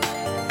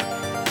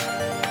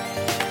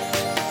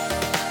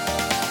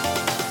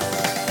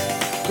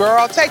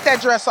Girl, take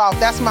that dress off.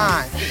 That's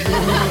mine.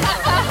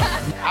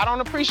 I don't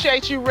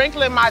appreciate you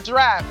wrinkling my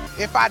dress.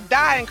 If I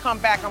die and come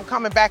back, I'm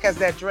coming back as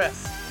that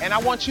dress. And I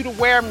want you to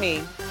wear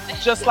me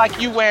just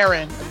like you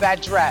wearing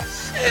that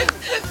dress.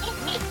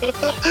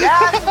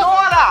 Yes,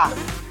 daughter.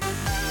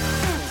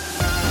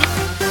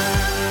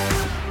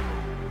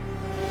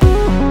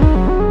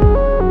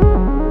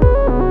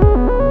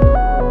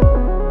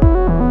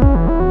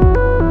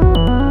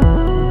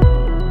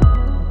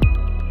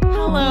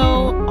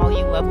 Hello, all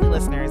you lovely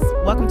listeners.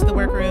 Welcome to The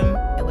Workroom,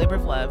 a labor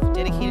of love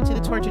dedicated to the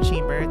torture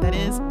chamber that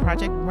is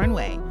Project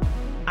Runway.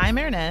 I'm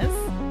Ernest.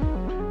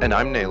 And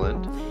I'm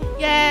Nayland.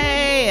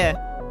 Yay!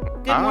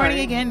 Good morning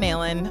again,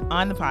 Nayland,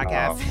 on the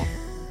podcast.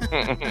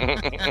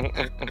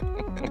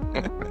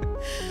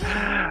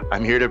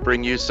 I'm here to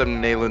bring you some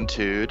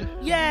Nayland-tude.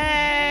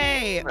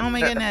 Yay! Oh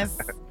my goodness.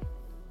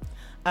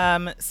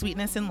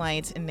 Sweetness and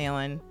light in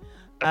Nayland.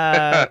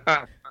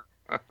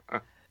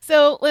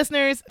 So,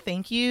 listeners,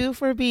 thank you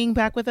for being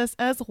back with us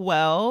as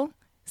well.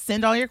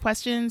 Send all your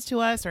questions to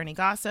us or any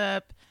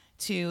gossip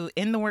to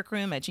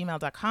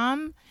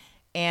intheworkroom@gmail.com.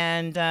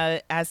 And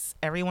as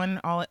everyone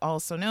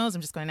also knows,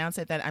 I'm just going to announce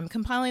it that I'm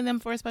compiling them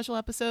for a special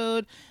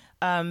episode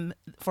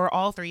for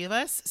all three of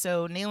us.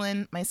 So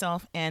Nayland,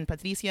 myself, and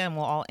Patricia, and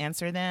we'll all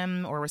answer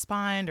them or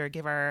respond or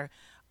give our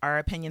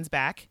opinions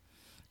back.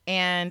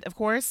 And of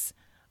course,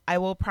 I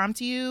will prompt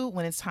you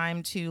when it's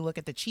time to look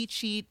at the cheat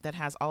sheet that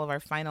has all of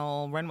our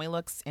final runway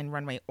looks in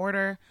runway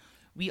order.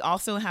 We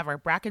also have our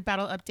bracket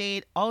battle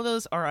update. All of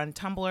those are on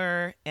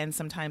Tumblr and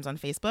sometimes on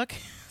Facebook.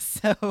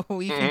 So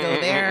we can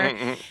go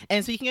there.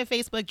 And speaking of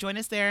Facebook, join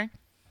us there.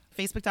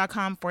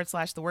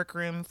 Facebook.com/The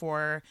Workroom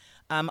for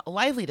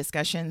lively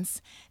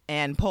discussions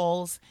and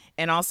polls.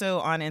 And also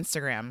on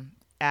Instagram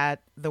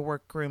at The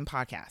Workroom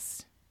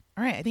Podcast.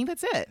 All right, I think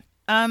that's it.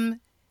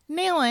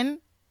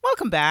 Nayland,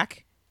 welcome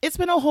back. It's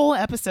been a whole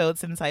episode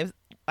since I've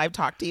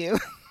talked to you.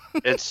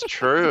 It's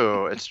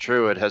true. It's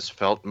true. It has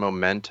felt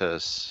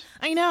momentous.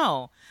 I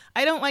know.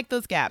 I don't like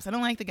those gaps. I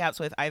don't like the gaps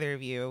with either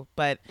of you,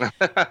 but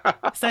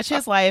such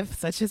is life,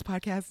 such is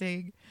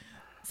podcasting.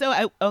 So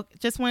I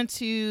just want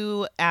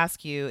to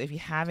ask you if you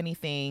have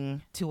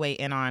anything to weigh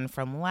in on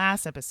from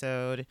last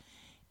episode,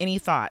 any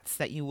thoughts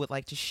that you would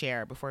like to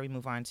share before we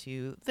move on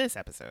to this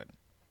episode?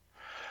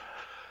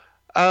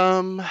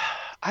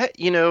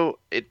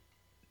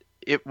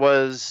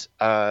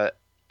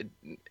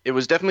 It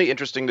was definitely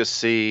interesting to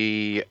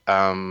see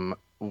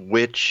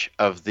which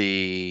of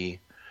the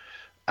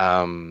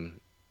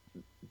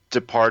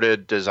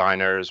departed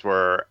designers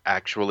were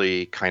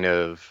actually kind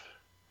of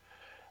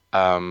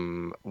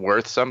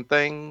worth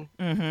something,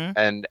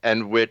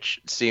 and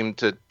which seemed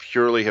to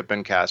purely have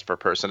been cast for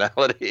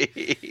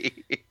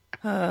personality.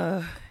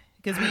 Because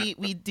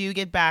we do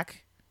get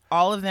back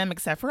all of them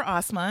except for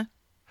Asma.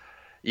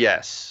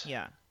 Yes.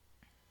 Yeah.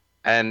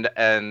 And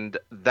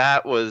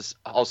that was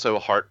also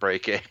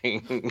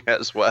heartbreaking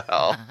as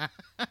well.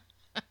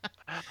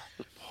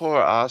 Poor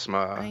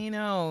Asma. I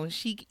know.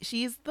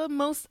 She's the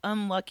most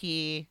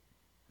unlucky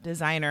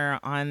designer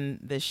on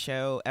this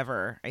show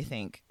ever, I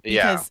think.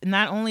 Because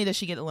not only does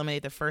she get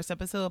eliminated the first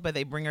episode, but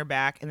they bring her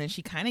back, and then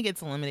she kind of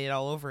gets eliminated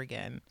all over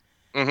again.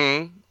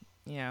 Mm-hmm.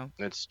 You know.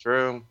 It's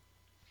true.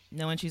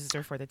 No one chooses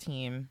her for the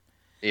team.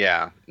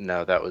 Yeah.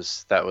 No, that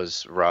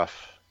was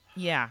rough.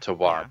 Yeah. To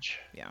watch.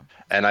 Yeah.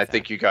 And I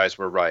think you guys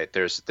were right.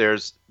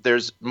 There's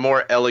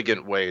more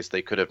elegant ways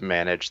they could have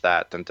managed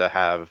that than to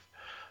have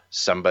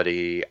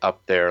somebody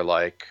up there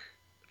like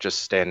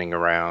just standing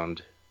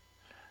around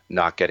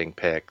not getting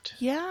picked.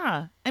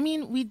 Yeah. I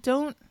mean, we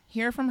don't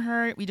hear from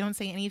her. We don't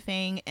say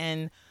anything.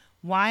 And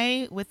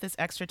why, with this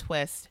extra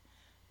twist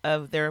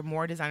of there are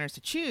more designers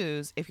to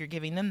choose, if you're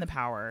giving them the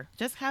power,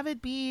 just have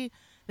it be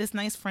this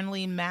nice,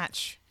 friendly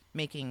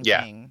matchmaking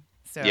thing.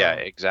 So, yeah,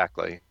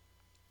 exactly.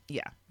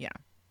 Yeah.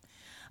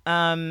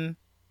 All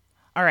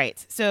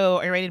right. So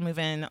are you ready to move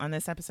in on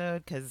this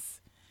episode?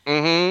 Because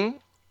I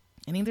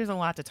think there's a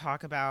lot to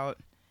talk about.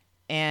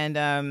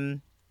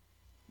 And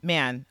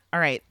man, all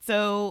right.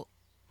 So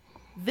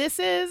this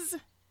is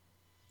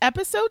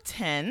episode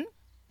 10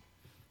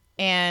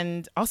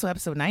 and also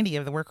episode 90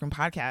 of the Workroom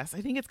Podcast.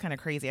 I think it's kind of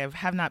crazy. I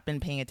have not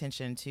been paying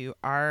attention to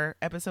our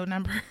episode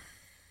number.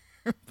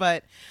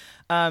 But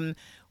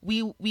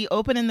we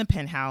open in the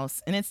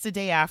penthouse, and it's the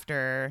day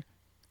after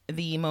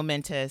the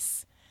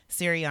momentous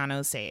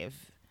Siriano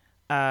save,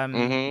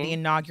 the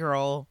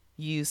inaugural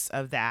use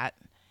of that.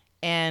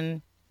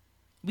 And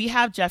we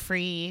have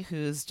Jeffrey,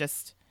 who's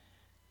just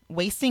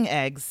wasting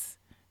eggs,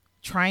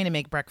 trying to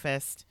make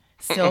breakfast,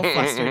 still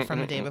flustered from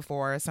the day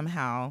before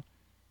somehow.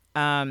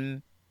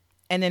 And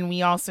then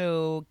we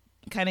also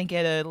kind of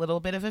get a little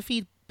bit of a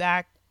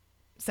feedback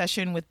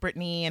session with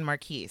Brittany and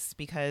Marquise,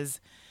 because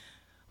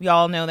we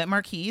all know that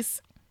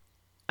Marquise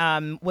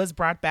was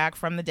brought back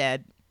from the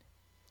dead.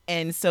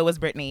 And so was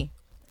Brittany.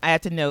 I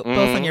have to note,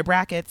 both on your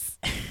brackets.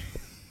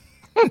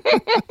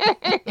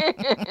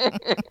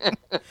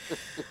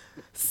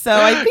 So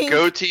I think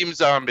go Team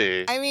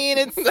Zombie. I mean,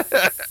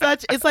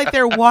 it's like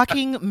they're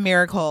walking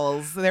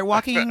miracles. They're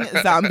walking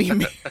zombie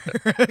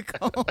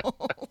miracles.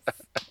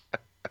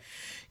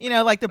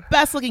 like the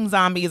best looking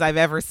zombies I've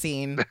ever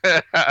seen.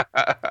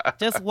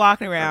 Just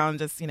walking around,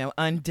 just,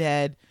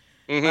 undead,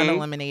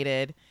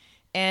 uneliminated.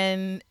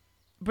 And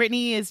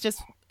Brittany is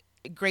just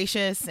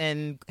gracious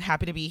and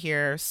happy to be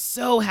here.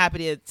 So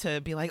happy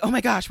to be like, oh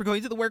my gosh, we're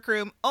going to the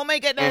workroom. Oh my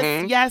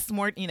goodness. Yes.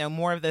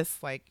 More of this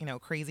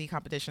crazy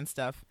competition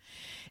stuff.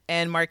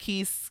 And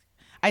Marquise,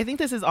 I think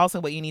this is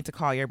also what you need to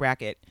call your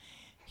bracket.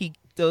 He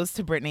goes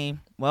to Brittany,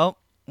 well,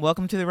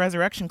 welcome to the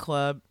Resurrection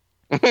Club.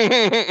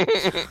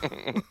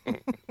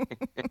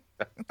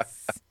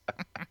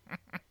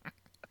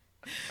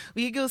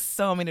 We could go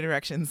so many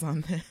directions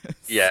on this.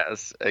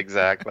 Yes,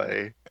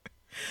 exactly.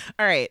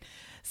 All right.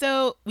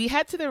 So we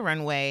head to the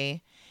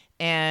runway,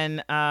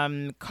 and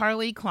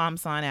Carly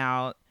clomps on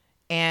out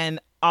and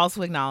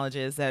also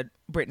acknowledges that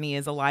Brittany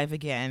is alive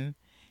again.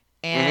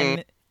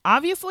 And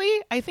obviously,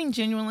 I think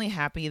genuinely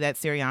happy that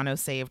Siriano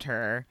saved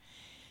her.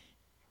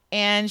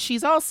 And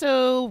she's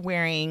also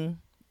wearing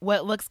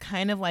what looks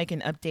kind of like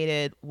an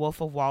updated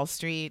Wolf of Wall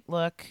Street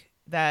look.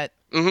 That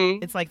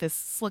it's like this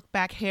slick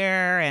back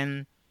hair,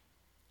 and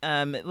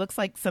it looks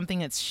like something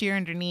that's sheer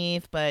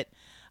underneath, but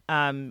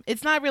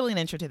it's not really an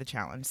intro to the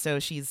challenge. So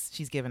she's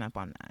given up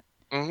on that.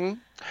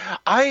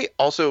 I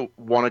also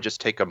want to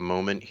just take a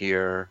moment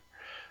here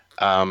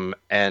and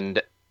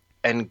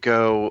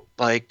go,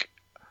 like,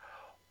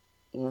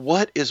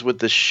 what is with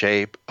the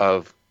shape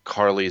of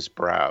Carly's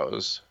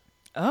brows?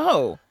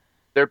 Oh.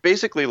 They're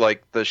basically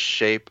like the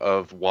shape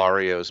of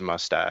Wario's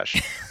mustache.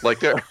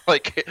 Like they're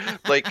like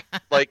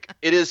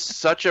it is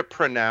such a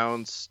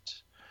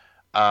pronounced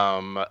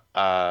arch.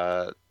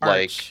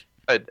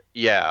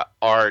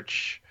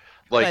 Arch,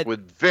 like,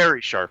 with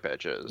very sharp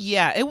edges.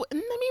 Yeah, maybe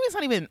it's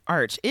not even an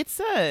arch. It's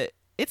a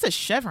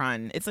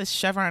chevron. It's a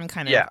chevron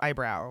kind of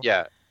eyebrow.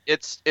 Yeah.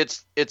 It's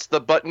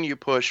the button you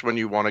push when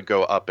you want to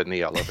go up in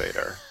the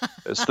elevator.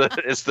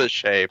 It's the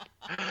shape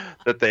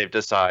that they've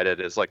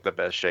decided is like the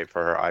best shape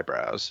for her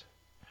eyebrows.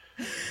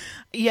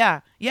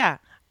 Yeah.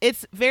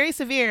 It's very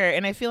severe,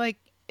 and I feel like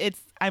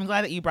I'm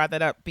glad that you brought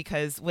that up,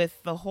 because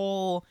with the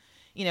whole,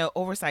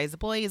 oversized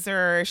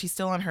blazer, she's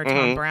still on her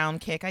Tom Brown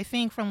kick, I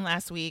think, from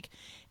last week.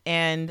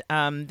 And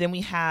then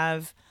we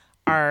have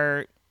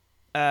our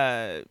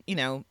those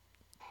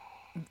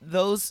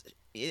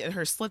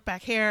her slick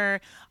back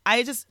hair.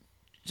 I just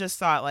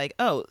thought, like,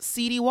 oh,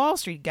 seedy Wall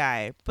Street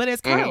guy, but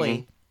it's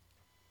Carly.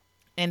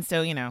 And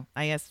so,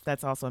 I guess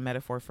that's also a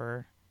metaphor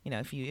for,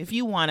 if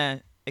you want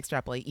to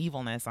extrapolate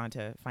evilness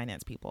onto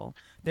finance people,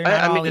 they're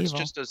not all evil.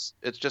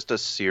 It's just a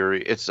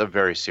serious. It's a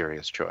very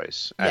serious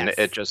choice, and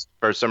it just,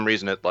 for some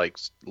reason, it like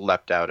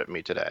leapt out at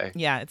me today.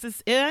 Yeah,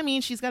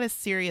 she's got a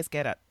serious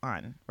get up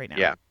on right now.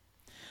 Yeah.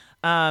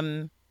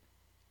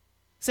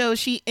 So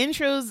she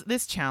intros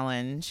this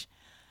challenge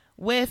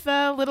with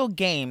a little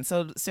game.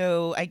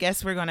 So I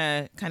guess we're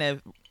gonna kind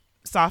of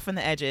soften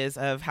the edges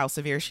of how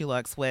severe she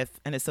looks with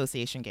an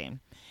association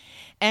game.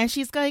 And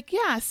she's like,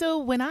 yeah, so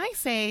when I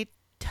say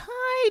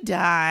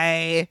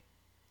tie-dye,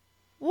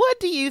 what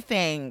do you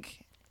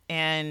think?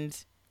 And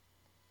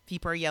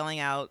people are yelling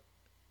out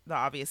the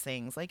obvious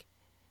things, like,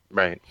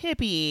 right,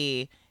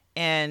 hippie.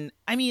 And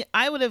I mean,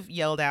 I would have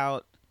yelled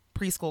out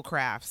preschool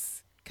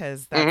crafts,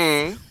 because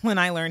that's when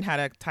I learned how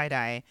to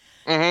tie-dye.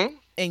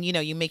 And,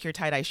 you make your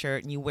tie-dye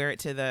shirt and you wear it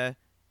to the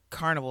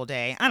carnival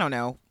day. I don't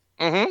know.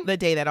 The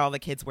day that all the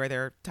kids wear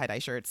their tie-dye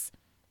shirts.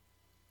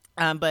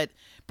 But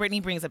Brittany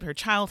brings up her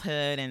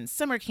childhood and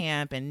summer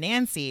camp, and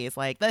Nancy is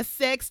like, the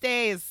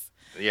 60s.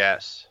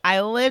 Yes. I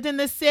lived in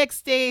the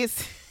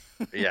 60s.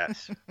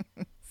 Yes.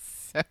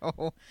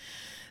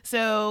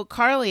 So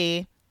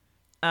Carly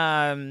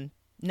now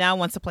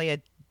wants to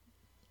play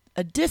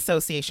a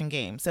dissociation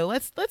game. So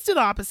let's do the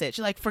opposite.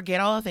 She forget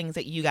all the things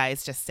that you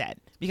guys just said,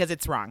 because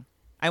it's wrong.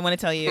 I want to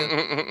tell you,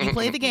 you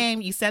played the game,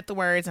 you said the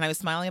words, and I was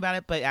smiling about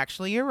it, but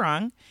actually you're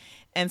wrong.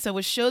 And so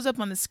what shows up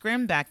on the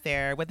scrim back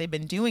there, what they've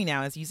been doing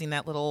now is using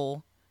that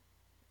little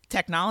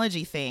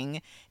technology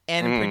thing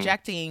and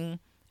projecting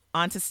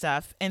onto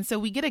stuff. And so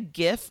we get a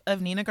GIF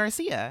of Nina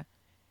Garcia.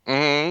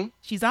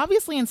 She's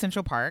obviously in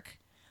Central Park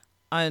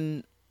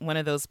on one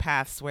of those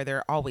paths where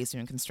they're always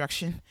doing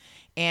construction,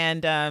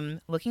 and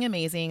looking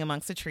amazing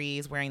amongst the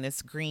trees, wearing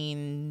this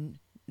green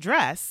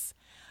dress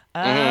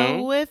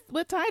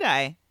with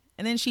tie-dye.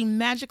 And then she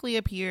magically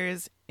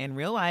appears in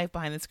real life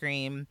behind the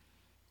screen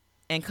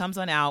and comes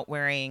on out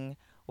wearing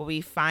what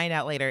we find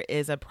out later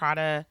is a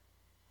Prada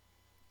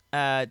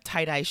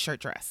tie-dye shirt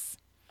dress.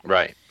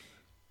 Right.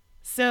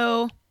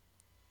 So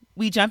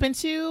we jump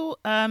into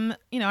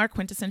our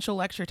quintessential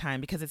lecture time,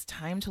 because it's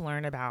time to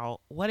learn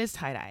about what is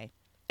tie-dye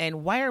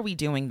and why are we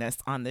doing this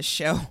on this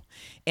show,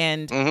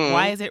 and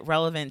why is it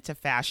relevant to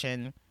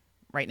fashion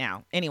right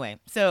now. Anyway,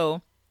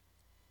 so,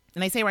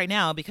 and I say right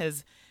now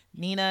because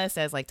Nina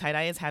says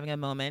tie-dye is having a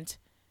moment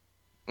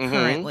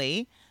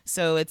currently.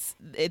 So it's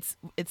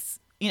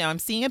I'm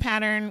seeing a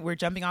pattern. We're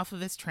jumping off of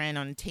this trend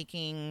on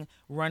taking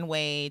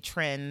runway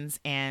trends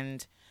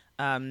and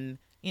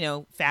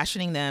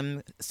fashioning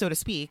them, so to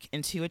speak,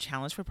 into a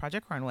challenge for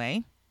Project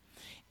Runway.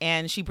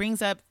 And she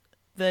brings up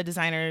the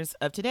designers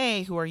of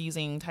today who are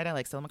using tie-dye,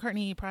 like Stella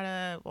McCartney,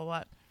 Prada, blah,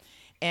 blah.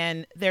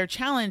 And their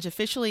challenge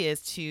officially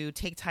is to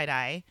take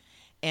tie-dye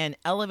and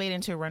elevate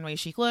into a runway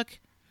chic look.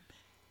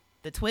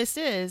 The twist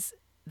is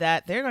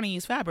that they're going to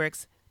use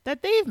fabrics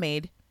that they've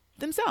made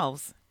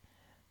themselves.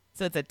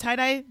 So it's a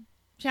tie-dye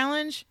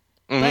challenge,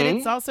 but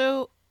it's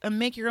also a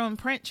make your own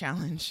print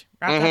challenge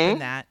wrapped up in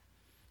that.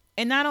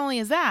 And not only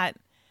is that,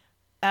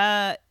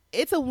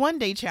 it's a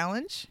 1-day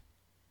challenge.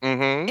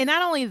 And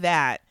not only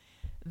that,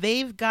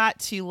 they've got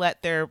to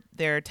let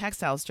their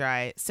textiles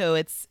dry. So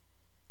it's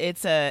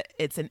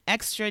an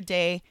extra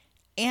day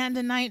and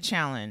a night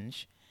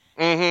challenge.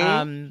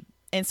 And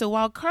so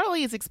while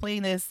Carly is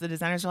explaining this, the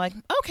designers are like,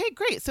 okay,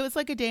 great. So it's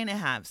like a day and a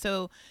half.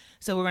 So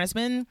we're going to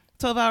spend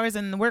 12 hours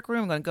in the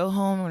workroom. We're going to go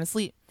home. We're going to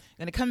sleep.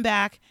 We're going to come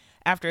back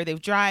after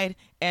they've dried,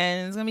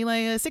 and it's going to be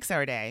like a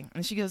 6-hour day.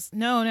 And she goes,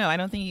 no, I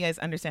don't think you guys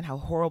understand how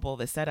horrible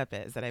this setup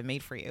is that I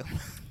made for you.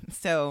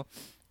 So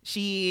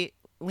she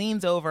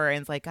leans over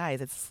and is like, guys,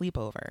 it's a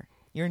sleepover.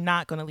 You're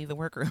not going to leave the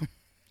workroom.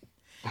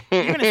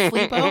 You're going to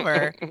sleep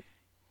over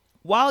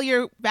while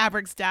your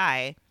fabrics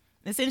dye.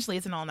 Essentially,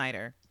 it's an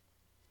all-nighter.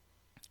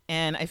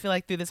 And I feel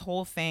like through this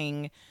whole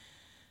thing,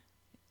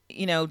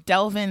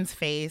 Delvin's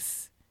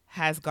face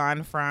has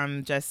gone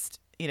from just,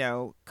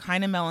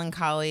 kind of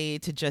melancholy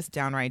to just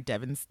downright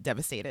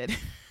devastated.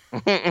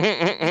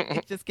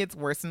 It just gets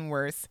worse and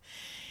worse.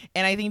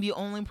 And I think the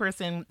only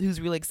person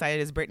who's really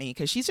excited is Brittany,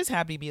 because she's just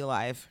happy to be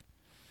alive.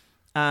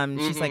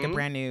 She's like a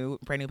brand new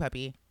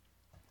puppy.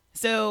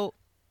 So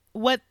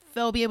what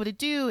they'll be able to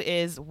do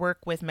is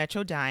work with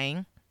Metro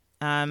Dyeing.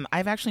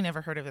 I've actually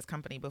never heard of this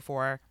company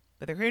before,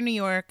 but they're here in New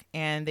York,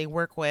 and they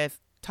work with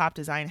top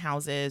design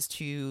houses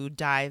to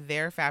dye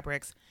their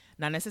fabrics,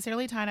 not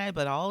necessarily tie-dye,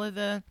 but all of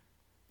the,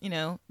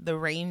 the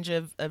range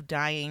of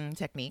dyeing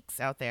techniques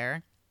out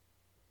there.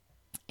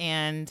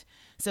 And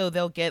so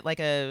they'll get like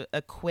a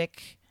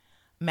quick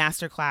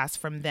masterclass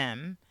from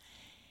them.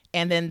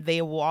 And then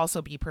they will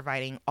also be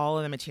providing all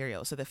of the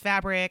materials. So the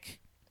fabric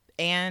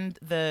and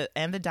the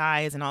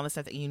dyes and all the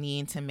stuff that you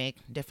need to make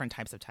different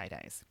types of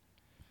tie-dyes.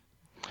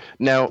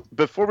 Now,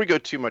 before we go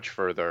too much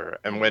further,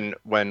 and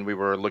when we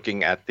were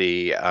looking at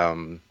the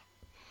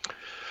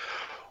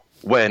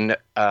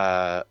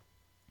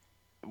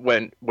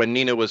when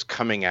Nina was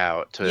coming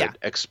out to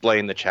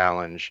explain the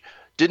challenge,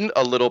 didn't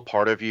a little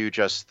part of you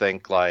just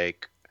think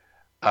like,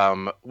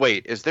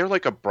 wait, is there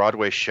like a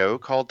Broadway show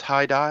called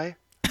Tie Dye?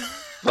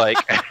 Like,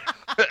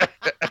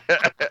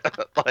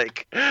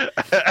 like,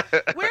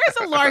 where's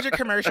a larger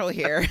commercial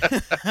here?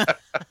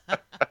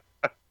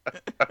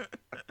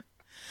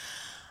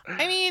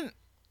 I mean,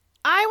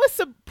 I was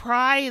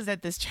surprised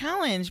at this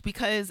challenge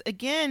because,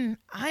 again,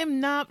 I'm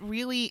not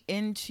really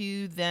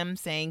into them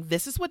saying,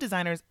 this is what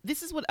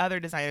other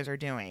designers are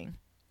doing.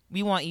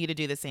 We want you to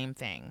do the same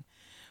thing.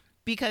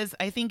 Because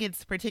I think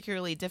it's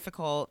particularly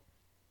difficult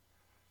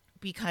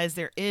because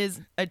there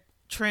is a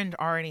trend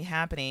already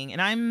happening.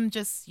 And I'm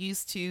just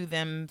used to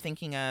them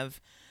thinking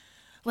of,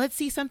 let's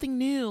see something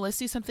new. Let's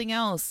do something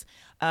else.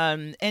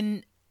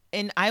 And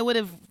I would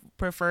have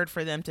preferred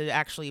for them to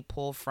actually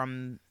pull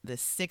from the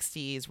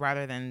 60s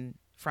rather than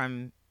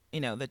from,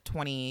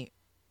 the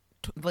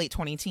late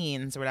 20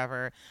 teens or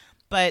whatever.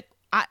 But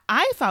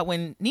I thought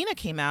when Nina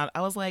came out,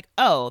 I was like,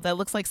 oh, that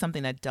looks like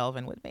something that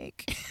Delvin would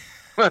make.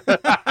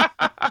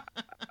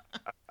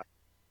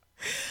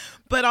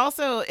 But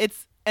also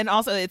it's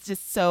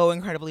just so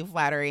incredibly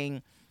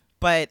flattering.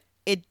 But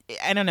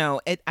I don't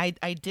know.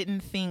 I didn't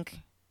think,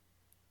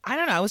 I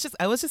don't know.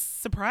 I was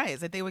just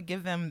surprised that they would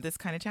give them this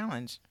kind of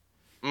challenge.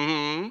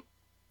 Mm-hmm.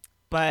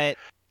 But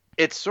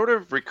it sort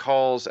of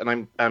recalls,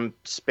 and I'm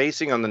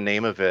spacing on the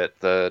name of it,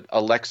 the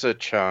Alexa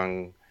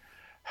Chung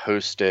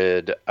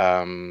hosted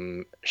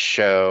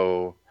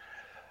show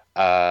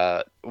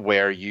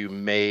where you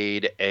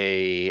made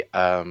a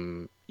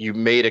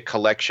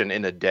collection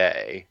in a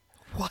day.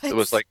 What? It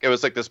was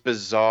like this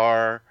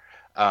bizarre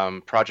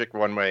Project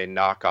Runway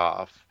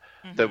knockoff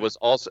that was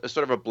also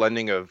sort of a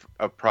blending of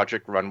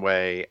Project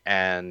Runway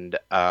and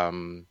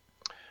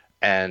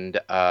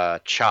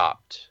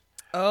Chopped.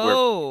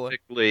 Oh, where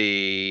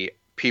basically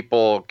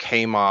people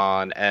came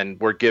on and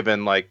were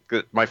given, like,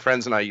 my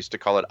friends and I used to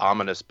call it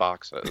ominous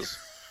boxes.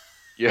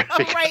 Yeah,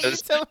 oh, right.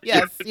 So,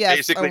 yes.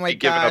 Basically, oh my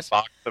given gosh. a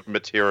box of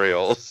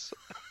materials.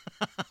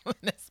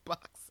 Ominous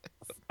boxes.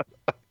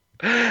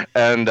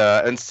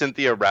 And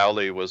Cynthia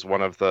Rowley was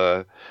one of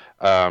the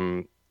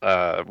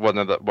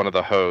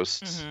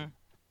hosts.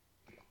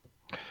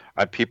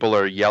 People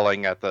are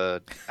yelling at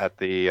their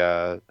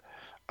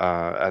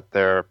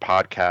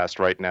podcast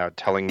right now,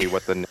 telling me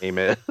what the name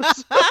is.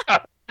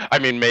 I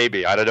mean,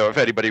 maybe. I don't know if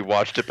anybody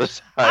watched it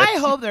besides. I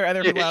hope there are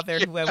other people out there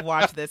who have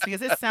watched this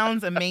because it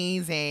sounds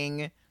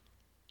amazing.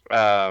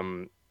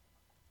 Oh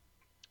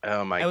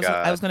my God.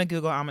 I was going to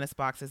Google ominous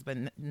boxes, but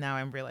now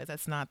I realize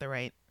that's not the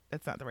right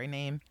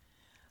name.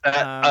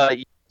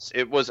 Yes,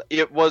 it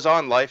was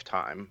on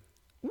Lifetime.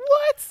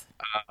 What?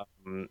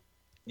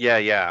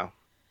 Yeah.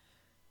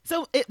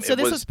 So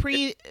this was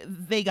pre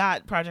they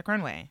got Project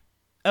Runway.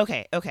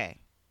 Okay.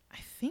 I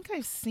think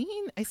I see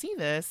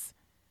this.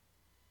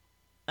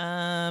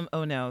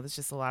 Oh no, there's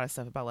just a lot of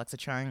stuff about Lexa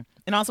Chung,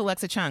 and also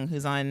Lexa Chung,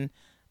 who's on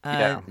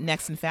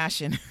Next in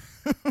Fashion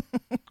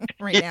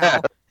right now.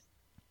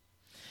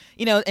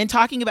 You know, and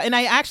talking about, and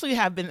I actually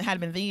had been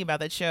thinking about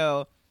that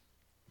show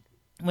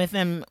with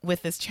them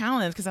with this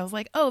challenge because I was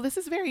like, oh, this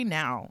is very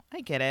now.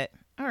 I get it.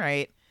 All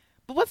right,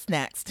 but what's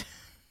next?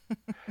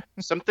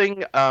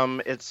 Something.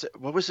 It's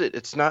what was it?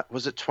 It's not.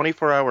 Was it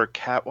 24-hour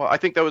catwalk? I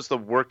think that was the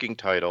working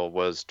title.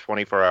 Was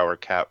 24-hour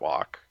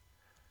catwalk.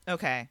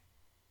 Okay.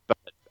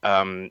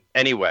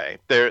 Anyway,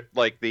 they're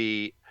like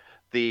the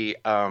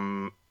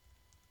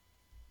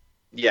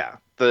yeah,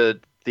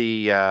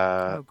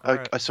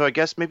 so I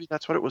guess maybe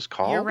that's what it was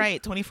called. You're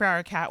right,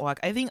 24-hour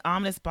catwalk. I think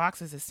Ominous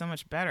Boxes is so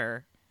much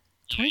better.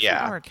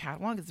 24-hour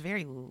catwalk is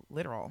very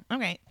literal.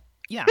 Okay.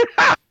 Yeah.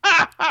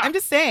 I'm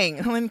just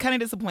saying, I'm kind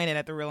of disappointed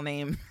at the real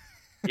name.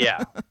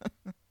 Yeah.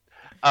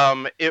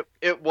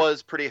 It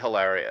was pretty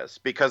hilarious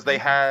because they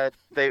had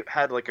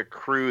like a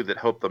crew that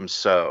helped them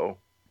sew.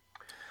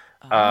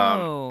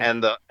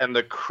 And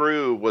the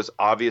crew was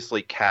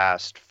obviously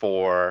cast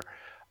for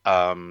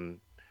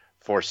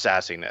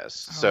sassiness.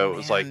 So it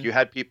was like you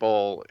had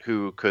people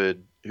who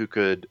could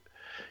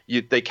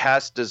they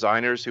cast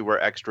designers who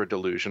were extra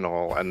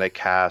delusional, and they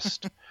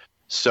cast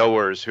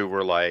sewers who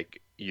were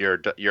like you're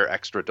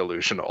extra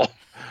delusional,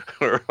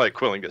 who were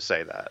like willing to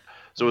say that.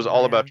 So it was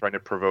all about trying to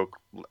provoke,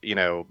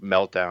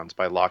 meltdowns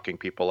by locking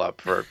people up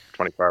for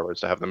 24 hours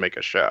to have them make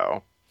a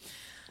show.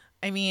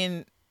 I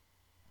mean,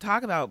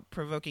 talk about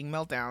provoking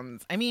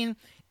meltdowns. I mean,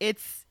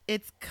 it's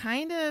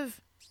kind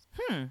of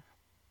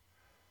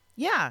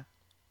yeah.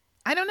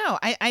 I don't know.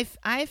 I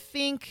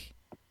think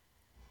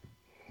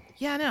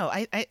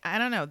I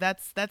don't know.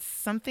 That's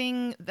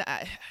something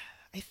that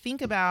I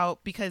think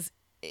about because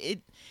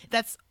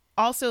that's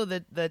also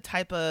the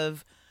type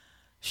of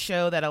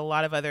show that a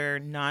lot of other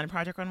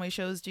non-Project Runway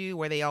shows do,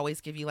 where they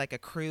always give you like a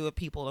crew of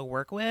people to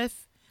work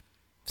with,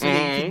 so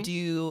that you can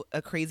do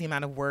a crazy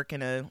amount of work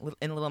in a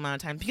little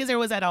amount of time. Because there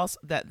was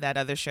that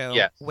other show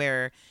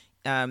where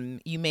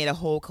you made a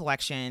whole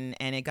collection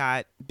and it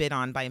got bid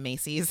on by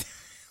Macy's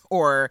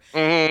or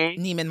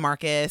Neiman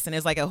Marcus, and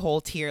it's like a whole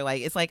tier.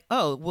 Like it's like,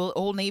 oh, will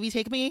Old Navy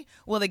take me?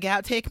 Will the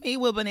Gap take me?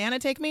 Will Banana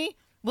take me?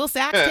 Will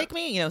Saks take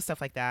me? Stuff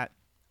like that.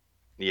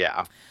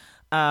 Yeah.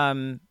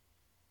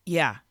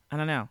 Yeah. I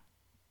don't know.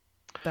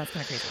 That's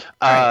kind of crazy.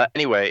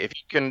 Anyway, if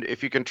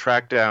you can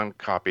track down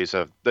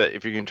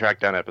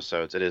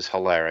episodes, it is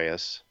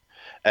hilarious,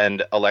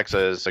 and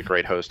Alexa is a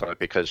great host on it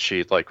because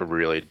she like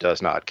really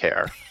does not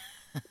care.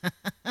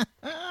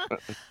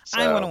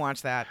 I want to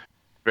watch that.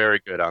 Very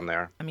good on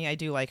there. I mean, I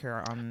do like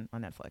her on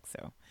Netflix.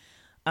 So,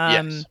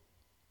 yes.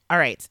 All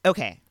right.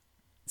 Okay.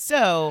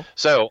 So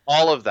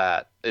all of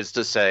that is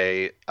to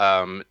say,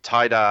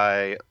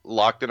 tie-dye,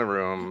 locked in a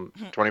room,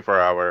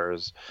 24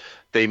 hours.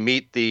 They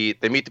meet the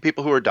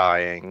people who are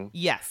dying.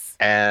 Yes.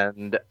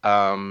 And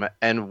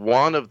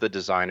one of the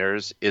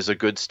designers is a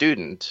good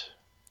student.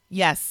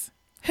 Yes.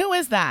 Who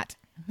is that?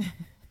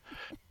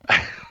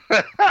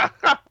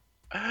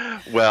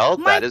 Well,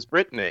 that is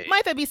Brittany.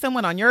 Might that be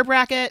someone on your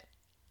bracket?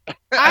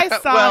 I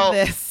saw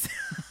this.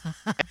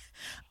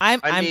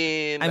 I'm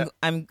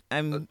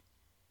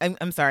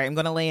sorry. I'm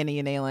going to lay into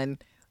you,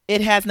 Nayland.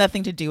 It has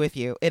nothing to do with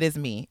you. It is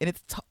me.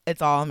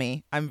 It's all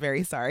me. I'm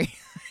very sorry.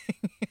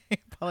 I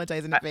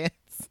apologize in advance.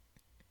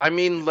 I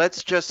mean,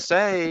 let's just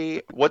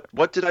say,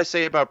 what did I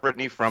say about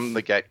Brittany from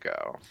the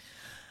get-go?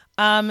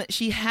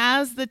 She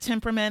has the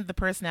temperament, the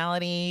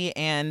personality,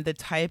 and the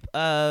type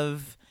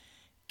of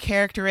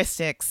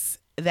characteristics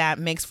that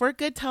makes for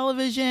good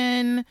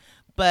television,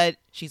 but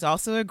she's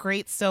also a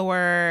great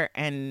sewer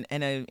and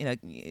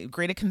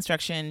great at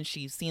construction.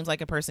 She seems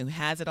like a person who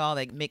has it all,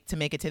 like to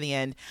make it to the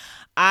end.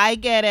 I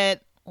get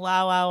it,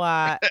 la la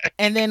la.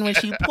 And then when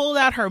she pulled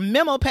out her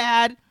memo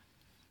pad,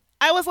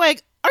 I was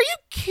like, "Are you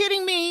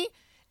kidding me?"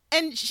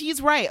 And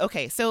she's right.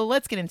 Okay, so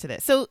let's get into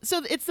this. So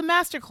it's the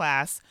master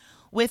class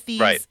with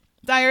these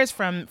dyers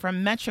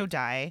from Metro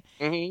Dye,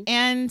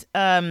 and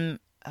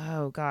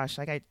oh gosh,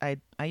 like I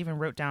even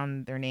wrote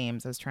down their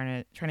names. I was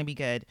trying to be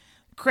good.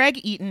 Craig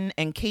Eaton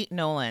and Kate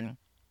Nolan.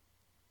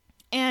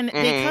 And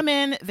they come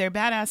in, they're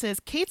badasses.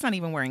 Kate's not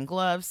even wearing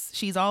gloves.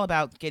 She's all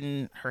about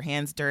getting her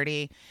hands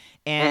dirty.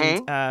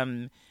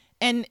 And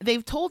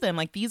they've told them,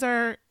 like, these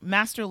are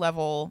master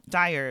level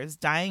dyers.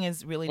 Dyeing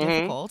is really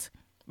difficult.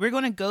 We're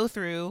going to go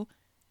through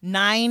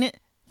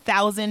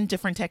 9,000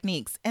 different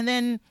techniques. And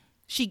then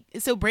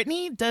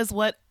Brittany does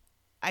what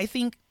I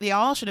think they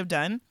all should have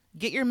done.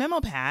 Get your memo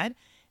pad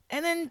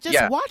and then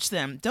just watch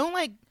them. Don't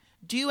like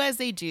do as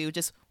they do.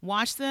 Just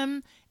watch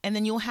them, and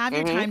then you'll have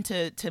your time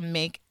to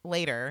make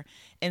later.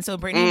 And so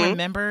Brittany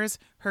remembers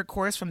her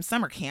course from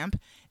summer camp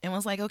and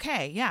was like,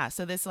 okay, yeah,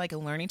 so there's like a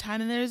learning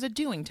time and there's a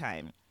doing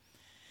time.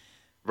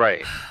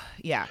 Right.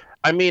 Yeah.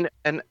 I mean,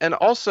 and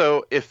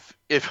also if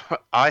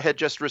I had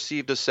just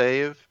received a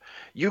save,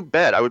 you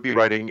bet I would be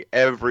writing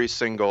every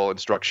single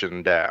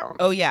instruction down.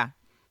 Oh, yeah.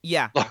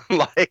 Yeah.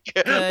 like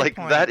Good like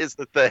that point. is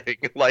the thing.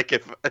 Like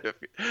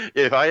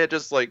if I had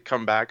just like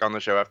come back on the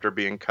show after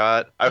being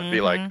cut, I'd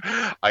be like,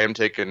 Mm-hmm. I am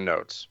taking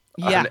notes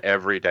Yeah. on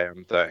every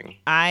damn thing.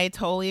 I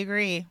totally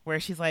agree. Where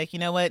she's like, you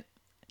know what?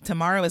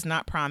 Tomorrow is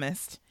not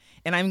promised.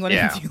 And I'm going to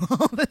Yeah. do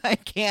all that I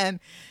can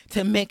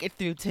to make it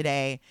through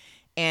today.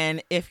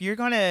 And if you're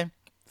going to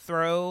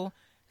throw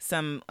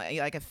some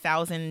like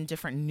 1,000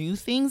 different new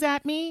things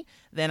at me,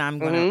 then I'm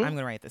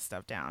gonna write this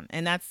stuff down.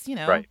 And that's,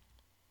 Right.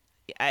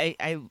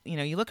 I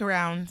you look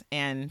around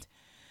and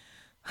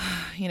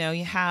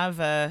you have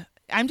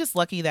I'm just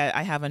lucky that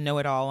I have a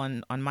know-it-all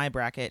on my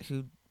bracket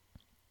who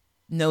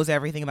knows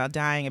everything about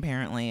dying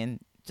apparently, and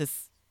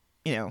just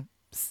yeah,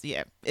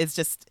 it's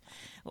just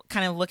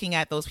kind of looking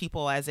at those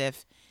people as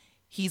if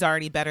he's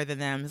already better than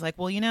them. It's like,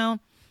 well,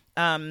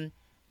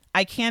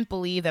 I can't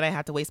believe that I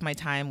have to waste my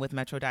time with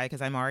Metro Dye because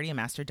I'm already a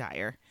master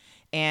dyer.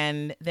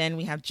 And then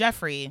we have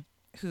Jeffrey,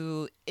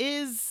 who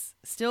is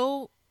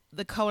still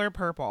the color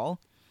purple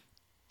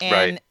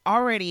and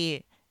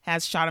already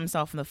has shot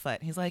himself in the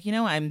foot. He's like,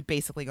 I'm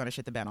basically going to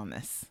shit the bed on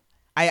this.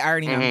 I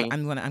already know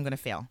I'm gonna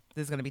fail.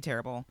 This is gonna be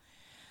terrible.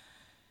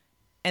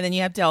 And then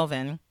you have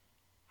Delvin,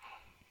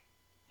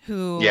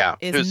 who's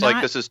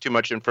like, this is too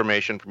much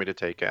information for me to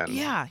take in.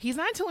 Yeah, he's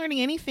not into learning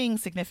anything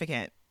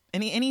significant,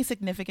 any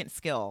significant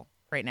skill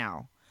right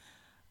now.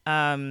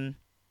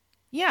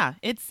 Yeah,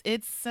 it's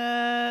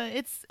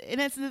the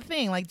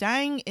thing. Like,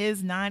 dying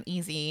is not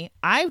easy.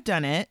 I've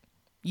done it.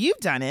 You've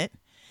done it.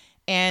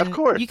 And of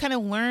course, you kind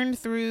of learn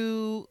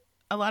through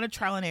a lot of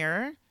trial and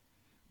error.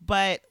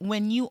 But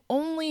when you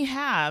only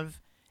have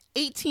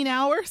 18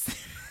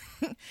 hours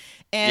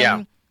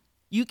and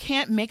you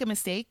can't make a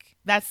mistake,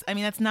 that's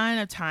not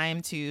enough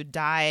time to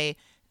dye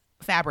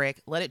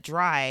fabric, let it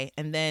dry,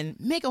 and then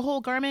make a whole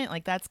garment.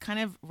 Like, that's kind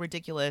of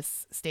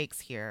ridiculous stakes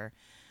here.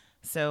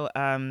 So,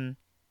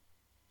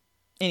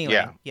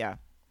 anyway, yeah.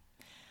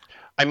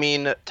 I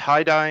mean,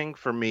 tie-dyeing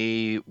for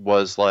me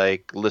was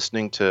like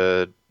listening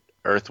to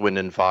Earth, Wind,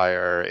 and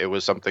Fire. It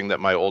was something that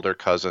my older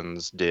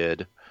cousins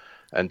did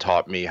and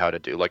taught me how to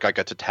do. Like, I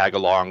got to tag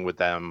along with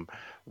them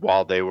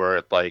while they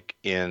were like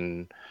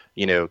in,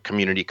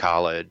 community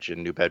college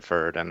in New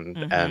Bedford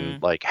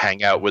and like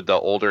hang out with the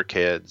older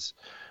kids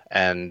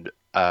and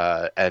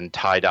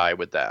tie-dye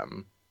with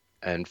them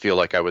and feel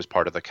like I was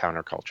part of the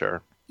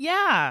counterculture.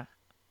 Yeah.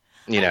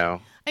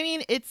 I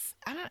mean, it's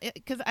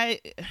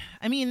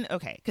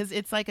because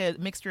it's like a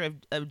mixture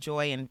of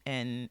joy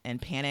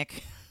and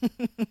panic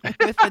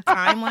with the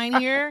timeline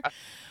here,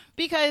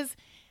 because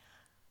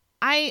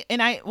I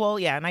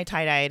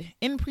tie-dyed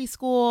in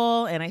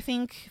preschool, and I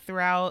think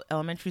throughout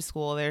elementary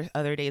school there's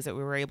other days that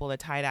we were able to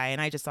tie-dye, and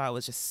I just thought it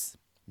was just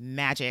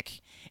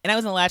magic. And I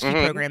was in a latchkey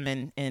program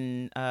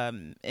in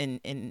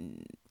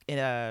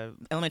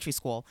elementary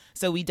school,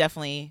 so we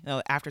definitely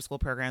after school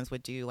programs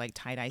would do like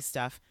tie-dye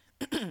stuff.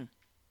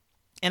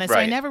 And so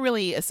I never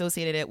really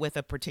associated it with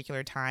a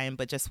particular time,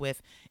 but just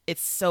with,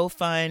 it's so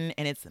fun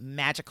and it's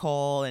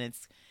magical and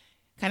it's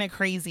kind of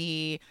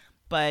crazy,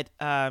 but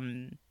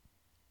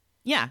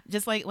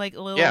just like a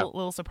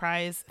little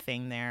surprise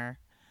thing there.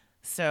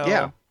 So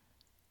I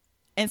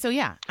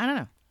don't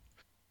know.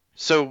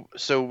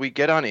 So we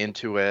get on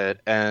into it,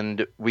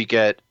 and we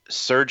get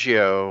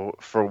Sergio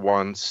for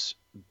once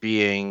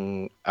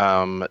being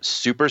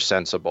super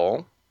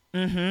sensible.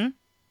 Mm-hmm.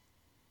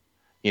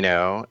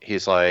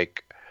 He's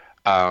like,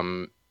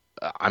 the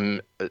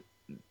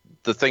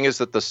thing is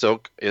that the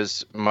silk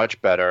is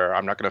much better.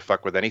 I'm not going to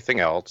fuck with anything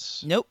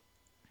else. Nope.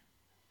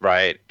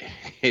 Right.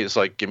 He's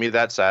like, give me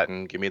that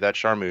satin, give me that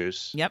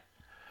charmeuse. Yep.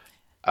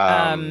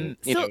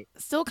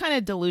 Still kind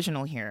of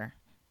delusional here.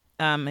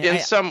 In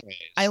some ways.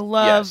 I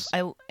love,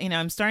 yes.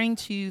 I'm starting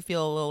to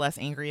feel a little less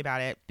angry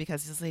about it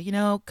because it's like,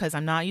 because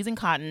I'm not using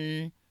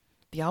cotton.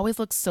 They always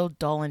look so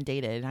dull and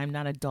dated. I'm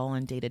not a dull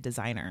and dated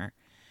designer.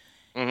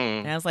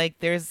 And I was like,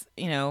 there's,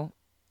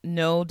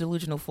 no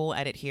delusional fool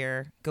edit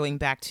here, going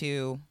back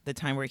to the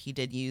time where he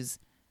did use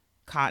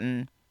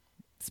cotton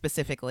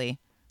specifically,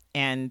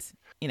 and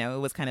it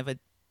was kind of a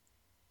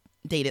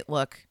dated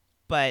look,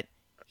 but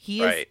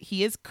he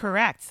is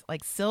correct.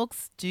 Like,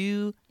 silks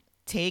do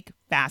take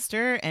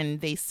faster and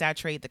they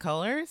saturate the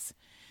colors.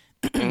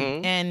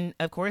 And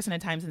of course, in a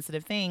time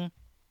sensitive thing,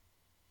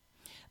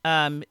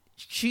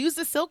 choose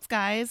the silks,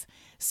 guys.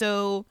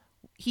 So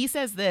he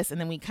says this, and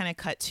then we kind of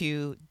cut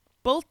to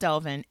both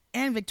Delvin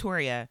and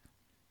Victoria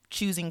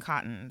choosing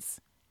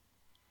cottons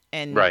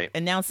and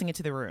announcing it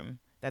to the room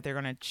that they're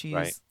going to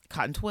choose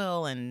cotton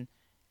twill and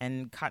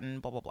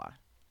cotton blah blah blah.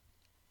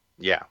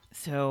 Yeah.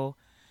 So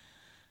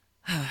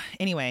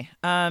anyway,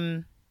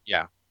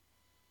 yeah.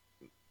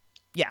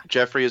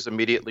 Jeffrey is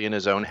immediately in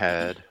his own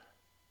head.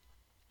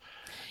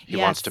 He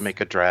wants to make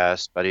a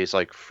dress, but he's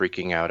like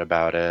freaking out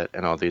about it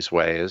in all these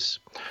ways.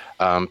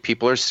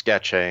 People are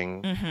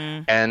sketching,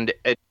 and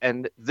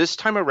this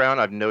time around,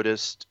 I've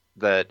noticed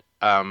that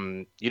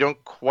you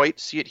don't quite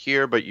see it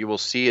here, but you will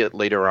see it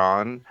later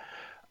on.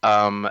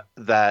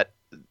 That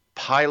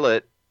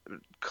Pilot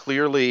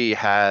clearly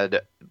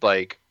had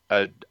like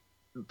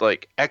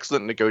like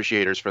excellent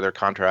negotiators for their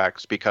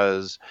contracts,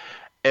 because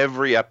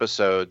every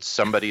episode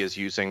somebody is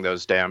using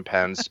those damn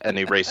pens and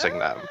erasing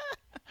them.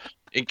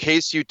 In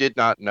case you did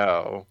not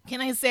know,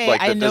 Can I say,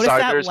 like I the noticed that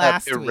designers have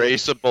last week.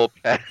 erasable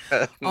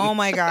pens. Oh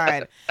my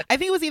God. I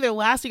think it was either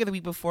last week or the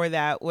week before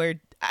that, where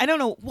I don't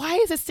know, why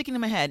is it sticking to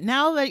my head?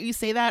 Now that you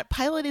say that,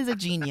 Pilot is a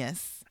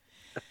genius.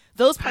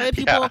 Those Pilot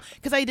people,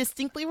 because I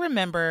distinctly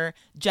remember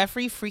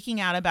Jeffrey freaking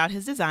out about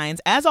his designs,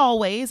 as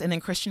always, and then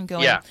Christian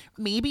going,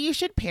 maybe you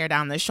should pare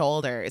down the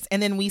shoulders.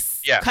 And then we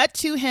cut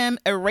to him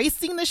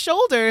erasing the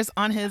shoulders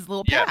on his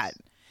little pad.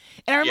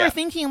 And I remember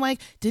thinking, like,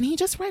 didn't he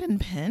just write in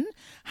pen?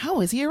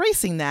 How is he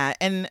erasing that?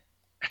 And,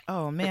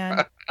 oh,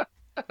 man.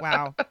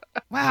 Wow,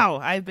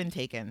 I've been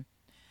taken.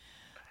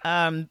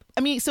 I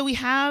mean, so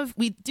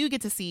we do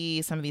get to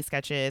see some of these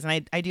sketches,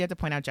 and I do have to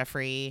point out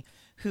Jeffrey,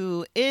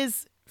 who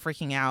is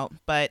freaking out,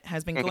 but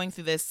has been going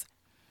through this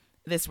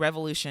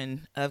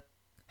revolution of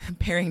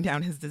paring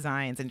down his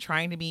designs and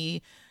trying to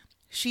be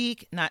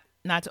chic, not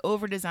to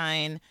over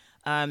design.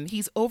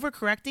 He's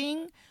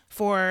overcorrecting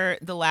for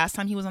the last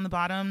time he was on the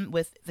bottom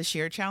with the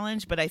sheer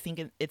challenge, but I think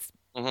it's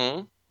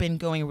been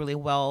going really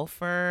well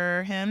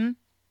for him.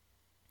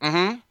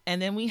 And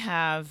then we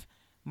have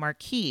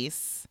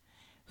Marquise,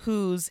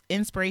 whose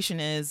inspiration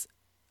is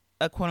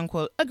a quote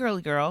unquote a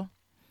girly girl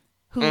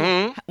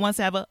who wants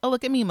to have a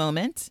look at me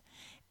moment.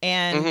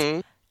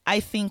 And I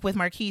think with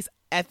Marquise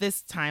at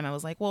this time, I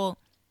was like, well,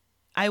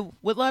 I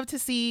would love to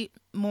see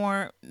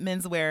more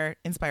menswear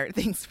inspired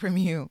things from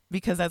you,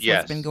 because that's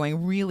what's been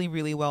going really,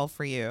 really well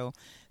for you.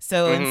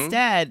 So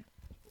instead,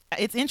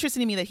 it's interesting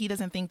to me that he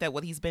doesn't think that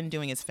what he's been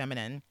doing is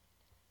feminine,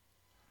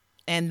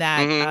 and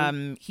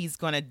that he's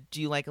going to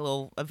do like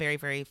a very,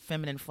 very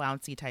feminine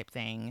flouncy type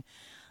thing.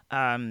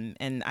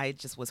 And I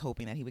just was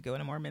hoping that he would go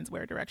in a more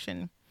menswear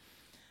direction.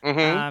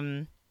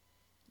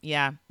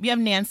 Yeah. We have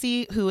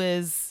Nancy, who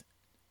is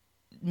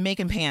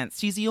making pants.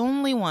 She's the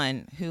only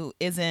one who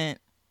isn't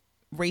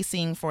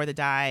racing for the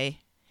die.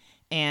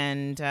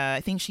 And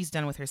I think she's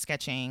done with her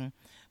sketching,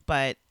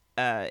 but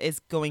is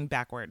going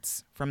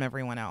backwards from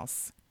everyone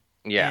else.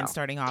 Yeah. And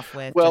starting off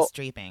with just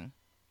draping.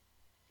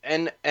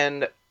 And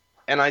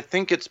I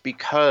think it's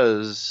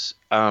because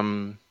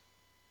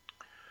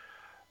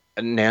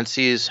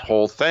Nancy's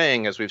whole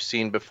thing, as we've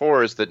seen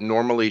before, is that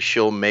normally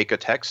she'll make a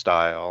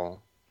textile.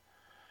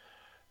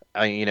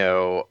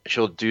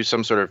 She'll do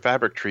some sort of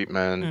fabric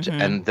treatment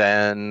and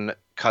then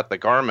cut the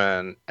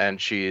garment,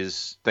 and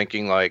she's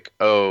thinking like,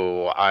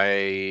 oh,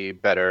 I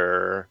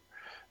better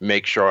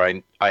make sure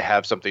I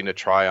have something to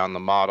try on the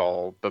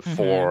model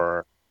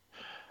before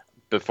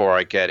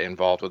I get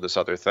involved with this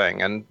other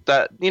thing. And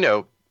that,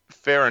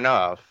 fair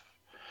enough.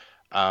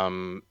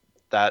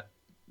 That,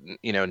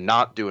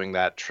 not doing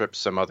that trips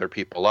some other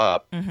people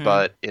up,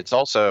 but it's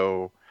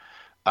also,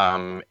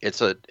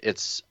 it's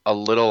a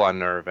little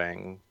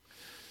unnerving.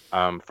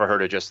 For her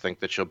to just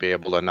think that she'll be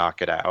able to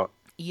knock it out.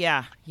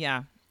 Yeah.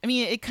 I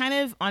mean, it kind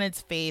of on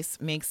its face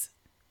makes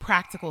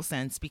practical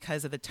sense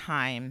because of the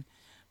time,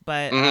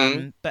 but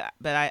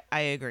I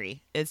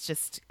agree. It's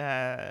just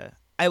I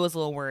was a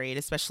little worried,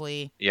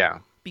 especially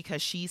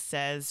because she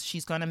says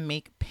she's gonna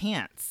make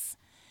pants,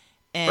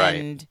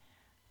 and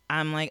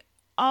I'm like,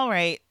 all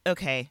right,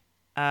 okay.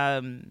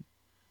 How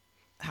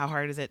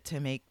hard is it to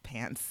make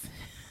pants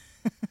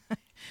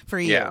for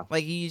you? Yeah.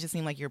 Like, you just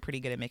seem like you're pretty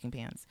good at making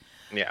pants.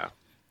 Yeah.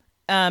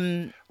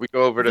 We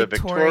go over to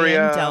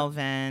Victoria. And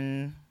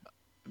Delvin.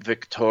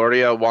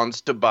 Victoria wants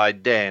to buy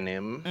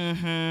denim.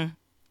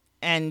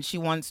 And she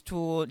wants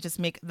to just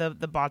make the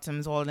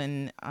bottoms all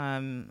in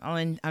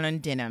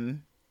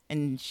denim.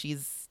 And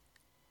she's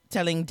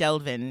telling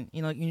Delvin,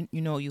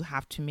 you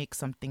have to make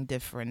something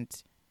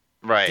different.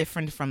 Right.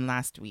 Different from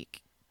last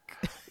week.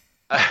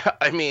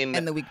 I mean,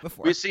 and the week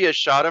before. We see a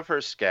shot of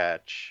her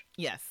sketch.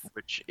 Yes.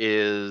 Which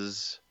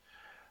is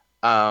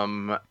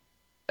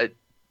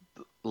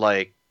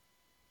like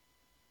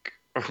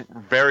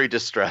very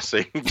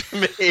distressing to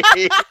me.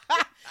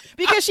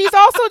 Because she's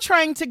also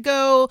trying to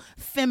go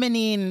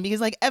feminine,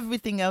 because like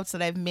everything else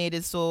that I've made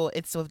it's so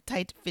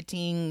tight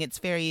fitting, it's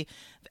very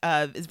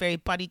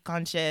body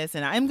conscious,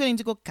 and I'm going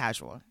to go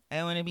casual.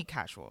 I want to be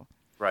casual.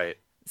 Right.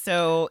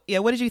 So yeah,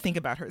 what did you think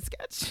about her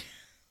sketch?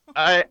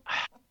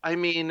 I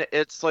mean,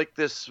 it's like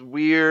this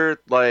weird,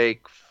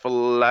 like,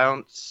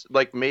 flounce.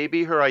 Like,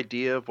 maybe her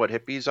idea of what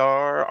hippies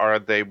are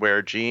they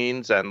wear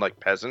jeans and, like,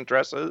 peasant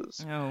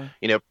dresses. Oh.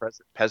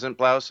 Peasant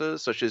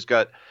blouses. So she's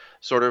got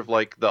sort of,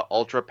 like, the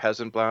ultra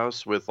peasant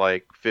blouse with,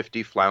 like,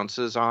 50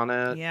 flounces on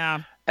it.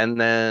 Yeah.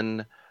 And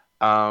then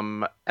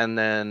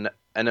an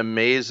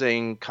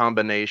amazing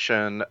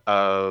combination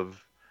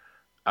of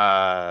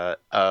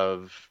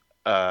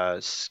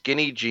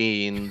skinny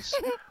jeans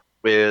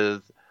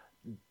with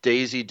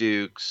Daisy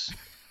Dukes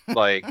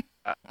like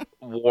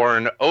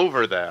worn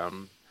over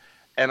them.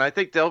 And I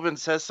think Delvin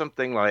says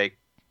something like,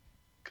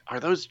 are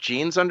those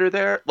jeans under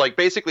there? Like,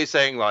 basically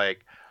saying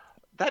like,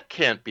 that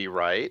can't be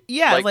right.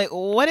 Yeah, like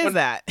what is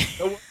that?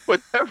 No one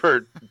would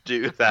ever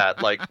do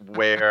that. Like,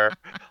 wear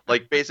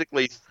like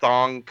basically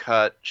thong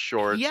cut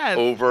shorts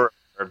over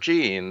pair of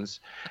jeans,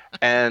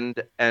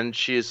 and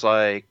she's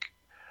like,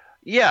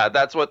 yeah,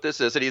 that's what this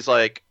is. And he's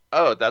like,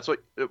 oh, that's what,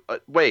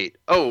 wait,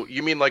 oh,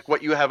 you mean like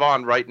what you have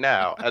on right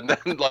now? And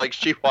then like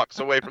she walks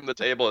away from the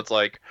table. It's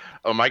like,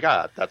 oh my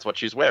God, that's what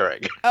she's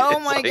wearing. Oh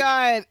It's my like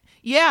God.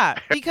 Yeah,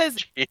 because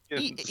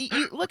jeans.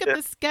 you look at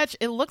the sketch,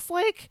 it looks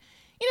like,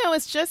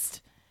 it's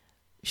just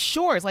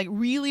shorts, like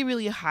really,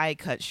 really high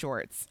cut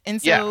shorts.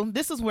 And so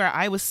this is where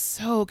I was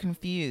so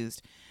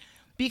confused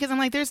because I'm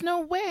like, there's no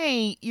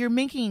way you're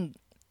making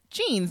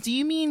jeans. Do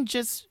you mean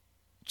just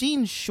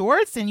jean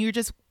shorts and you're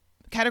just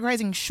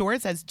categorizing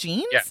shorts as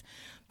jeans? Yeah.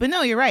 But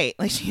no, you're right.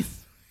 Like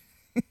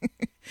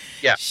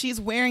Yeah.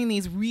 she's wearing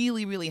these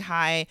really, really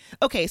high.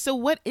 Okay, so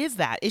what is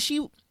that?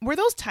 Were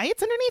those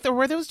tights underneath or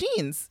were those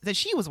jeans that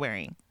she was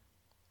wearing?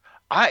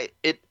 I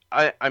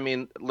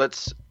mean,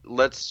 let's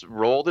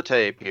roll the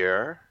tape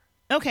here.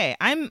 Okay,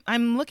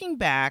 I'm looking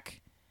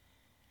back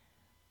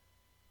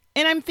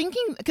and I'm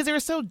thinking because they were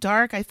so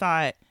dark, I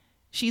thought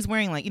she's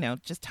wearing like,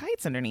 just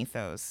tights underneath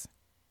those.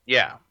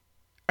 Yeah.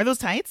 Are those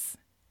tights?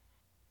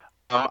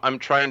 I'm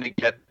trying to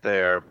get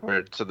there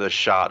to the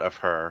shot of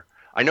her.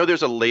 I know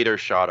there's a later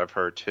shot of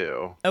her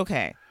too.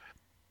 Okay.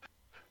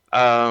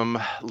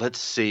 Let's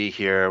see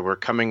here. We're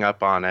coming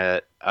up on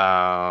it.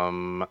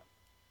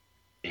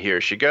 Here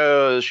she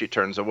goes. She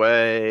turns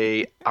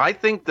away. I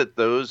think that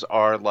those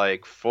are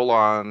like full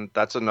on.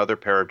 That's another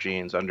pair of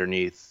jeans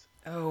underneath.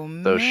 Oh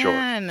those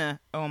man. shorts.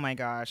 Oh my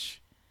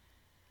gosh.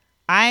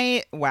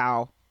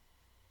 Wow.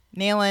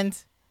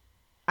 Nayland,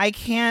 I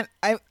can't.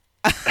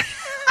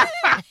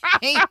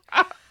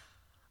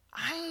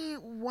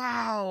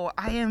 Wow.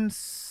 I am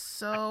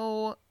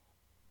so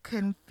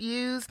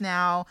confused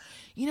now.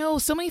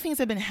 So many things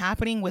have been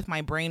happening with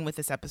my brain with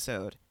this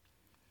episode.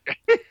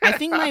 I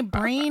think my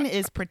brain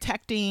is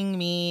protecting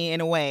me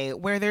in a way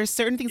where there's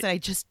certain things that I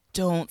just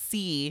don't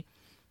see.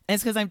 And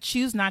it's because I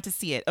choose not to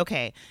see it.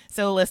 Okay.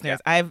 So listeners,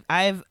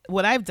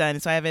 what I've done,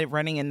 so I have it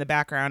running in the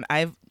background.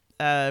 I've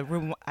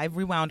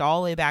rewound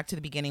all the way back to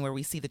the beginning where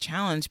we see the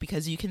challenge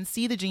because you can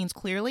see the jeans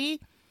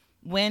clearly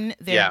when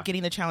they're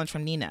getting the challenge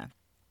from Nina.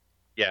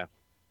 Yeah.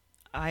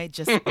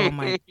 Oh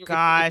my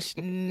gosh.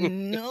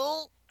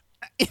 No.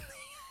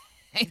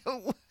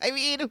 I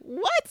mean,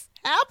 what's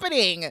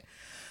happening?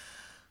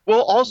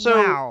 Well, also,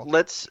 wow.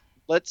 let's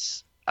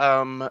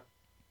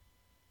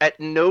at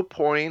no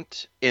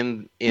point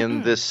in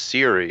this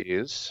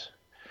series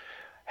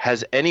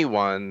has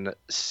anyone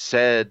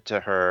said to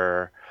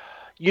her,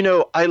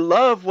 I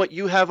love what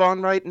you have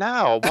on right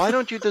now. Why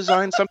don't you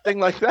design something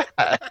like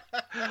that?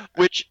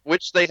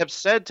 Which they have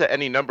said to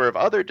any number of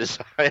other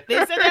designers. They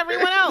said to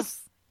everyone else.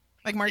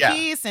 Like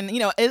Marquise and,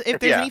 if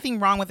there's anything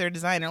wrong with their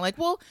design, they're like,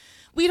 well,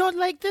 we don't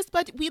like this,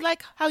 but we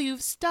like how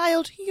you've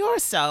styled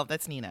yourself.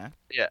 That's Nina.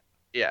 Yeah.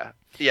 Yeah.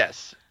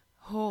 Yes.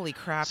 Holy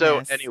crap.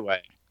 So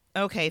anyway.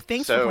 Okay.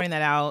 Thanks for pointing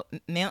that out.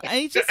 Now,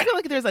 I just feel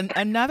like there's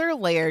another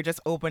layer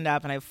just opened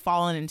up and I've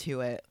fallen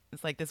into it.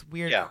 It's like this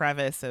weird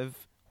crevice of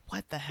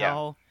what the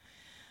hell?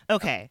 Yeah.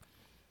 Okay.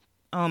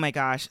 Oh my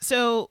gosh.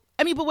 So,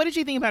 I mean, but what did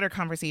you think about her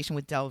conversation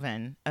with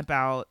Delvin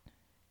about,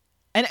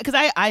 and because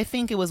I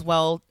think it was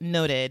well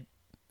noted,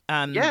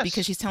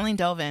 because she's telling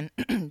Delvin,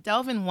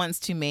 Delvin wants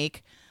to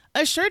make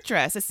a shirt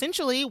dress,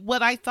 essentially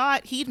what I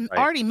thought he'd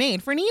already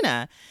made for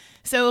Nina.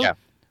 So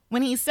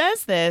when he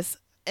says this,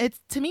 it's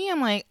to me,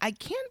 I'm like, I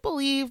can't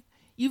believe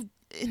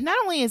not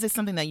only is this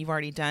something that you've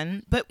already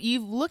done, but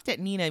you've looked at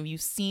Nina and you've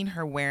seen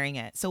her wearing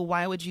it. So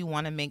why would you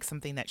want to make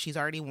something that she's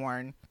already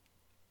worn?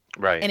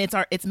 Right.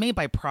 And it's made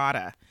by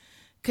Prada.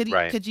 Could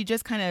you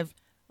just kind of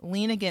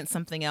lean against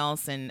something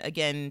else and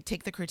again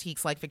take the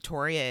critiques like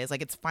Victoria is,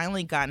 like it's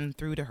finally gotten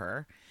through to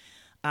her,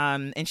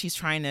 and she's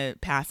trying to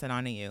pass it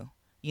on to you.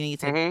 You need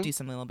to do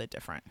something a little bit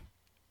different.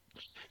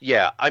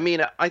 Yeah, I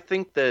mean, I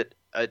think that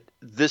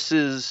this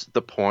is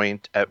the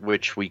point at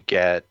which we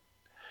get.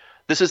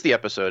 This is the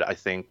episode, I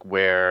think,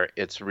 where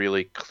it's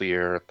really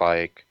clear,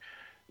 like,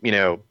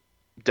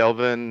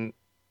 Delvin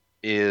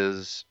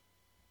is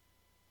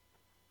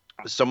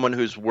someone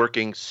who's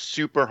working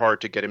super hard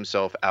to get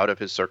himself out of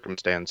his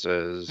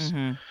circumstances,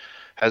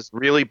 has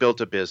really built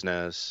a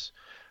business,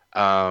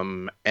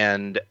 and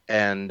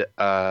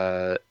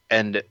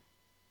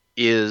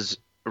is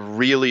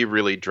really,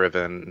 really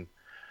driven,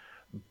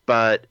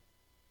 but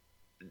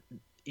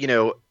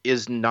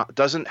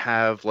doesn't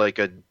have like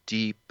a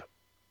deep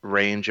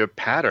range of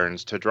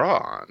patterns to draw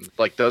on,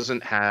 like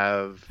doesn't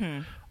have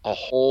a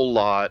whole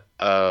lot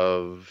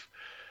of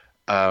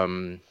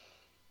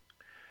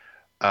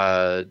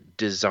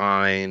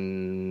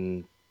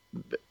design,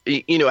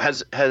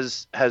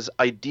 has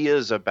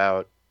ideas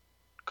about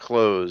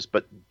clothes,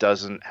 but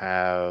doesn't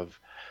have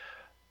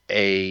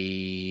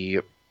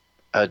a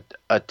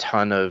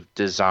ton of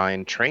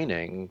design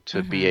training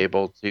to be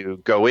able to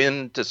go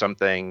into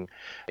something.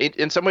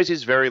 In some ways,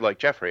 he's very like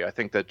Jeffrey. I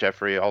think that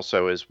Jeffrey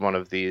also is one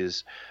of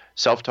these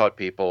self-taught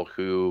people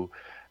who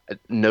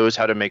knows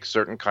how to make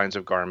certain kinds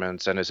of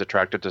garments and is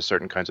attracted to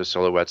certain kinds of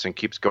silhouettes and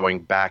keeps going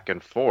back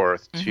and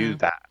forth to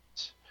that.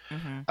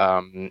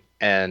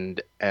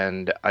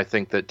 And I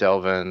think that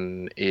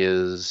Delvin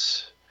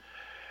is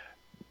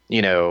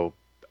you know,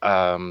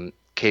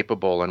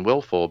 capable and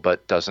willful,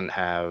 but doesn't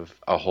have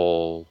a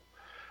whole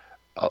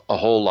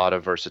lot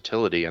of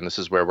versatility, and this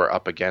is where we're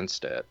up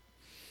against it.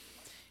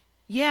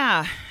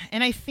 Yeah,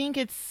 and I think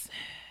it's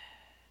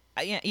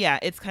yeah,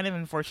 it's kind of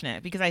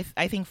unfortunate because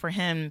I think for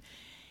him,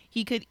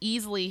 he could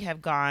easily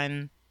have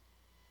gone.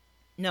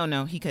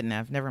 No, he couldn't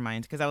have. Never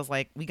mind, because I was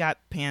like, we got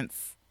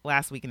pants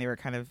last week and they were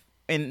kind of,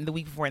 and the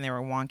week before and they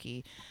were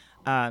wonky.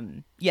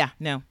 Yeah,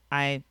 no,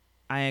 I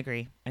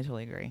agree. I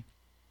totally agree.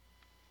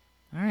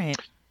 All right.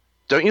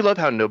 Don't you love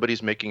how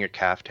nobody's making a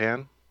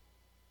caftan?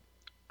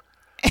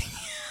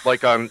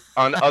 Like on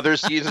other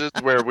seasons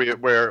where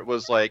it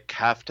was like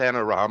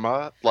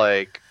caftanorama,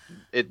 like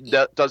it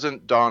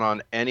doesn't dawn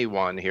on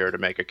anyone here to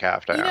make a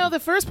caftan. You know,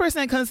 the first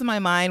person that comes to my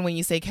mind when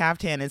you say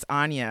caftan is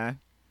Anya.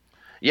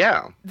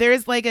 Yeah.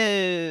 There's like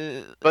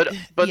a but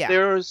yeah.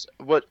 There's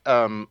what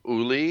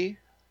Uli.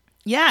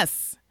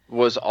 Yes.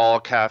 Was all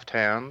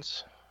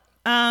caftans.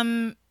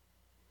 Oh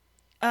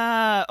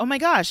my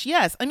gosh,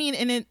 yes. I mean,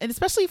 and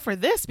especially for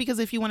this, because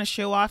if you want to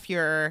show off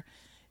your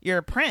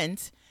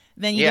print,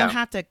 then you don't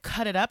have to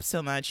cut it up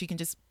so much. You can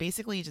just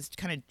basically just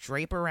kind of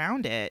drape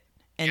around it.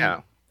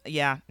 And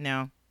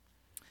no.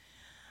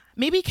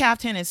 Maybe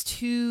caftan is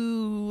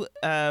too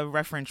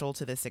referential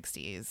to the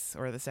 60s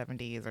or the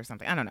 70s or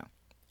something. I don't know.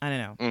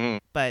 Mm-hmm.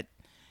 But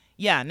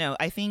yeah, no,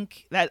 I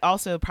think that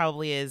also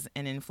probably is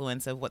an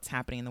influence of what's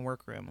happening in the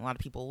workroom. A lot of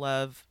people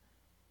love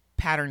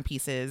pattern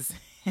pieces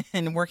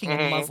and working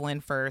in muslin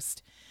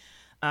first.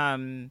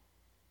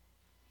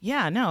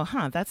 Yeah, no,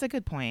 that's a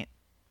good point.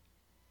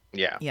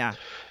 Yeah. Yeah.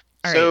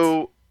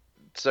 So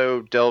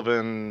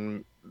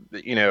Delvin,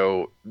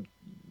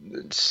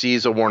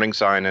 sees a warning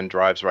sign and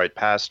drives right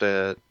past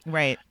it.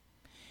 Right.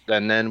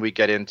 And then we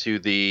get into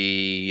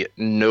the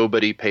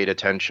nobody paid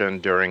attention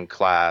during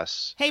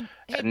class. Hey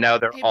and now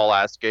they're all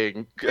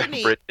asking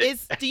Brittany,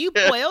 do you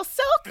boil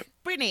silk?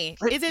 Brittany,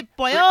 is it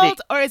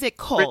boiled or is it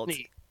cold?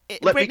 Brittany,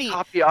 let me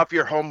copy off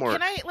your homework.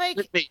 Can I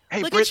Brittany,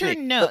 hey, look Brittany, at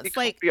your notes?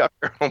 Let me copy off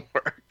your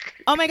homework.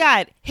 Oh my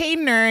God. Hey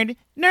nerd.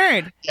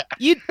 Yeah.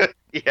 You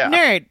yeah.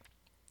 Nerd.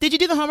 Did you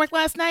do the homework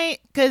last night?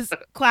 Because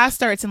class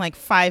starts in like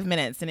 5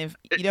 minutes, and if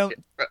you don't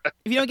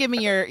give me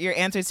your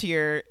answers to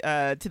your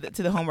to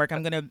the homework,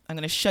 I'm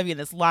gonna shove you in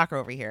this locker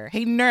over here.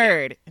 Hey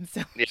nerd, and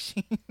so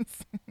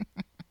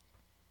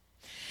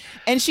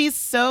she's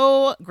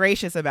so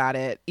gracious about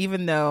it,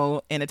 even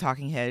though in a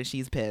talking head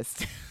she's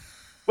pissed.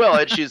 Well,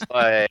 and she's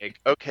like,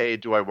 okay,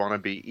 do I want to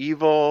be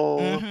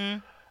evil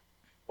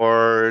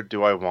or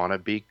do I want to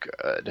be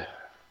good?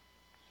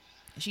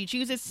 She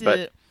chooses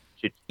to.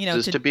 She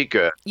chooses to be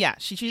good. Yeah,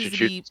 she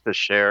chooses to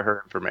share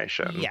her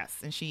information. Yes,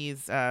 and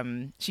she's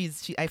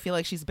I feel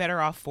like she's better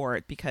off for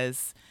it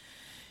because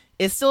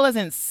it still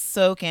doesn't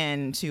soak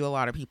into a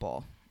lot of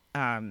people.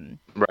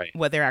 Right.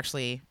 What they're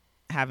actually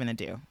having to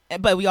do.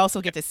 But we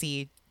also get to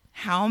see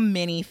how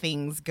many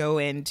things go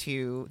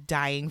into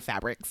dyeing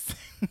fabrics.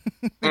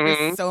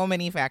 There's so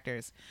many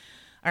factors.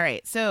 All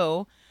right,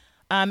 so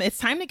it's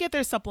time to get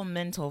their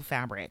supplemental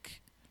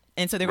fabric.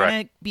 And so they're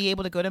going to be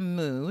able to go to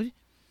Mood.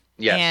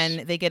 Yes.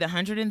 And they get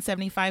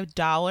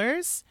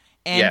 $175.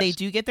 And they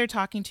do get their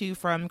talking to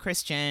from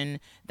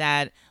Christian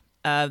that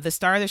the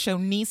star of the show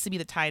needs to be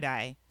the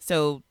tie-dye.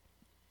 So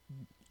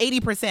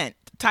 80%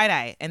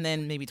 tie-dye and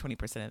then maybe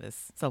 20% of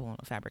this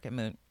supplemental fabric at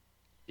Mood.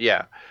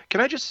 Yeah.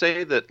 Can I just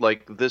say that,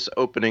 like, this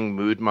opening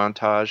Mood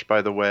montage,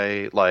 by the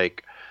way,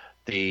 like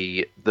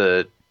the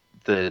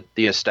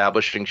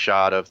establishing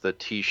shot of the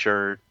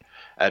T-shirt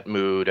at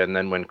Mood and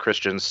then when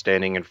Christian's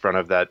standing in front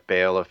of that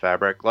bale of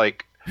fabric,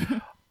 like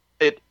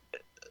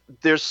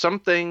there's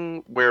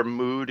something where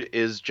Mood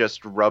is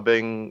just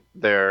rubbing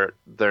their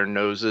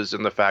noses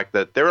in the fact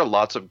that there are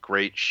lots of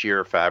great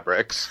sheer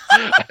fabrics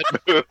at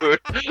Mood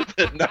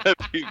that none of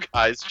you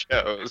guys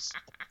chose.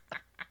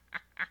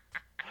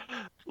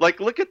 Like,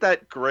 look at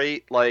that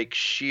great, like,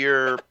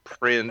 sheer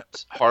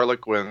print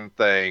Harlequin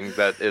thing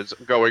that is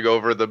going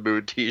over the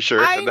Mood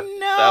T-shirt. I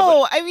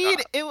know. I mean,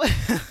 it was...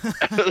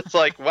 It's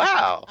like,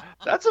 wow,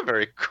 that's a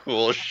very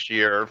cool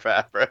sheer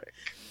fabric.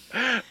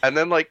 And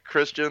then, like,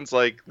 Christian's,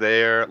 like,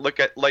 there. Look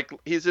at, like,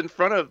 he's in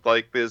front of,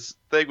 like, this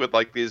thing with,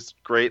 like, these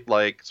great,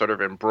 like, sort of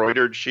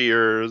embroidered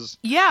shears.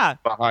 Yeah.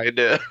 Behind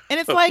it. And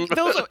it's like,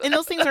 those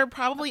things are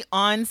probably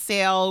on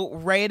sale,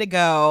 ready to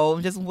go,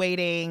 just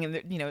waiting.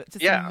 And,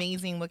 just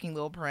amazing looking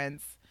little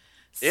prints.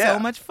 So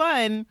much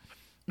fun.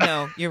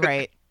 No, you're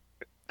right.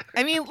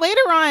 I mean,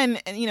 later on,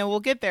 we'll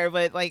get there,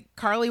 but, like,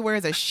 Carly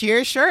wears a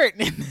sheer shirt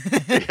in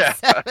this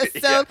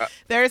episode.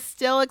 They're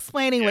still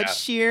explaining what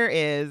sheer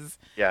is.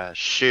 Yeah,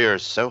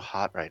 sheer's so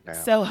hot right now.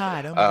 So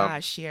hot. Oh, my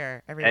gosh,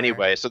 sheer everywhere.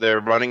 Anyway, so they're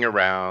running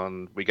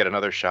around. We get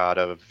another shot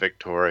of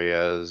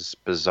Victoria's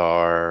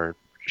bizarre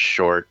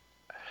short.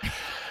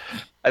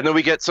 And then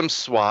we get some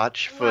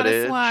Swatch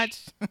footage.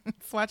 Swatch.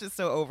 Swatch is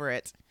so over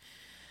it.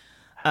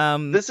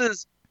 This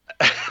is...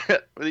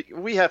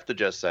 we have to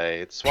just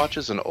say, Swatch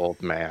is an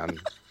old man.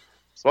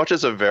 Swatch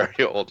is a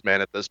very old man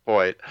at this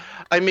point.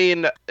 I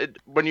mean,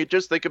 when you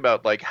just think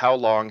about, like, how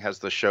long has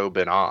the show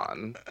been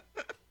on...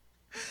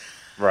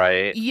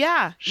 right?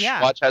 Yeah.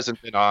 Swatch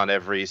hasn't been on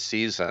every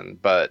season,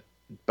 but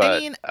I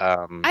mean,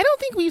 I don't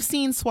think we've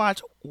seen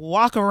Swatch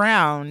walk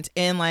around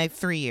in like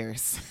 3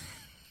 years.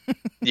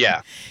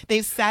 yeah,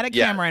 They've sat a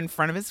camera in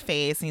front of his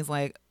face, and he's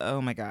like,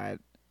 "Oh my God,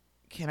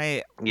 can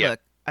I look?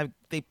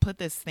 They put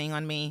this thing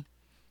on me.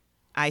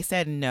 I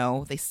said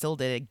no. They still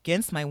did it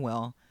against my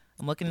will.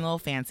 I'm looking a little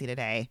fancy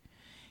today."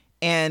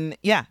 And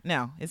yeah,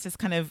 no, it's just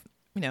kind of,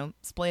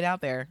 splayed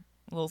out there,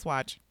 a little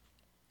Swatch.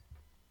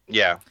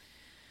 Yeah.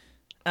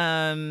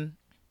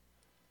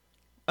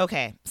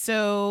 Okay,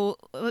 so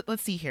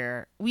let's see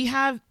here. We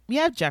have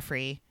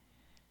Jeffrey,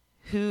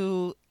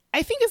 who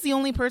I think is the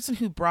only person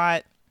who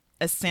brought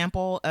a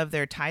sample of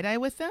their tie-dye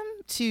with them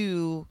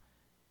to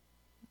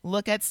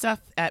look at stuff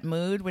at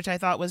Mood, which I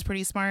thought was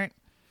pretty smart.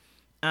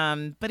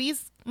 But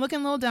he's looking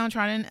a little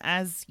downtrodden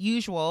as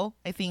usual.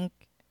 I think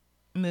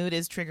Mood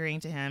is triggering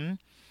to him.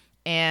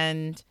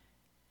 And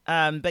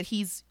but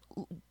he's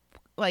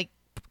like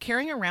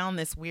carrying around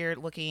this weird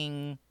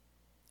looking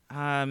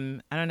I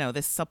don't know,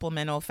 this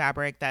supplemental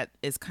fabric that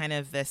is kind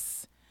of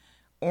this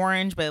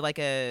orange, but like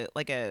a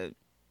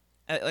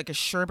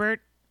sherbet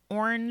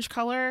orange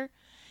color.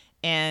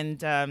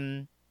 And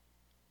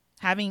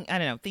having, I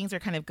don't know, things are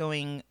kind of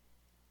going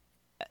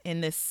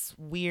in this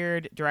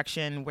weird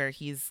direction where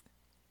he's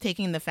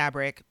taking the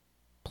fabric,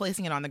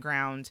 placing it on the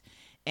ground.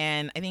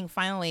 And I think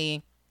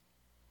finally,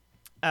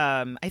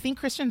 I think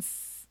Christian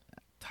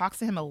talks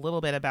to him a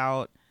little bit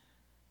about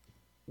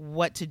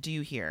what to do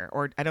here.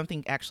 Or I don't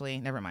think actually,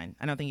 never mind.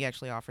 I don't think he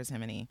actually offers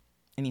him any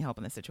help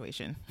in this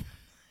situation.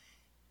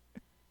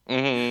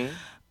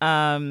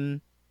 Mm-hmm.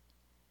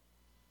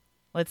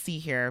 Let's see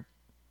here.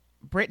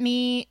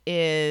 Brittany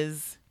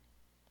is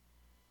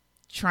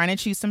trying to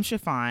choose some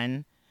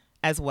chiffon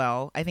as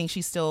well. I think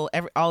she's still,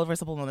 all of her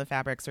supplemental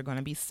fabrics are going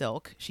to be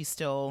silk. She's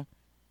still,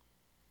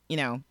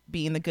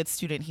 being the good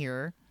student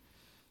here.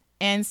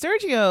 And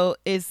Sergio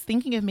is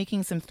thinking of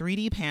making some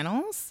 3D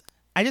panels.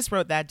 I just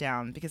wrote that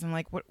down because I'm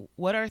like,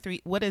 what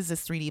is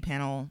this 3D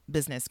panel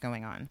business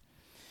going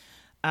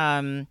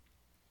on?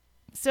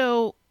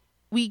 So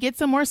we get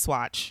some more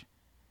Swatch.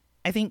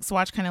 I think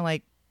Swatch kind of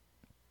like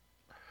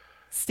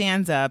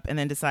stands up and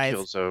then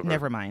decides,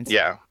 never mind.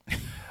 Yeah.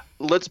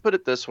 Let's put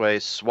it this way.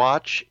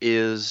 Swatch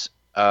is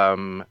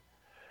 12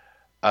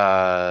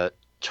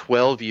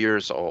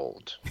 years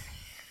old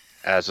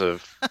as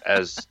of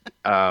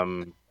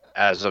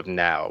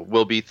now.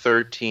 Will be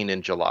 13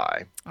 in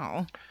July.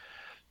 Oh.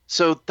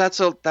 So that's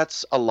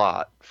a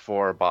lot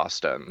for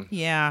Boston.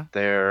 Yeah.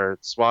 Their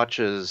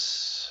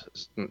Swatches,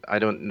 I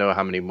don't know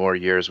how many more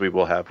years we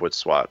will have with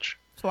Swatch.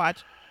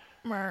 Swatch.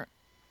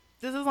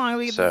 Just as long as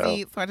we get to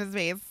see Swatch's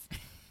face.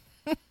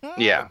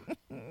 Yeah.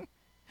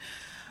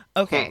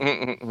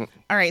 Okay.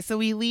 All right. So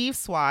we leave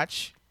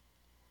Swatch,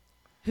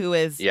 who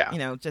is,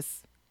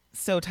 just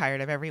so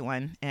tired of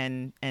everyone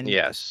and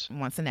yes,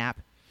 wants a nap.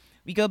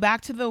 We go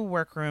back to the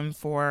workroom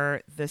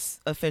for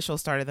this official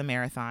start of the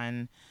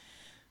marathon.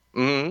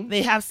 Mm-hmm.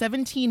 They have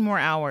 17 more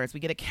hours. We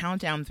get a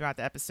countdown throughout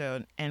the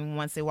episode. And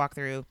once they walk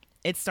through,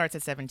 it starts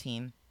at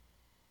 17.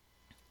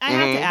 I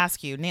have to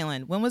ask you,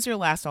 Nayland, when was your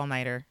last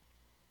all-nighter?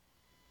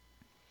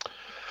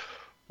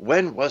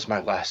 When was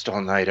my last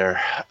all-nighter?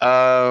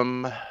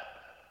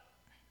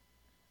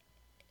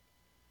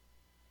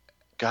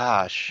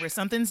 Gosh. Where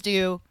something's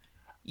due,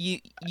 you're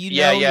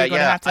gonna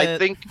have to. I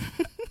think,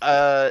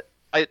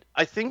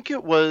 I think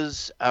it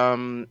was.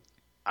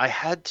 I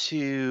had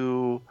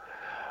to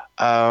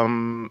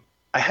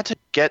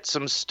get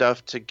some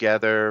stuff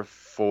together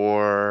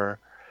for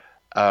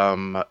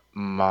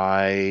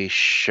my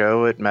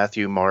show at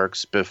Matthew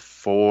Marks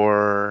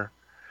before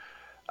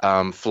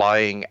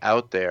flying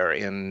out there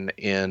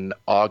in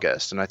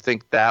August, and I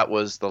think that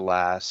was the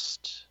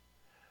last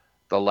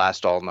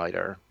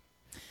all-nighter.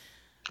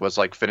 Was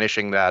like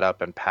finishing that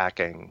up and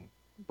packing.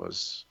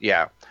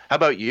 How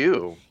about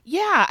you?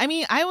 Yeah, I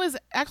mean, I was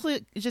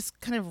actually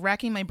just kind of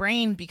racking my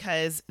brain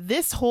because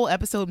this whole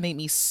episode made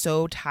me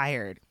so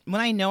tired.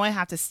 When I know I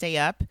have to stay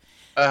up,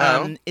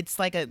 it's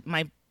like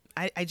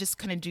I just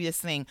kind of do this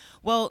thing.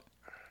 Well,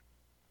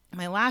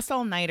 my last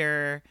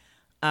all-nighter,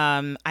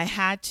 I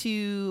had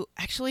to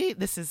actually.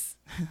 This is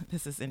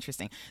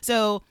interesting.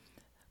 So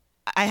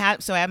I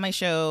had my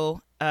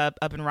show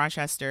up in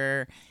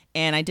Rochester,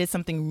 and I did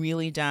something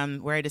really dumb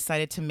where I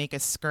decided to make a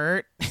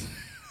skirt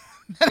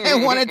that I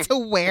wanted to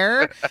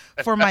wear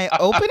for my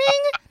opening.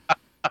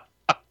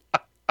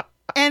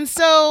 And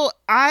so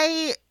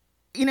I'm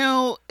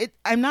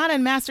not a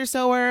master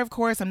sewer, of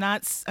course. I'm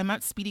not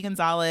Speedy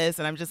Gonzalez,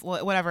 and I'm just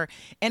whatever.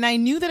 And I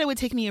knew that it would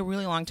take me a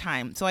really long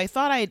time. So I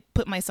thought I'd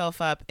put myself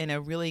up in a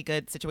really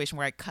good situation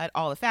where I cut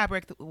all the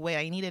fabric the way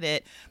I needed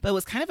it, but it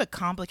was kind of a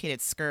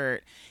complicated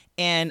skirt.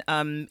 And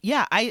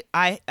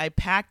I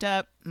packed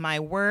up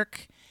my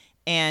work.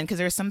 And because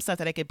there's some stuff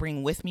that I could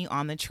bring with me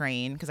on the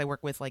train, because I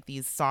work with like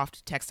these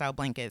soft textile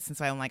blankets. And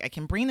so I'm like, I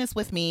can bring this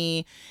with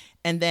me.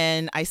 And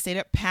then I stayed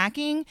up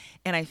packing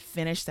and I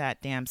finished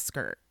that damn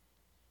skirt.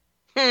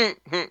 And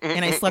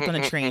I slept on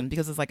a train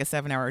because it's like a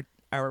 7-hour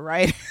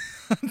ride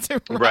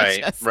to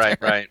Rochester.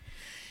 Right.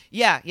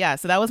 Yeah.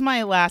 So that was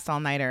my last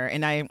all-nighter,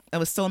 and I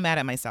was so mad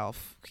at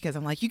myself because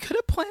I'm like, you could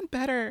have planned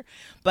better.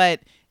 But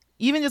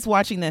even just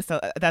watching this,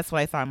 that's what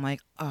I thought. I'm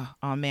like,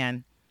 oh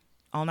man,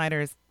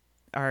 all-nighters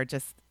are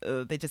just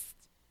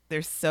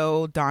they're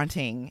so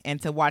daunting,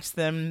 and to watch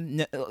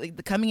them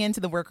coming into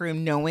the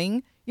workroom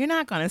knowing you're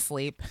not gonna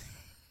sleep.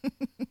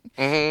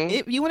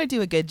 If you want to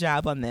do a good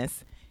job on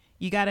this,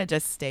 you gotta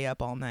just stay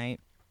up all night.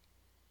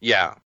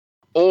 Yeah.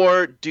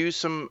 Or do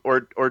some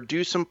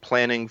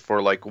planning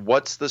for like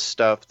what's the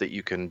stuff that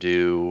you can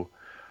do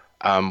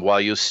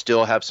while you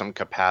still have some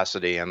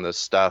capacity, and the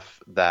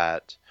stuff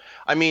that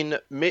I mean,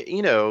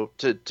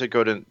 to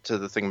go to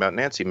the thing about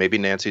Nancy, maybe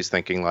Nancy's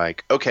thinking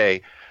like,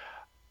 okay,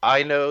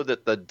 I know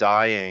that the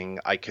dying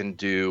I can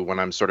do when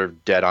I'm sort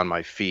of dead on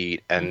my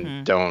feet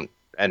and don't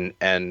and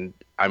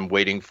I'm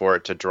waiting for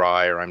it to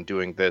dry, or I'm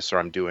doing this or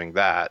I'm doing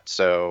that.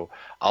 So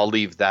I'll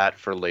leave that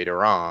for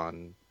later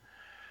on.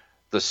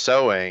 The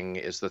sewing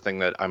is the thing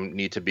that I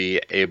need to be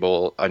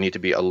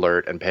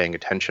alert and paying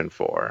attention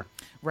for.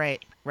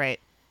 Right.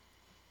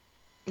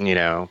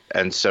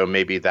 And so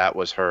maybe that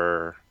was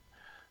her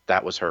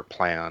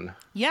plan.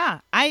 Yeah,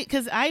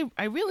 because I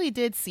really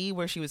did see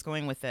where she was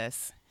going with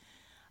this.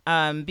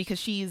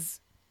 Because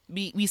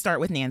we start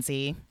with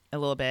Nancy a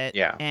little bit.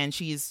 Yeah. And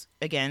she's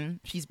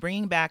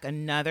bringing back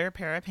another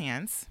pair of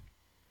pants.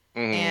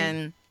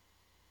 And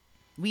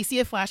we see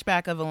a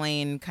flashback of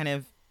Elaine kind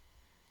of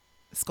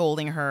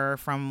scolding her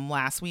from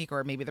last week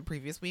or maybe the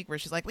previous week, where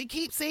she's like, we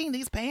keep seeing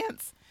these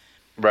pants.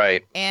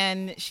 Right.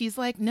 And she's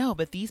like, no,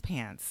 but these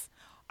pants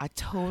are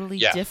totally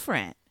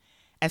different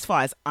as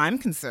far as I'm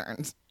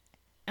concerned.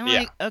 And I'm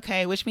like,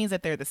 okay, which means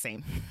that they're the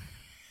same.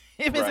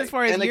 If it's as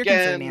far as you're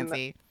concerned,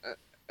 Nancy.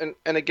 And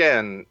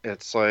again,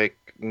 it's like,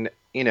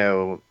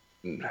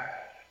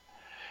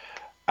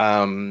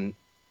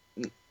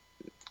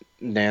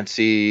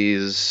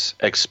 Nancy's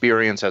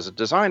experience as a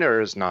designer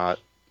is not,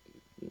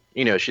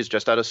 she's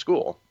just out of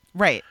school.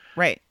 Right.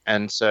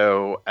 And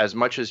so as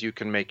much as you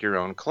can make your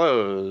own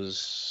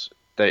clothes,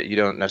 that you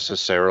don't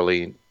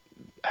necessarily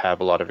have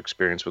a lot of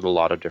experience with a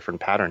lot of different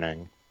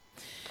patterning.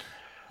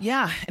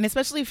 Yeah. And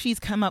especially if she's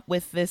come up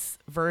with this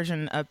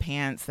version of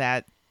pants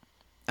that,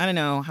 I don't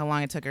know how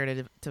long it took her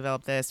to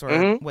develop this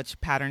or which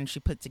pattern she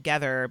put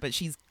together, but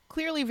she's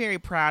clearly very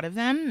proud of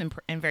them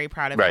and very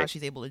proud of how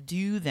she's able to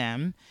do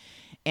them.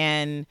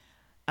 And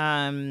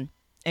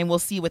we'll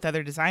see with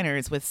other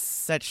designers with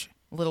such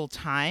little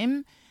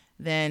time,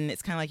 then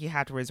it's kind of like you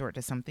have to resort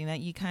to something that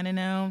you kind of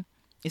know.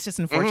 It's just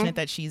unfortunate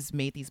that she's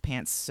made these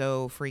pants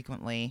so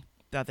frequently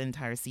throughout the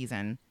entire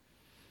season.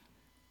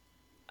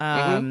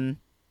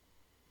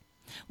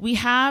 We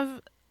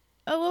have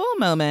a little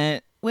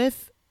moment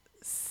with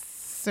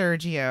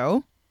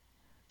Sergio.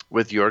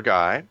 With your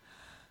guy.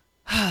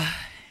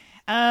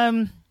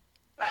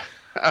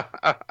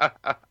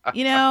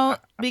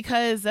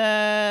 Because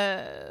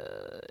I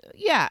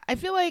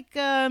feel like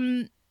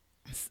after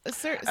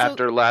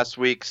last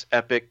week's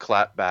epic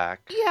clapback.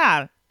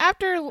 Yeah,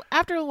 after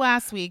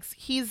last week's,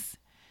 he's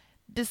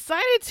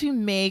decided to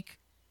make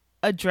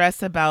a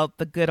dress about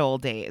the good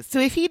old days. So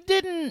if he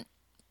didn't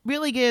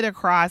really get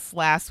across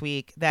last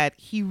week that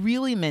he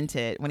really meant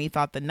it when he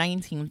thought the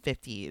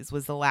 1950s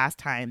was the last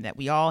time that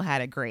we all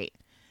had it great,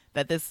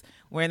 that this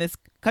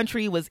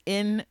country was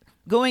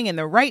going in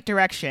the right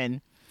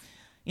direction,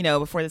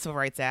 before the Civil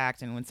Rights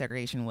Act and when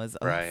segregation was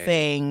a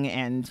thing,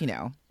 and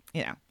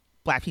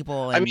black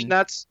people, and I mean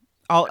that's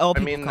all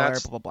people of color,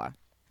 blah blah blah.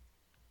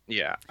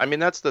 Yeah, I mean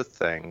that's the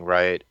thing,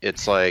 right?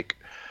 It's like,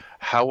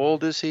 how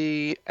old is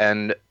he,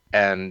 and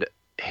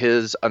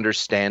his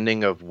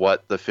understanding of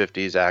what the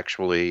 50s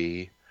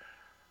actually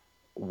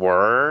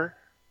were.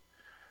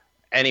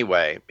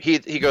 Anyway,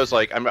 he goes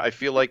like, I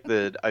feel like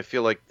the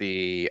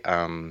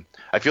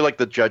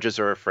judges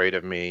are afraid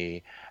of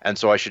me, and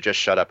so I should just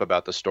shut up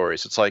about the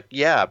stories. It's like,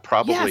 yeah,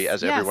 probably,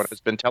 as everyone has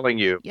been telling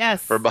you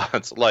for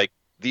months. Like,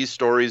 these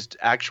stories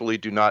actually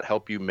do not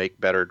help you make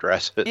better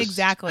dresses.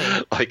 Exactly.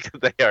 Like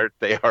they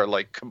are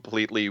like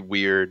completely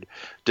weird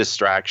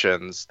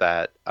distractions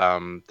that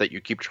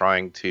you keep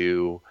trying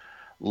to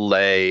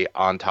lay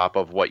on top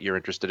of what you're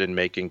interested in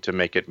making to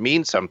make it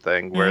mean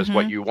something, whereas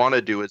what you want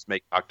to do is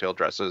make cocktail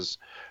dresses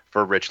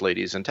for rich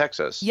ladies in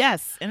Texas.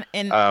 Yes, and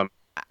I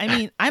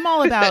mean, I'm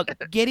all about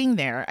getting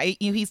there.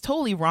 He's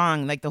totally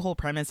wrong. Like, the whole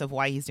premise of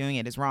why he's doing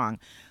it is wrong.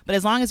 But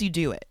as long as you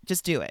do it,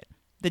 just do it.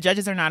 The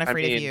judges are not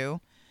afraid of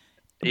you,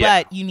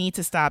 but you need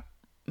to stop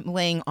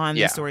laying on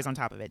these stories on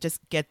top of it.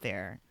 Just get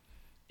there.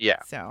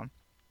 Yeah. So,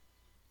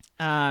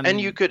 and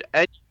you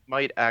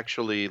might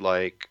actually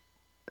like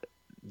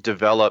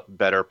develop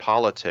better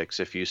politics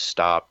if you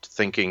stopped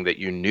thinking that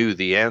you knew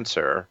the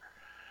answer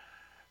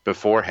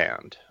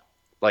beforehand.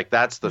 Like,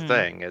 that's the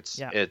thing.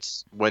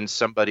 It's when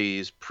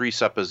somebody's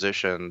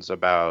presuppositions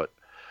about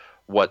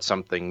what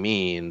something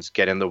means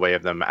get in the way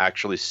of them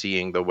actually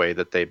seeing the way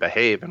that they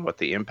behave and what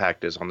the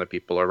impact is on the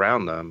people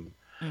around them.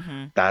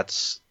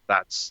 That's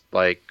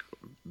like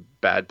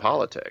bad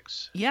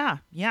politics. Yeah.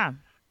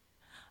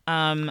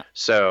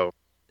 So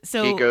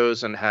he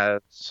goes and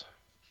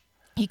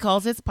he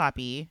calls his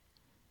puppy.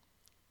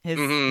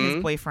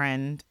 his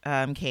boyfriend,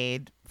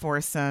 Cade,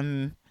 for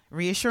some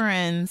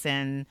reassurance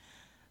and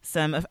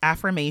some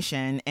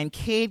affirmation, and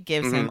Cade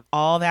gives him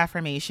all the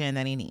affirmation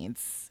that he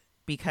needs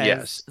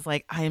because it's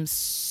like, I am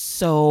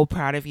so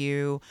proud of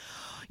you.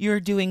 You're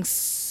doing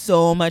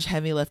so much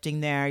heavy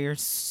lifting there. You're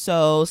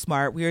so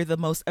smart. We're the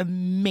most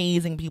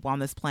amazing people on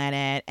this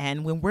planet.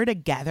 And when we're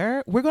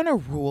together, we're going to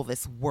rule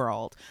this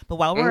world. But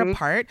while we're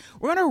apart,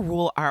 we're going to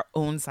rule our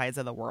own sides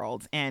of the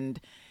world. And,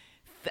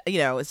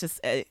 it's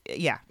just,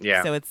 yeah.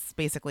 So it's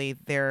basically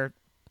they're,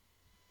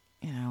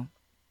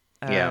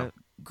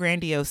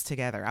 grandiose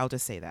together. I'll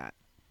just say that.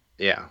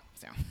 Yeah.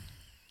 So,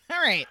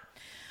 all right.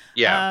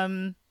 Yeah.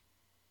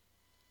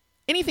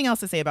 Anything else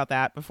to say about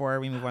that before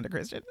we move on to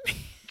Christian?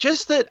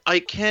 Just that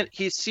I can't.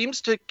 He seems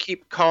to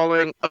keep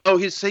calling. Oh,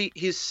 he's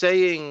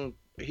saying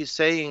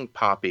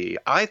Poppy.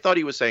 I thought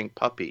he was saying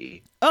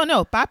puppy. Oh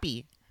no,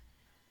 Poppy.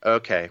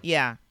 Okay.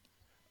 Yeah.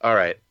 All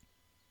right.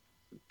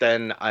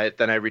 Then I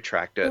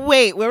retract it.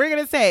 Wait, what were we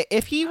gonna say?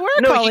 If he were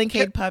calling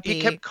Cade puppy,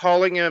 he kept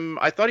calling him.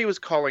 I thought he was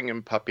calling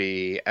him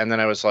puppy, and then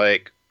I was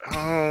like,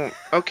 oh,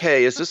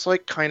 okay. Is this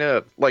like kind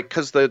of like,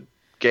 because the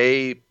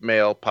gay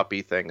male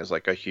puppy thing is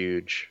like a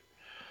huge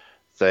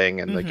thing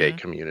in the gay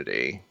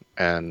community,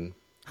 and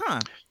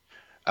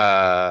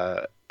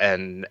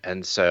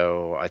and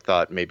so I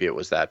thought maybe it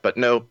was that, but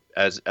no.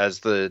 As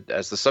the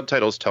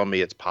subtitles tell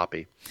me, it's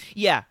Poppy.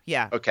 Yeah.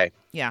 Yeah. Okay.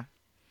 Yeah.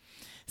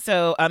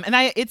 So,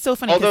 it's so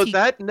funny. Although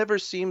that never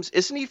seems,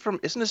 isn't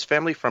his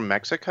family from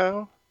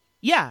Mexico?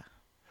 Yeah.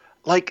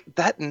 Like,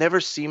 that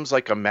never seems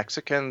like a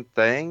Mexican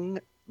thing.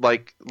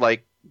 Like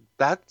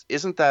that,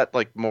 isn't that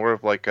like more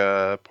of like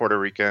a Puerto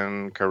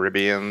Rican,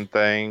 Caribbean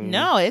thing?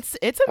 No, it's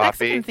a Poppy?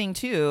 Mexican thing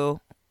too.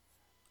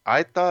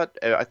 I thought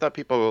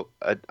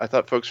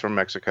folks from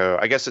Mexico,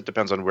 I guess it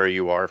depends on where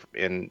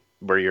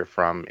you're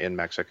from in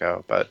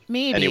Mexico, but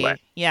maybe. Anyway.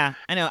 Yeah,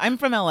 I know. I'm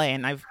from LA,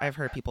 and I've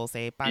heard people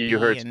say Papi. You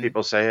heard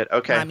people say it?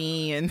 Okay.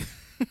 Mami, and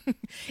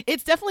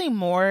it's definitely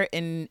more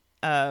in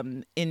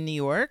New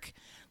York,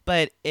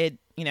 but it,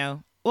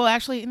 well,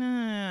 actually,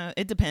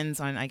 it depends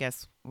on, I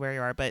guess, where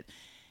you are, but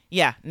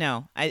yeah,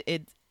 no.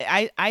 I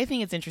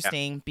think it's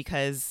interesting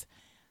because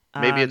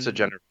maybe it's a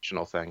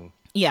generational thing.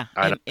 Yeah,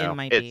 I don't know. It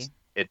might be.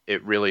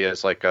 It really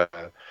is like a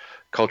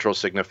cultural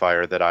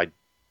signifier that I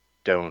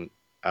don't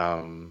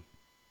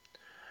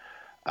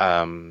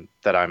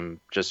that I'm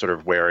just sort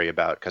of wary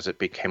about, because it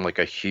became like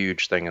a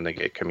huge thing in the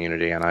gay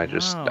community, and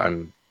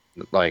I'm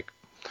like,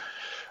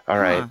 all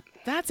right,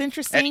 that's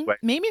interesting. Anyway.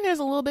 Maybe there's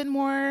a little bit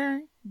more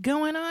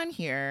going on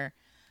here.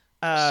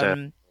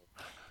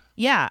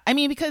 Yeah, I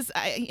mean, because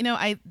I don't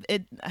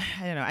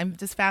know, I'm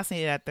just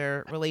fascinated at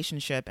their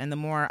relationship, and the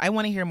more I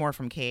want to hear more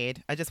from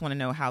Cade. I just want to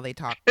know how they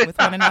talk with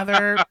one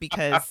another,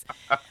 because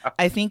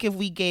I think if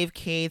we gave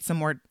Cade some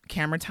more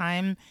camera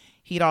time,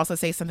 he'd also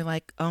say something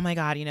like, "Oh my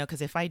God,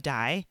 because if I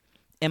die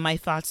and my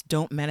thoughts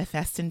don't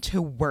manifest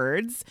into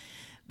words,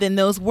 then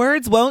those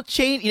words won't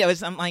change."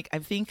 I'm like, I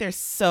think they're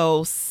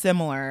so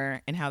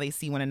similar in how they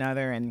see one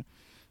another, and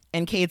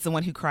Cade's the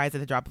one who cries at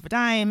the drop of a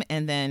dime,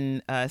 and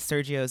then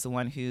Sergio's the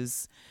one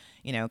who's,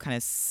 kind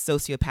of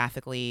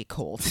sociopathically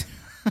cold.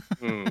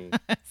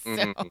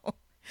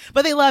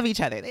 But they love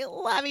each other. They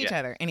love each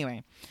other.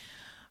 Anyway.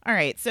 All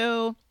right.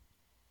 So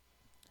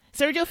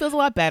Sergio feels a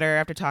lot better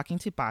after talking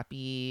to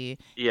Papi.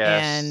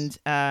 Yes.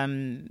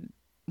 And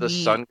the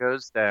sun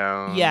goes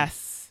down.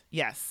 Yes.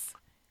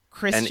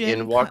 Christian.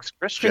 And in walks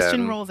Christian.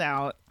 Christian rolls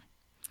out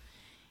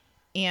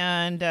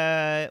and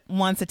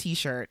wants a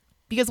t-shirt.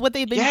 Because what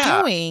they've been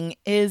doing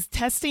is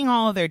testing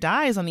all of their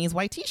dyes on these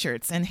white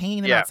t-shirts and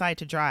hanging them outside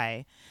to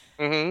dry.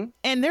 Mm-hmm.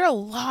 And there are a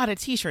lot of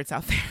t-shirts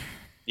out there.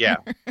 Yeah.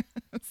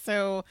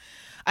 So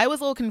I was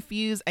a little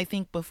confused, I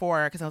think,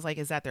 before, because I was like,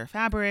 is that their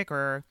fabric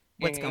or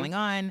what's going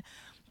on?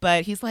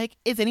 But he's like,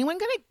 is anyone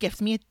going to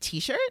gift me a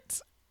t-shirt?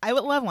 I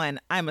would love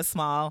one. I'm a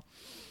small.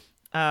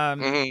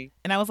 And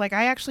I was like,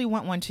 I actually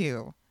want one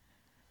too.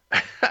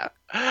 Where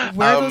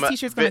are those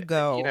t-shirts going to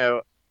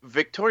go?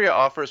 Victoria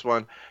offers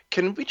one.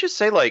 Can we just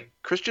say, like,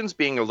 Christian's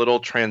being a little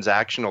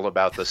transactional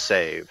about the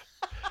save?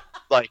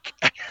 like,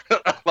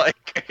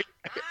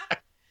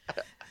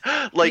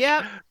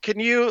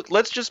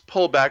 let's just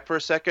pull back for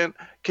a second.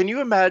 Can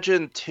you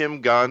imagine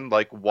Tim Gunn,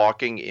 like,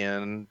 walking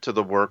in to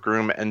the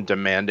workroom and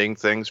demanding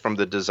things from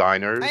the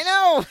designers? I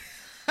know.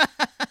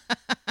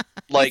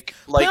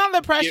 Put on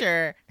the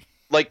pressure.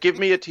 Give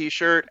me a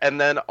t-shirt, and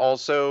then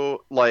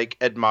also, like,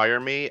 admire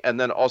me, and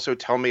then also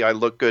tell me I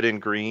look good in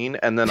green,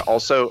 and then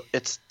also,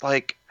 it's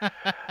like,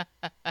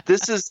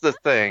 this is the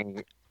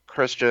thing,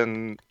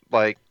 Christian,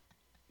 like,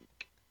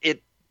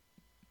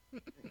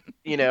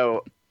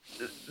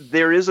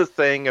 there is a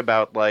thing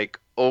about, like,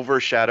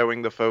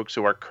 overshadowing the folks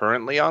who are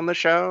currently on the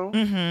show.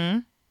 Mm-hmm.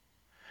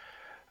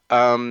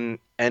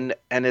 And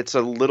it's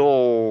a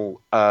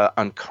little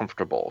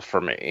uncomfortable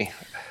for me.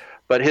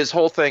 But his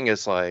whole thing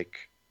is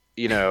like,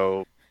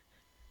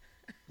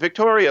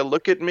 Victoria,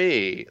 look at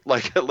me.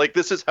 Like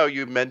this is how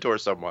you mentor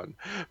someone.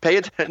 Pay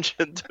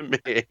attention to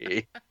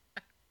me.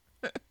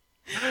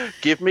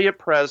 Give me a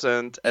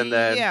present and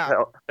then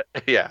Yeah.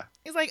 yeah.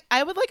 He's like,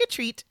 I would like a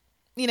treat.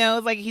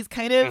 It's like he's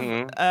kind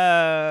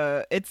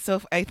of it's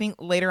so I think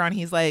later on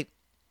he's like,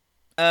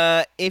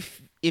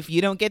 if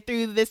you don't get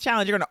through this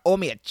challenge, you're gonna owe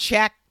me a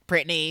check,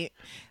 Brittany.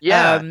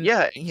 Yeah,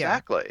 Yeah.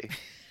 exactly.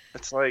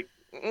 It's like,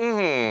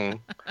 yeah.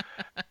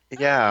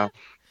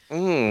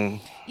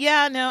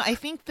 Yeah, no, I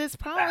think this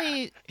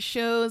probably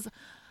shows.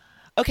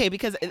 Okay,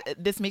 because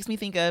this makes me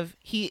think of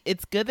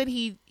it's good that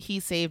he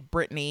saved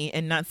Brittany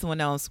and not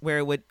someone else, where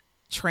it would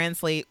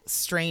translate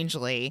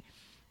strangely,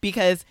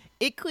 because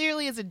it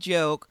clearly is a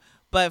joke.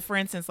 But for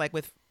instance, like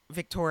with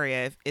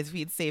Victoria, if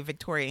he'd say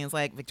Victoria and he's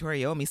like,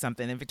 Victoria, you owe me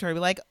something, and Victoria would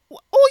be like,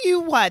 owe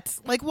you what?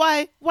 Like,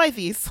 why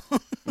these?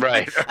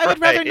 Right. I would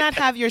rather not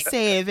have your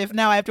save if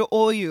now I have to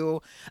owe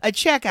you a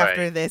check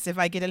after Right. this if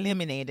I get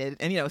eliminated,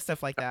 and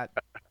stuff like that.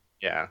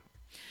 Yeah.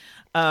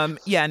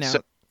 Yeah, no.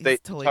 So they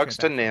totally talks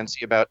to turned out.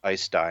 Nancy about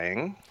ice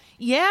dyeing.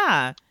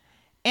 Yeah.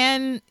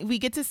 And we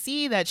get to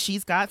see that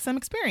she's got some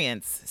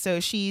experience. So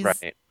she's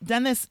Right.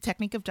 done this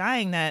technique of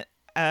dyeing that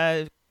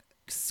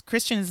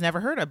Christian has never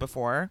heard of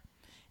before.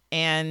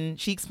 And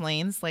she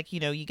explains, like,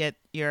 you get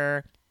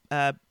your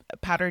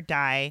powdered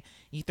dye,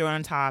 you throw it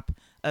on top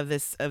of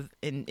this,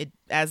 and it,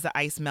 as the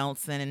ice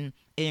melts, then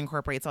it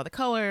incorporates all the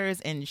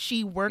colors. And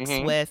she works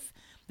with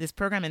this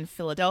program in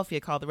Philadelphia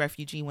called the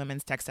Refugee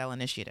Women's Textile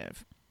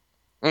Initiative,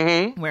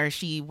 where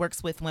she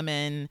works with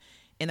women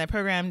in that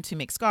program to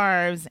make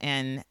scarves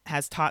and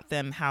has taught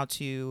them how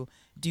to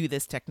do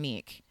this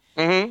technique.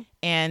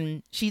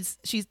 And she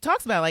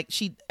talks about, like,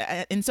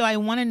 and so I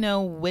want to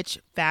know which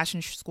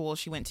fashion school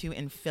she went to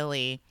in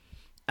Philly,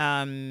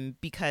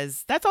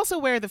 because that's also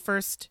where the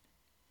first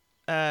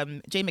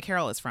Jay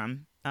McCarroll is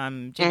from. Jay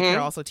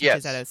McCarroll also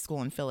teaches at a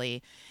school in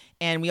Philly,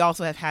 and we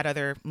also have had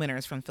other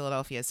winners from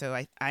Philadelphia. So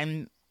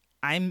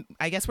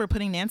I guess we're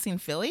putting Nancy in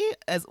Philly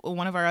as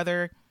one of our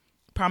other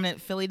prominent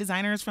Philly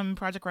designers from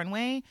Project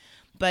Runway.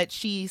 But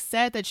she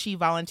said that she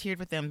volunteered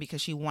with them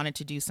because she wanted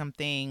to do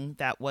something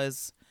that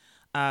was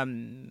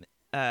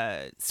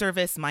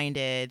service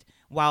minded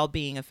while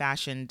being a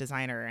fashion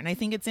designer. And I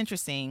think it's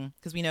interesting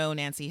because we know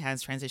Nancy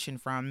has transitioned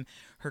from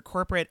her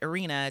corporate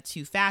arena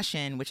to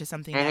fashion, which is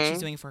something that she's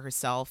doing for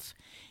herself.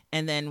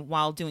 And then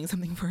while doing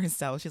something for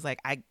herself, she's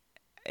like, I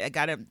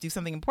gotta do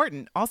something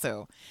important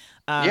also.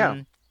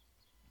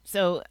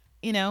 So,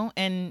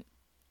 and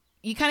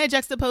you kind of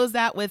juxtapose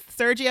that with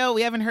Sergio.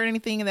 We haven't heard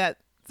anything that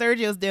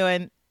Sergio's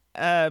doing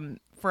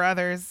for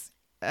others.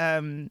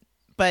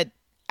 But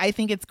I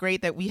think it's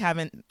great that we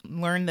haven't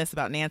learned this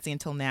about Nancy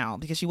until now,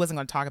 because she wasn't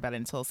going to talk about it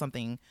until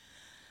something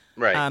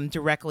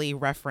directly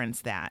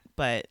referenced that.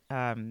 But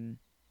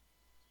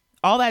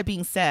all that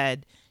being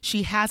said,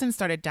 she hasn't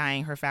started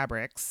dyeing her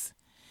fabrics.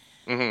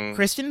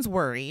 Christian's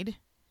worried,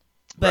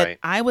 but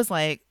I was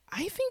like,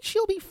 I think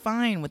she'll be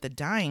fine with the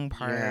dyeing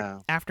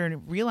part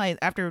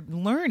after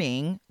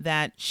learning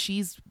that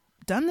she's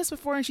done this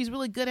before and she's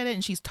really good at it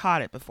and she's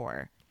taught it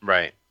before.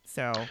 Right.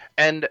 So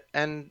and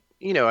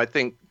I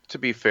think, to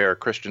be fair,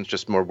 Christian's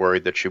just more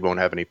worried that she won't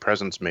have any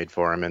presents made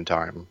for him in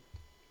time.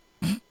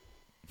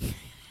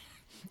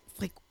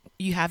 Like,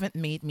 you haven't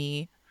made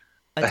me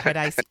a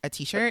tie-dye a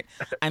t-shirt.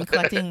 I'm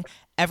collecting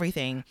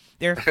everything.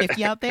 There are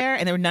 50 out there,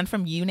 and there were none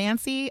from you,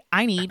 Nancy.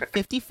 I need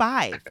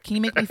 55. Can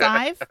you make me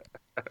 5?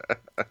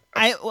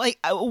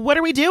 What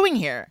are we doing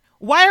here?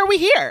 Why are we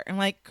here? I'm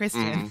like,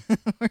 Christian,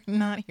 we're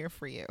not here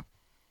for you.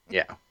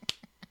 Yeah.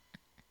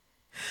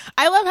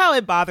 I love how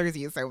it bothers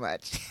you so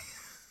much.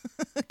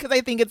 Because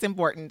I think it's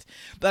important,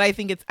 but I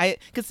think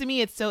because to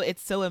me it's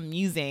so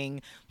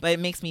amusing, but it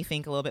makes me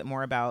think a little bit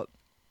more about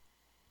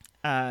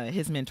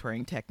his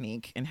mentoring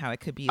technique and how it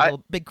could be a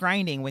little bit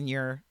grinding when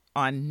you're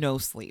on no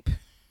sleep.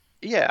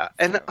 Yeah,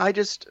 and I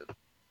just,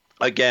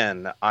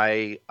 again,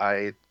 I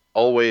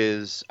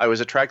was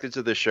attracted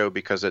to the show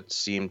because it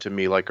seemed to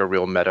me like a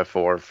real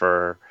metaphor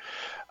for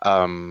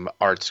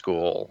art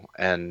school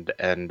and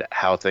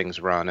how things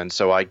run, and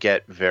so I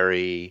get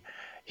very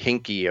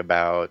hinky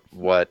about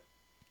what.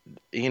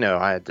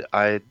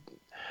 I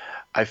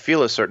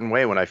feel a certain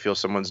way when I feel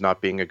someone's not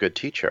being a good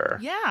teacher.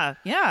 Yeah,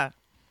 yeah.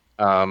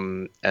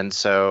 And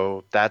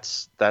so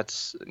that's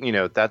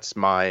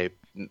my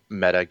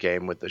meta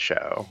game with the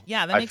show.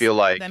 Yeah, I feel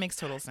like that makes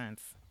total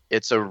sense.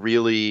 It's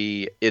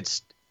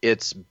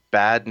it's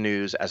bad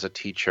news as a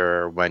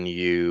teacher when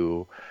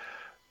you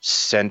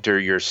center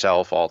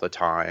yourself all the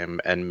time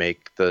and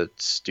make the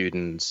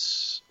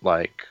students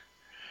like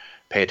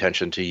pay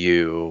attention to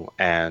you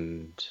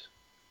and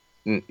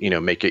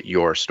make it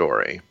your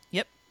story.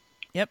 Yep.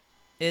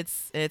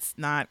 It's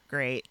not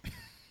great.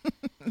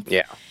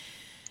 Yeah.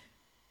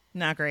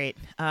 Not great.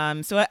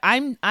 So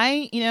I'll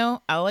let you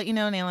know,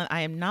 Nayland,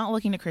 I am not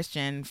looking to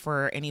Christian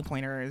for any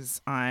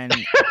pointers on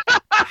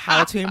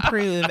how to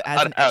improve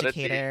as an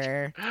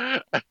educator.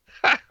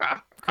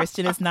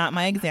 Christian is not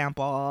my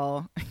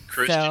example.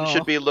 Christian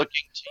should be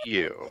looking to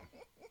you.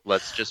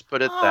 Let's just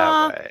put it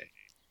that way.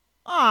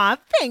 Aw,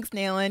 thanks,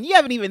 Nayland. You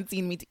haven't even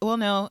seen me. Well,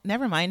 no,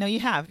 never mind. No,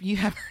 you have. You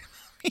have heard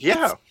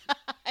Yeah.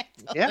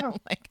 Yeah.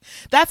 Like,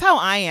 that's how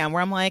I am,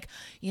 where I'm like,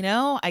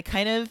 I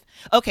kind of,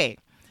 okay,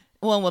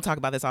 well, we'll talk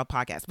about this off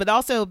podcast, but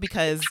also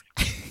because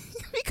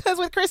because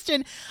with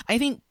Christian, I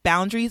think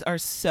boundaries are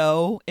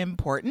so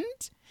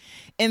important.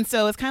 And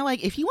so it's kind of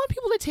like, if you want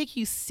people to take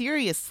you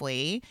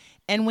seriously,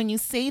 and when you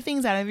say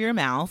things out of your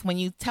mouth, when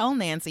you tell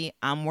Nancy,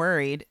 I'm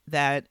worried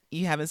that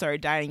you haven't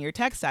started dyeing your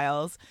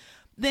textiles,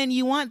 then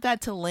you want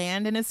that to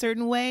land in a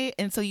certain way.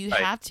 And so you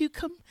have to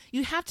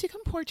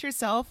comport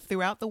yourself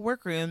throughout the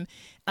workroom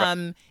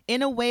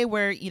in a way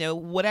where,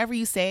 whatever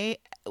you say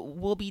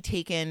will be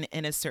taken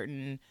in a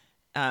certain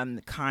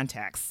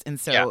context. And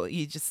so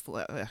you just,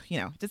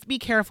 just be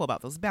careful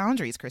about those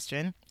boundaries,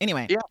 Christian.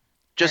 Anyway. Yeah.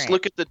 Just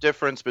look at the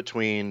difference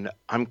between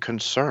I'm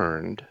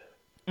concerned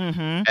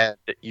and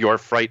you're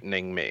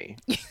frightening me.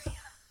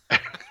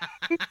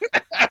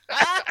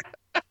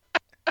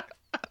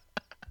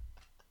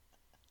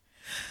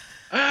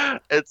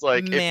 It's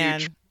like,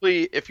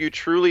 if you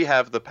truly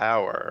have the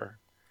power,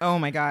 oh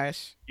my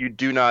gosh, you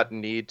do not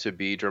need to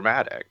be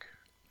dramatic.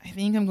 I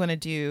think I'm going to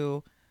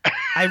do,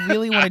 I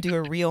really want to do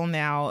a reel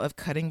now of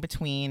cutting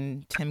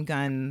between Tim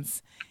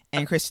Gunn's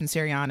and Christian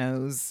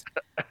Siriano's.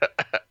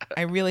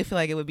 I really feel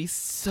like it would be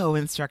so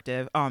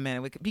instructive. Oh man, it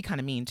would be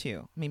kind of mean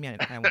too. Maybe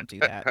I won't do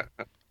that.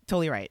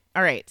 Totally right.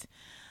 All right.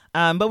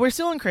 But we're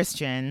still on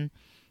Christian,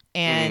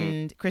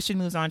 and Christian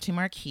moves on to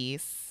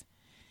Marquise.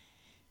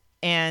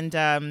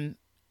 And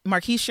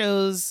Marquise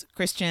shows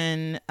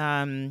Christian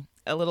a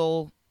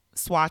little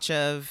swatch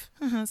of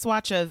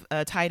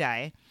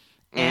tie-dye.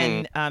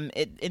 And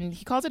and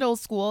he calls it old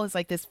school. It's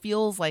like, this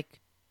feels like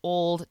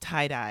old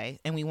tie-dye,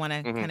 and we want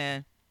to kind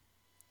of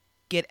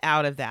get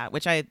out of that,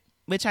 which I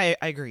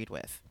agreed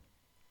with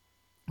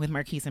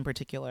Marquise in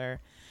particular.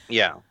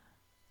 Yeah.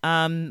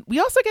 We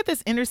also get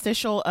this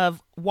interstitial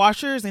of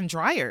washers and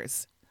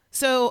dryers.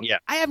 So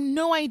I have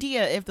no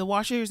idea if the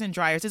washers and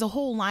dryers, there's a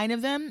whole line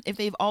of them, if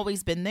they've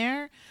always been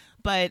there.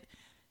 But,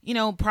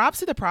 props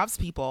to the props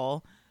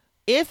people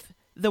if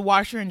the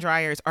washer and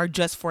dryers are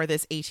just for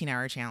this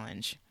 18-hour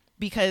challenge.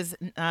 Because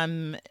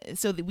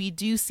so that we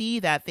do see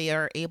that they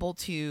are able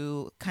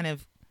to kind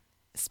of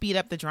speed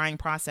up the drying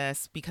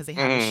process because they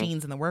have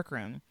machines in the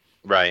workroom.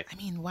 Right. I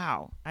mean,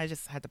 wow. I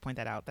just had to point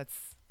that out.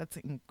 That's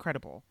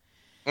incredible.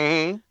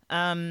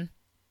 Mm-hmm.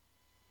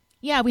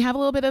 Yeah, we have a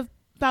little bit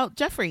about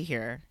Jeffrey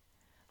here.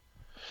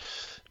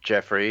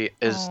 Jeffrey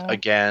is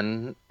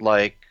again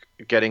like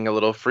getting a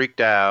little freaked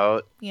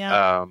out.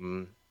 Yeah.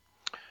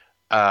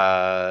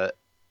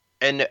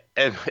 And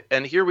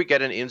here we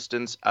get an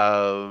instance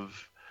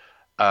of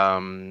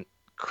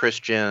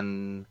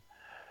Christian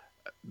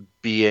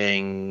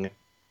being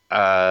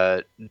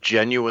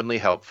genuinely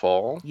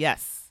helpful.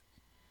 Yes.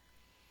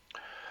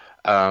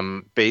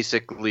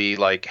 Basically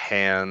like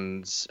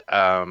hands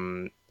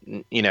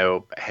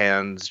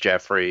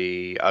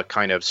Jeffrey a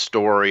kind of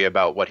story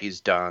about what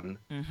he's done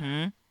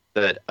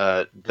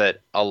that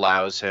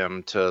allows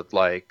him to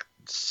like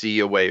see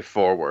a way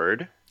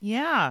forward.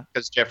 Yeah.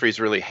 Because Jeffrey's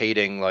really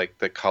hating like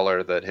the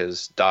color that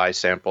his dye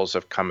samples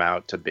have come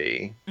out to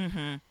be.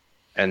 Mm-hmm.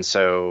 And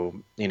so,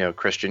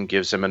 Christian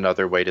gives him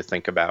another way to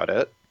think about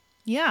it.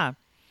 Yeah.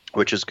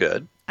 Which is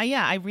good.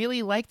 I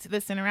really liked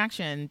this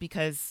interaction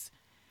because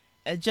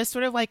just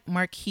sort of like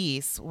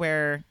Marquise,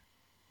 where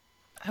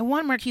I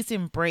want Marquise to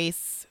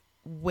embrace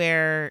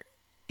where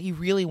he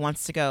really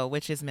wants to go,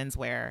 which is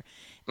menswear.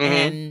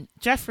 And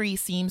Jeffrey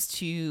seems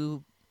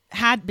to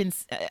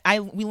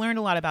we learned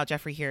a lot about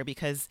Jeffrey here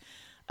because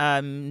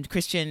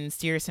Christian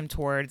steers him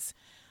towards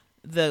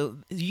the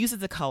use of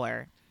the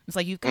color. It's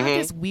like, you've got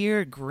this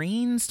weird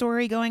green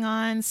story going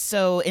on.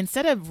 So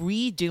instead of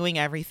redoing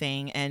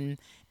everything and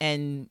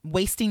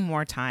wasting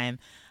more time,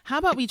 how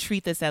about we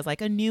treat this as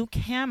like a new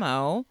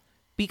camo,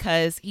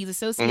 because he's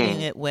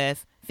associating it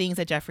with things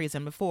that Jeffrey's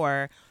done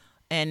before.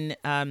 And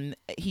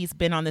he's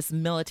been on this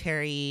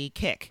military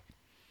kick.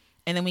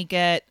 And then we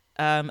get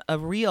a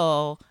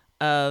reel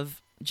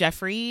of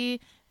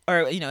Jeffrey,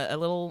 or, a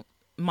little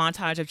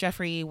montage of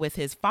Jeffrey with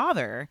his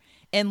father,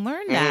 and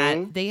learn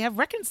that they have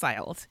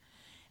reconciled.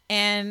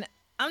 And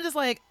I'm just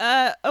like,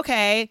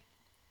 okay.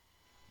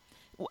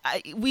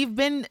 We've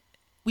been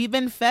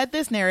fed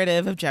this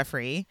narrative of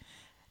Jeffrey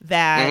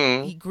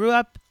that he grew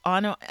up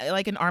on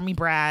like an army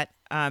brat,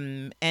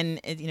 and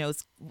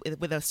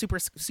with a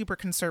super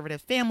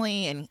conservative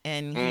family,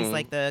 and he's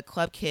like the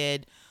club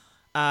kid,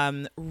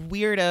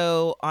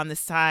 weirdo on the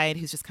side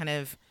who's just kind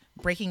of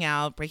breaking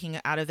out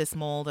of this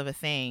mold of a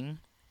thing.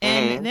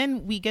 And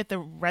then we get the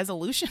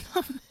resolution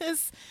of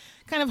this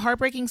kind of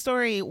heartbreaking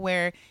story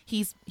where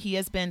he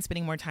has been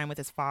spending more time with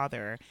his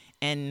father,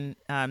 and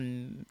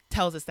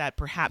tells us that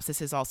perhaps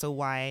this is also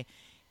why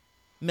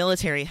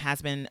military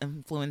has been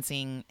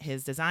influencing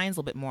his designs a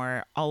little bit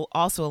more,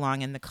 also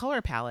along in the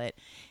color palette.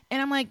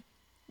 And I'm like,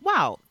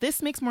 wow,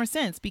 this makes more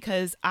sense,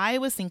 because I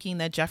was thinking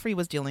that Jeffrey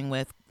was dealing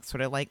with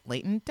sort of like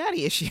latent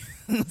daddy issues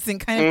and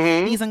kind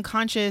of he's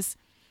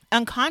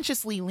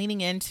unconsciously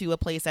leaning into a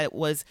place that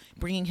was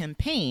bringing him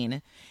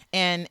pain,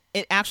 and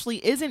it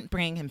actually isn't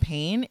bringing him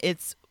pain.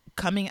 It's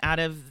coming out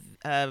of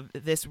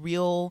this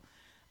real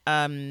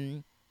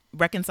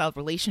reconciled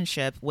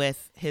relationship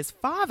with his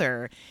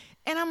father.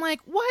 And I'm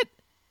like, what?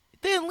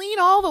 Then lean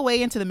all the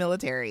way into the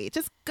military.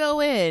 Just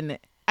go in.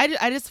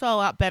 I just felt a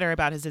lot better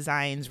about his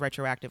designs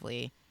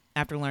retroactively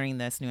after learning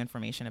this new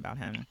information about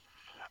him.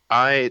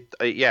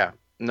 Yeah,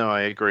 no,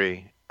 I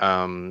agree.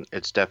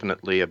 It's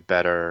definitely a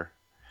better,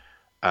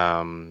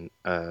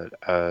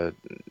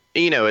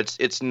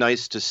 it's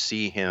nice to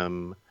see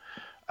him,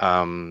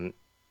 have,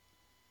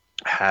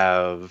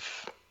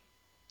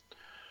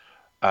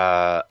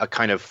 a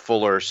kind of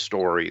fuller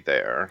story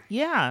there.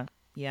 Yeah.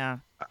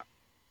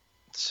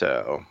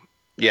 So,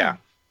 yeah.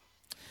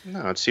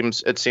 No, it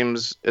seems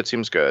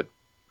good.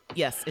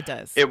 Yes, it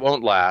does. It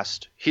won't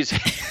last. He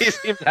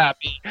seems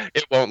happy.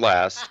 It won't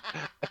last.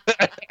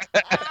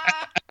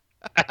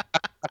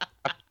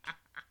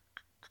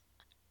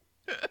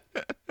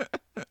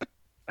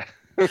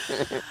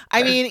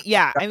 I mean,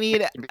 yeah. I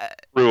mean,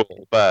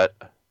 cruel, but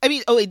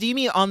oh wait, do you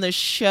mean on the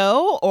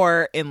show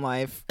or in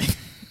life?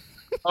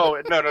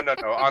 Oh no!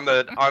 On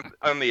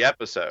the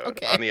episode.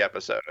 Okay. On the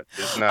episode.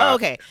 It's not... Oh,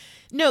 okay.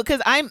 No,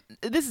 because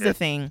this is the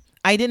thing.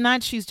 I did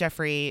not choose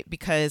Jeffrey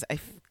because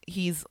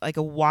he's like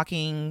a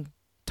walking,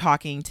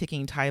 talking,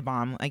 ticking time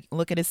bomb. Like,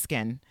 look at his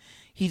skin.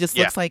 He just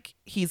looks like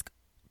he's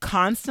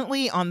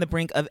constantly on the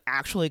brink of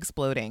actually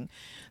exploding.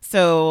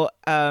 So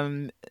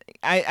I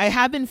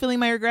have been feeling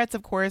my regrets,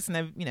 of course, and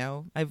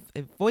I've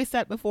voiced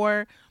that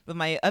before. But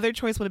my other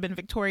choice would have been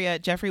Victoria.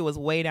 Jeffrey was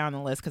way down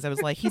the list because I was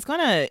like, he's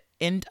gonna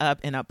end up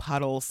in a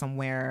puddle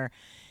somewhere,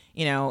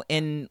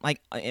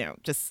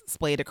 just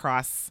splayed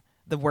across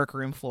the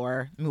workroom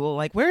floor. And we were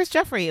like, where's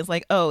Jeffrey? It's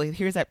like, oh,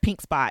 here's that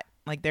pink spot.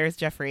 Like, there's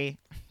Jeffrey.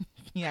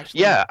 He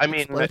actually I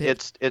mean,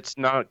 it's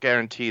not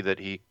guaranteed that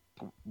he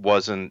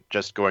wasn't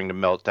just going to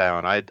melt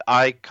down. I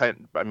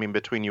mean,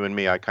 between you and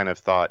me, I kind of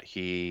thought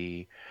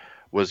he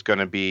was going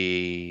to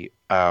be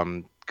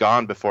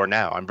gone before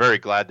now. I'm very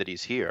glad that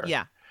he's here.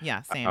 Yeah,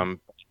 same.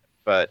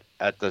 But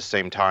at the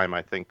same time,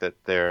 I think that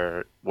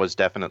there was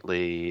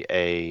definitely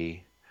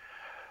it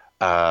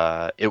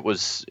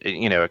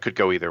could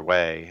go either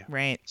way.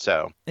 Right.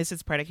 So this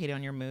is predicated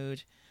on your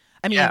mood.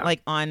 I mean,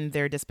 like on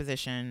their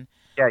disposition.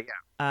 Yeah.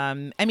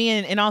 I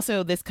mean, and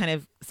also this kind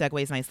of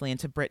segues nicely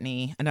into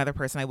Brittany, another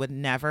person I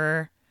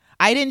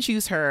didn't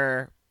choose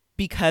her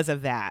because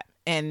of that.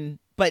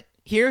 But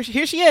here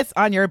she is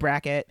on your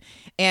bracket.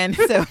 And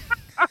so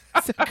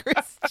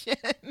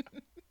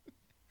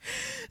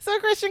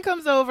Christian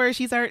comes over.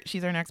 She's our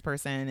next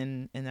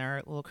person in our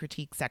little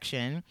critique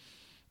section.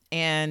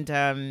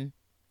 And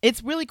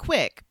it's really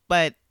quick,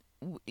 but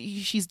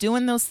she's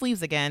doing those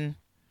sleeves again.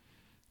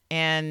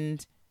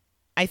 And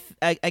I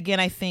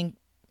think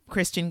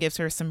Christian gives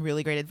her some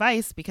really great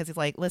advice because he's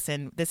like,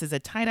 listen, this is a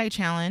tie-dye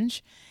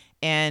challenge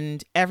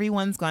and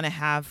everyone's going to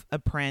have a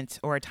print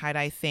or a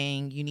tie-dye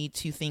thing. You need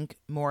to think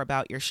more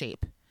about your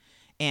shape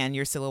and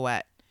your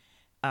silhouette.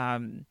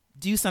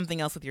 Do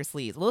something else with your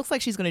sleeves. It looks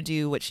like she's going to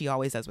do what she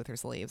always does with her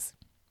sleeves.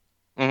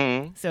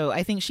 Mm-hmm. So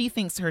I think she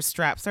thinks her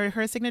straps are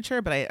her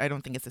signature, but I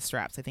don't think it's the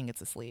straps. I think it's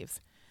the sleeves.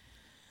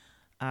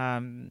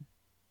 And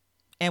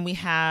we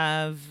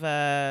have...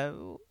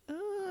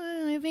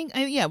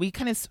 we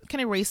kind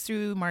of raced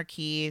through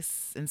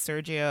Marquise and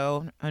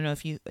Sergio. I don't know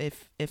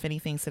if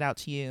anything stood out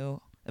to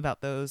you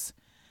about those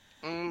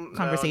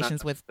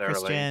conversations with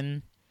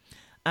Christian.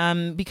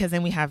 Because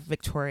then we have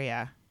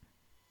Victoria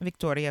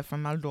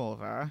from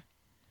Moldova,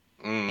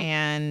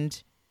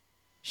 and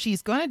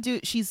she's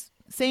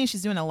saying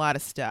she's doing a lot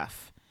of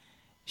stuff.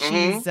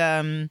 She's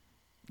got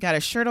a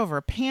shirt over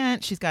a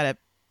pant. She's got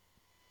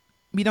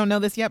we don't know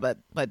this yet, but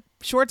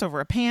shorts over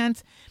a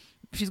pant.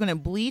 She's going to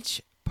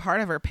bleach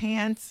part of her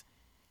pants,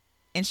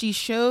 and she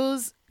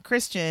shows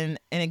Christian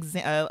a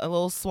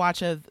little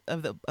swatch of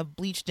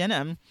bleached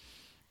denim,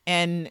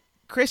 and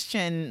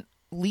Christian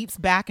leaps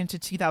back into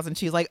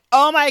 2002. He's like,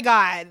 oh my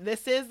god,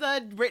 this is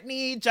a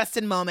Brittany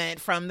Justin moment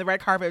from the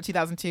red carpet of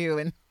 2002,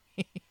 and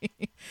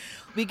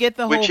we get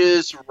the whole, which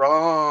is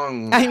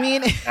wrong. I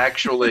mean,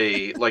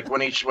 actually, like when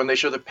they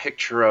show the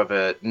picture of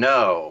it,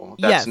 no,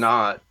 that's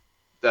not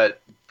that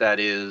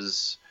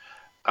is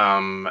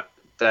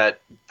that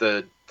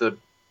the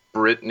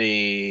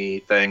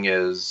Britney thing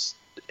is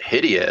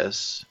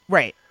hideous,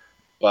 right?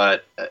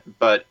 But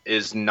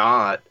is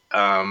not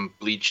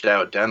bleached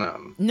out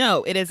denim.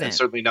 No, it isn't. And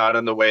certainly not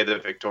in the way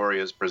that Victoria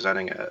is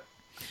presenting it.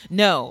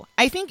 No,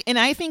 I think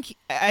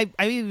I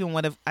even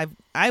would have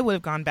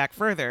gone back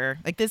further.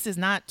 Like, this is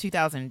not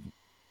 2000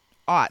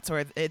 aughts,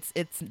 or it's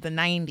the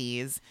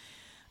 90s.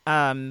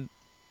 Like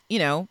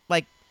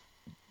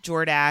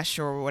Jordache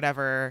or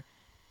whatever.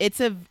 It's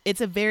a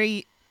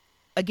very,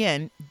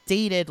 again,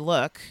 dated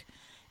look.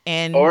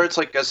 Or it's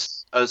like a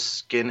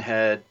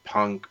skinhead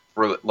punk,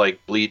 like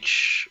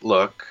bleach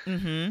look.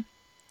 Mm-hmm.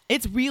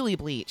 It's really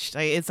bleached.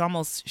 It's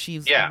almost,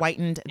 she's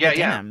whitened the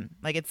denim.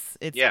 Like it's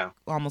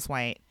almost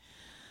white.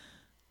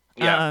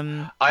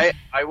 Yeah.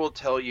 I will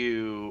tell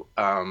you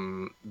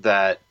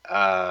that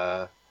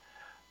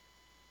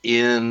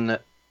in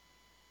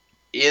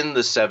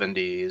the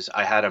 70s,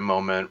 I had a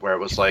moment where it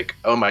was like,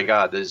 oh my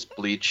god, this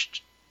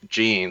bleached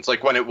jeans.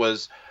 Like when it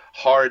was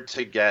hard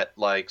to get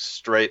like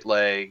straight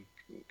leg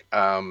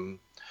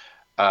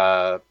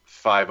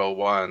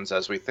 501s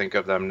as we think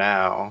of them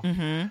now.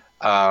 Mm-hmm.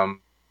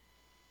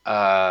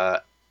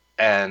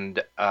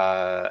 And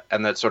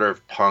that sort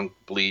of punk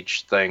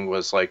bleach thing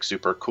was like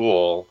super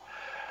cool.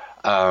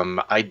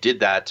 I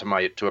did that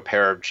to a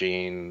pair of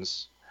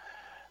jeans,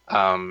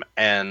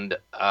 and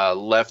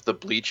left the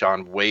bleach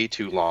on way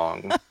too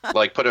long.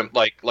 Like put them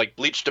like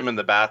bleached them in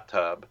the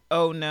bathtub.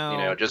 Oh no! You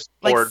know, just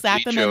like poured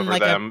sat bleach them in over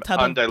like them, a tub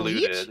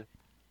undiluted. of bleach?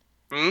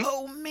 Hmm?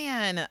 Oh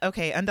man.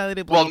 Okay,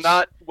 undiluted bleach.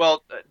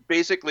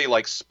 Basically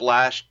like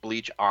splashed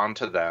bleach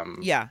onto them.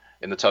 Yeah.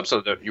 In the tub, so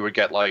that you would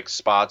get like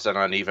spots and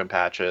uneven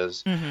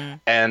patches, Mm-hmm.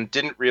 and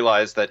didn't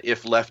realize that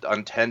if left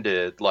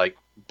untended, like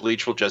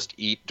bleach will just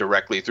eat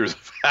directly through the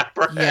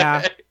fabric.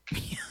 Yeah.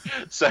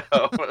 so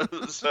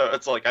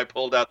it's like I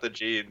pulled out the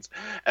jeans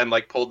and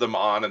like pulled them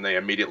on, and they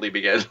immediately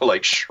began to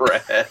like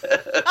shred.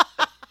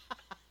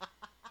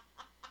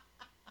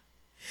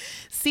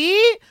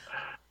 See,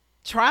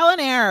 trial and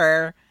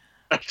error.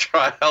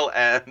 Trial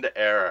and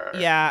error.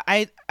 Yeah,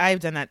 I've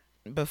done that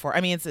before.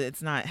 I mean,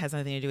 it's not has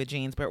nothing to do with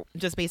jeans, but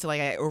just basically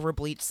like I over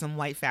bleached some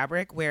white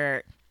fabric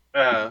where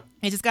it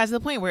just got to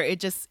the point where it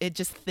just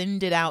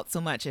thinned it out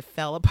so much it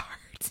fell apart.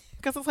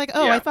 Because it's like,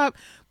 I thought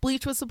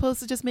bleach was supposed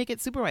to just make it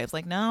super white. It's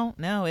like, no,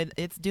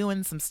 it's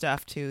doing some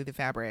stuff to the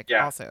fabric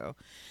also.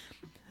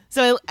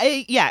 So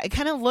it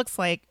kind of looks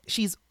like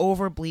she's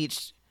over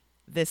bleached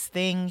this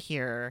thing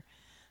here.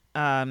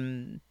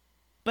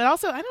 But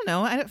also, I don't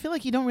know. I feel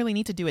like you don't really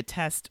need to do a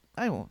test.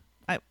 I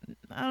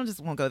just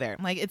won't go there.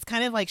 Like, it's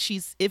kind of like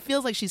it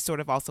feels like she's sort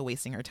of also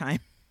wasting her time.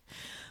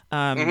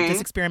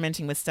 Just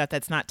experimenting with stuff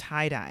that's not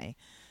tie-dye.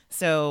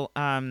 So,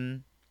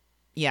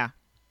 yeah.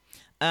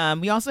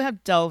 We also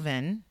have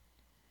Delvin,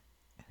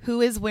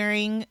 who is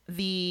wearing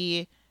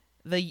the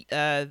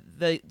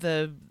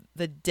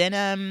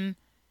denim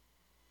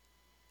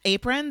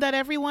apron that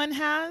everyone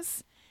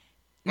has.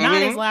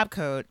 Not his lab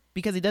coat,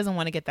 because he doesn't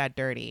want to get that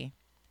dirty.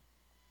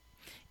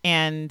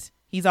 And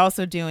he's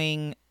also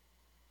doing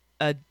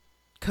a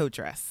coat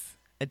dress,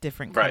 a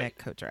different kind of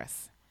coat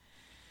dress.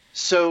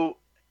 So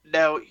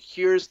now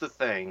here's the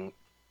thing.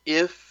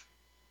 If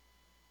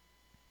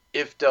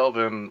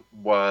Delvin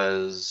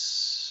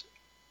was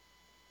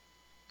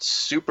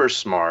super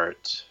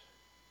smart,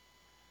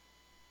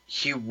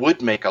 he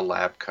would make a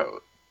lab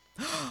coat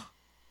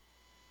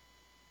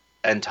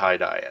and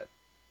tie-dye it.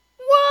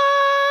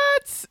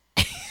 What?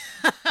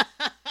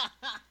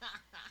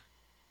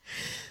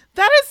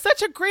 That is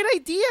such a great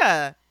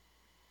idea.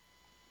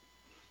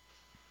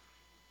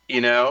 You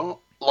know,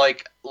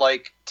 like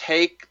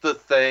take the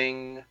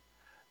thing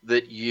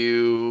that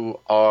you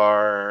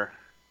are,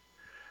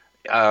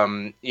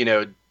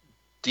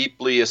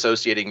 deeply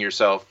associating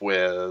yourself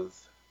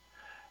with,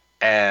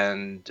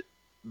 and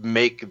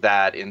make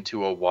that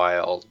into a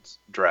wild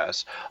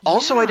dress.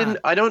 Also, I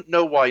don't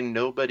know why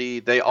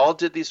they all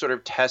did these sort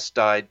of test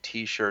dyed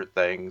t-shirt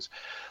things.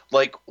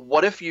 Like,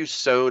 what if you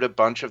sewed a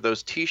bunch of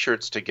those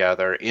t-shirts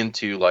together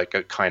into like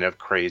a kind of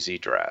crazy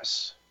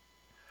dress?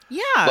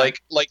 Yeah.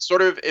 Like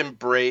sort of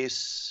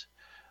embrace,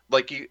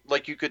 like you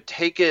could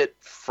take it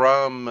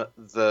from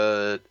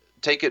the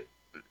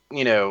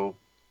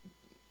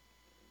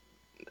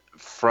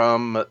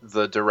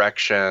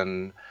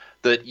direction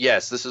that,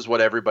 yes, this is what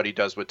everybody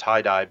does with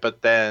tie-dye,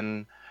 but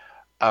then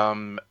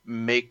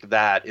make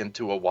that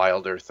into a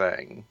wilder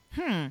thing.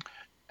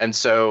 And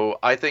so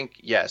I think,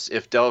 yes,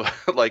 if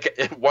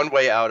one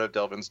way out of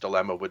Delvin's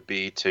dilemma would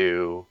be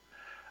to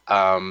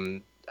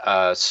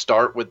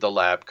start with the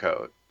lab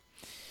coat.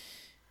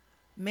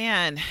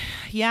 Man,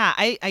 yeah,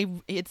 I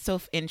it's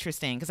so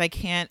interesting because I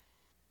can't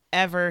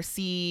ever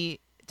see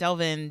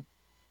Delvin,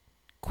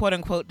 quote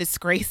unquote,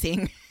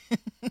 disgracing.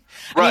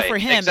 I mean, for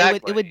him,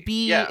 exactly. it would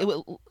be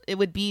it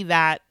would be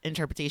that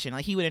interpretation.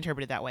 Like, he would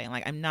interpret it that way. And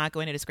like, I'm not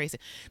going to disgrace it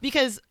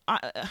because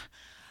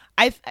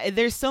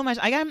there's so much.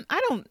 I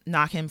don't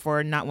knock him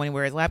for not wanting to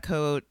wear his lab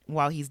coat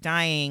while he's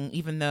dying,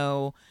 even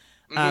though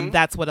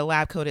that's what a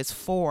lab coat is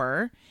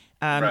for.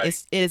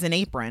 It is an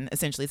apron,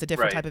 essentially. It's a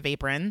different type of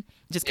apron.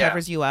 It just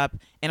covers you up.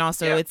 And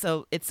also it's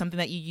something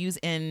that you use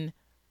in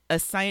a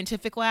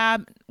scientific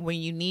lab when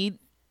you need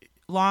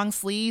long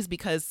sleeves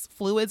because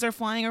fluids are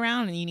flying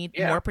around and you need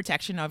more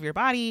protection of your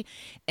body.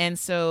 And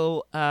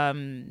so,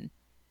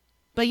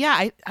 but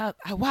yeah,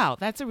 wow,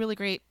 that's a really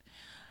great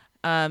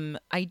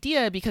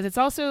idea because it's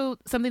also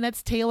something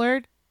that's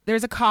tailored.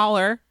 There's a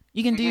collar.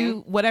 You can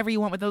do whatever you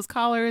want with those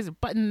collars,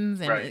 buttons,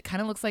 and it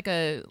kind of looks like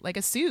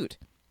a suit.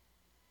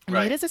 I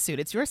mean, it is a suit.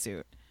 It's your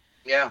suit.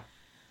 Yeah.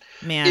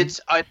 Man.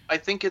 I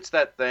think it's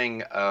that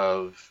thing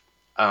of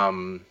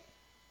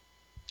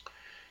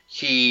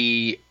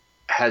he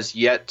has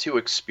yet to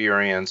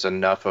experience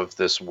enough of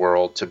this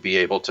world to be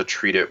able to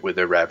treat it with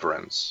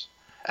irreverence.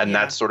 And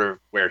that's sort of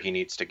where he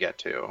needs to get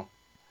to.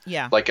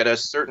 Yeah. Like, at a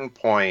certain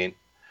point,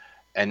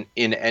 and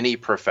in any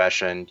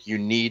profession, you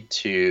need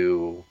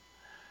to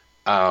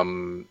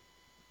kind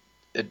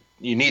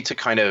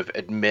of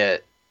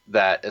admit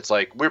that it's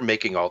like, we're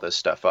making all this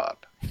stuff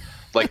up.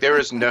 Like there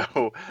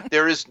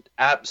is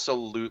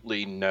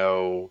absolutely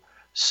no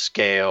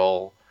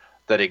scale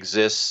that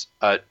exists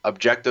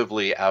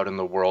objectively out in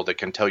the world that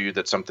can tell you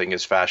that something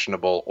is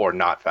fashionable or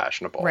not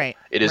fashionable. Right.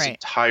 It is right.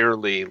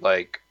 entirely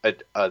like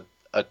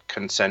a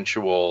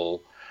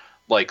consensual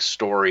like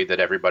story that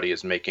everybody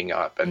is making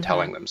up and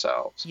telling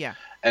themselves. Yeah.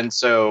 And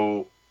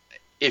so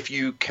if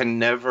you can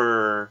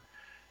never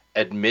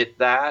admit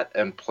that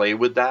and play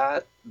with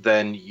that,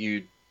 then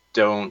you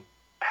don't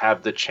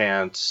have the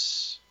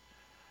chance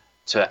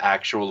to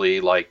actually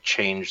like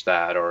change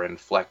that or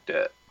inflect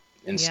it.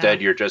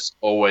 Instead, you're just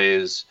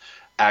always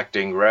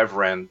acting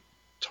reverent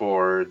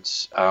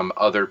towards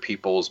other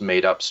people's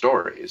made up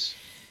stories.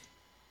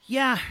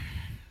 Yeah.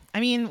 I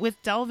mean,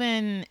 with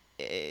Delvin,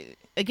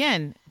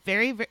 again,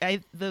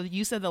 the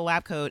use of the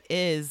lab coat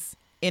is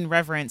in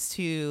reverence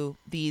to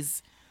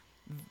these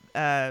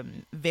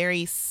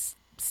very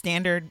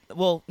standard,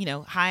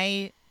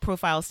 high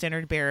profile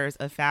standard bearers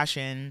of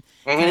fashion,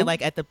 kind of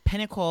like at the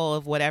pinnacle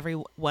of what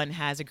everyone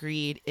has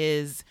agreed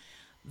is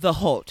the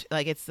haute.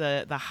 Like it's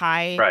the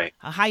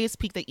highest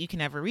peak that you can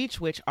ever reach,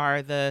 which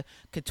are the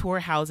couture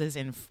houses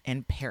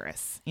in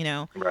Paris,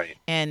 Right.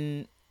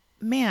 And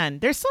man,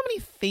 there's so many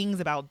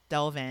things about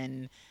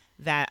Delvin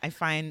that I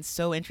find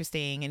so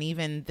interesting. And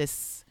even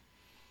this,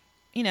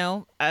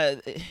 because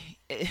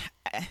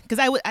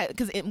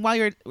while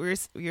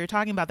you're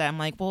talking about that, I'm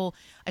like, well,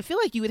 I feel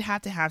like you would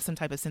have to have some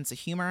type of sense of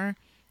humor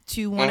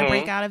to want to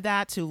break out of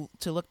that, to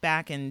look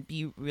back and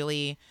be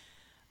really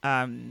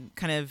kind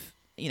of,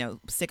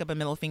 stick up a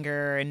middle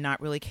finger and not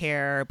really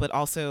care, but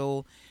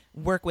also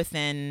work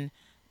within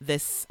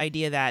this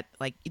idea that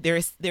like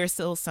there's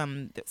still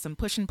some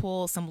push and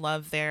pull, some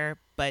love there,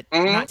 but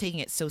not taking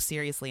it so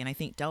seriously. And I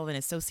think Delvin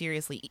is so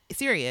serious,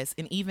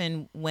 and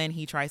even when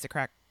he tries to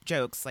crack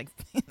jokes, like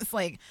it's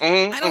like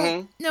I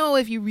don't know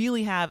if you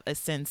really have a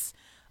sense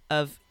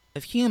of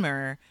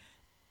humor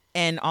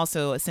and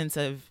also a sense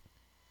of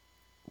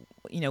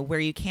where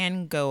you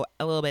can go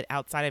a little bit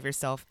outside of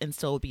yourself and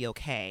still be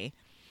okay.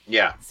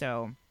 Yeah.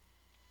 So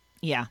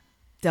yeah,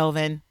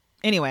 Delvin.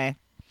 Anyway,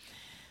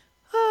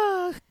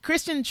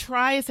 Christian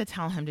tries to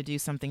tell him to do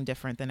something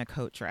different than a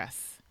coat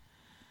dress,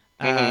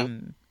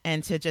 and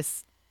to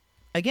just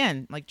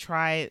again like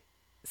try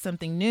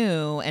something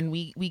new. And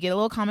we get a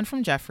little comment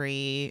from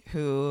Jeffrey,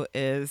 who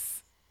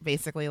is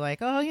basically like,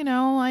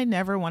 oh, I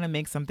never want to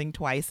make something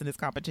twice in this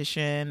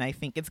competition. I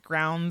think it's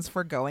grounds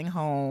for going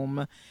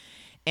home.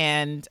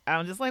 And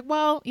I'm just like,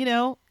 well,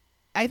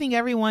 I think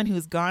everyone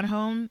who's gone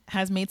home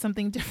has made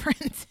something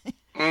different.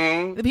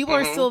 The people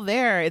are still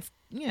there. It's,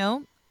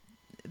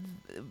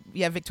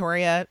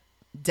 Victoria,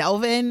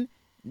 Delvin,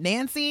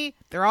 Nancy,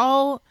 they're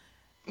all,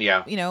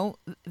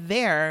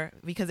 there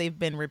because they've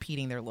been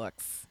repeating their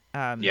looks.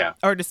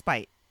 Or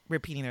despite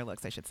repeating their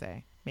looks, I should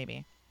say,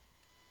 maybe.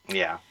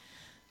 Yeah.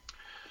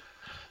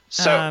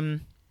 So.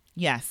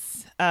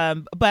 Yes.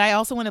 But I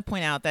also want to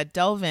point out that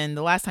Delvin,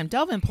 the last time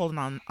Delvin pulled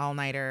an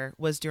all-nighter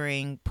was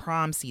during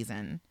prom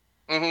season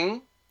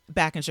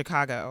back in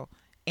Chicago.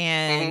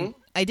 And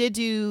I did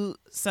do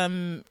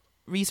some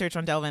research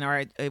on Delvin,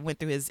 or I went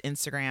through his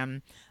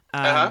Instagram.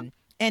 And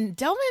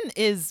Delvin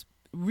is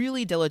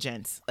really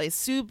diligent, like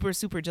super,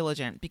 super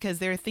diligent, because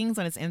there are things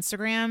on his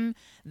Instagram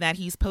that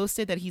he's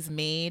posted that he's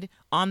made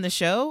on the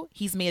show.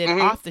 He's made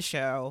it off the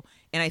show.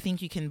 And I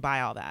think you can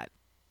buy all that.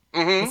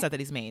 The stuff that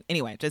he's made.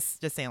 Anyway,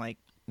 just saying, like,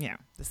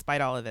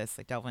 despite all of this,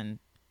 like Delvin,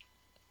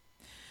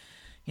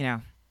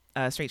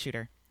 straight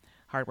shooter,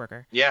 hard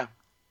worker. Yeah.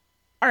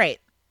 All right.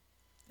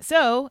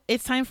 So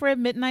it's time for a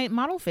midnight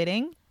model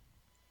fitting.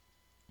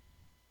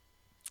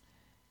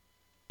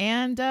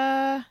 And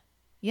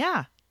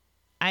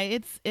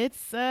it's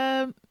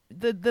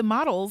the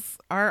models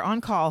are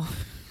on call.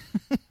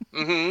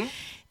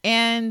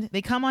 And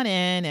they come on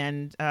in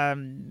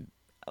and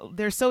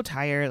they're so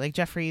tired. Like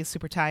Jeffrey's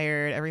super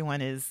tired.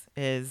 Everyone is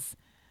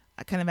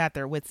kind of at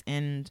their wits'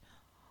 end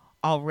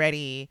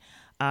already.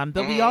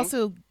 But we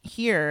also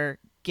here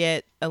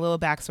get a little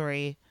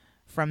backstory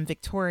from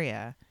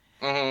Victoria.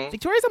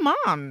 Victoria's a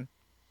mom.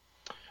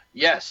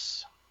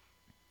 Yes.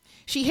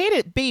 She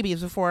hated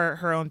babies before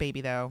her own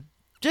baby, though.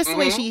 Just the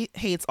way she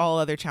hates all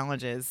other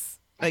challenges.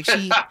 Like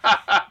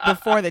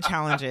before the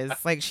challenges,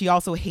 like she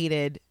also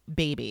hated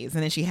babies.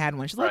 And then she had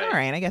one. She's like, all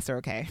right, I guess they're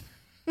okay.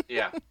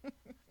 Yeah.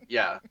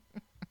 Yeah.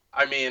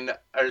 I mean,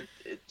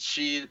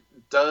 she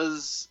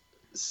does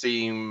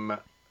seem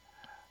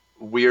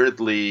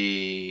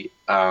weirdly,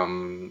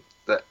 the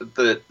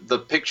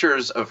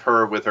pictures of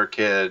her with her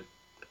kid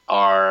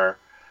are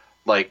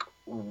like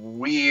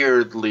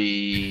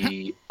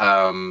weirdly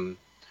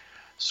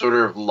sort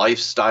of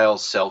lifestyle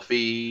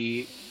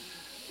selfie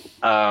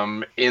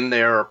in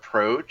their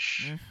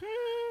approach.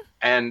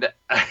 And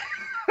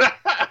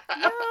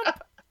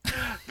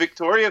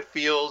Victoria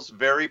feels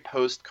very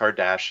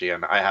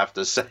post-Kardashian, I have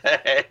to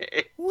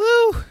say.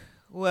 Woo!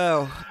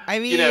 Whoa. I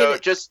mean,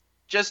 just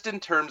in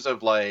terms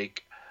of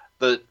like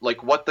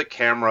what the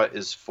camera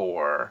is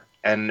for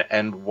and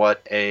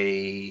what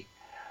a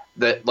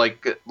that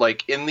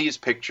like in these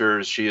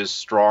pictures, she is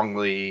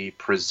strongly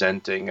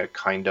presenting a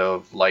kind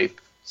of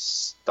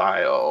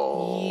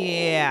lifestyle.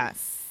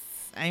 Yes.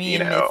 I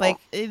mean, it's like,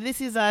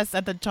 this is us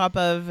at the top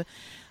of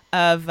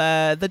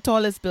the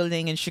tallest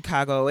building in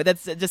Chicago.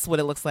 That's just what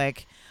it looks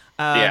like.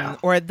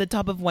 Or at the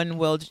top of One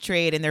World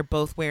Trade, and they're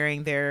both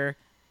wearing their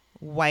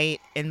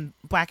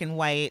black and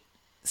white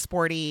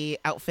sporty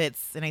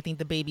outfits, and I think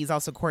the baby's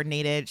also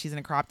coordinated. She's in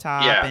a crop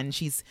top, and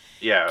she's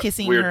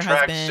kissing weird her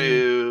husband.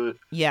 Tracksuit.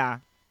 Yeah.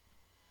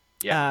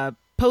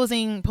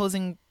 Posing,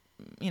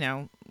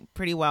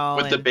 pretty well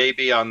with the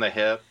baby on the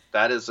hip.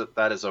 That is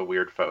a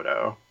weird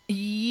photo.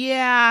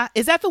 Yeah,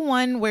 is that the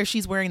one where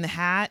she's wearing the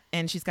hat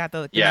and she's got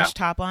the mesh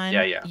top on?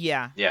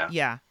 Yeah.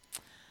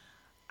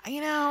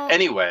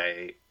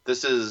 Anyway,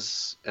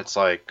 it's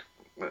like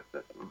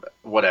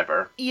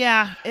whatever.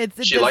 Yeah,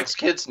 she likes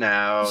kids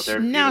now. They're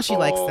now beautiful. she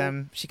likes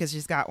them because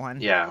she's got one.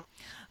 Yeah.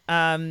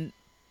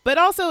 But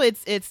also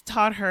it's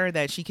taught her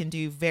that she can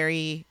do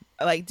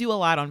a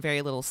lot on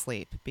very little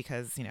sleep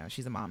because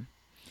she's a mom.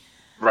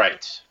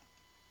 Right.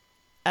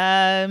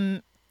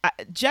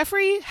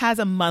 Jeffrey has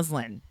a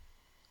muslin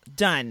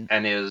done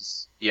and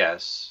is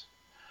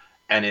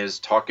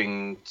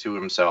talking to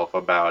himself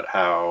about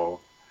how,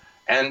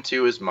 and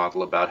to his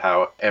model about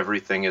how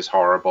everything is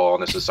horrible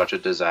and this is such a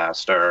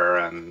disaster,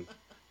 and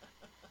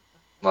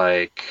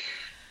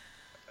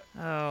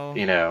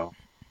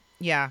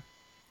yeah,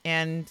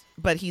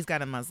 but he's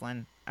got a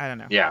muslin. I don't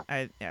know. Yeah.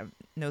 I have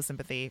no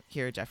sympathy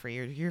here, Jeffrey.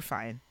 You're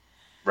fine.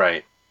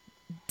 Right.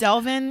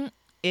 Delvin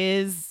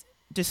is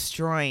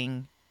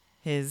destroying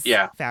his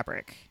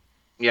fabric.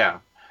 Yeah.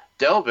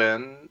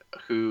 Delvin,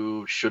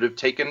 who should have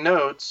taken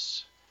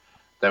notes,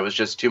 that was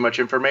just too much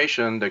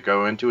information to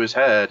go into his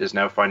head, is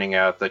now finding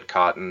out that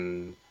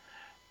cotton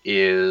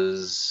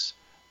is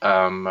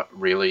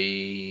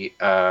really,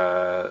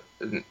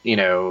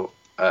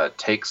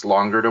 takes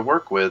longer to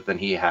work with than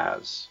he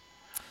has.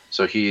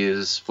 So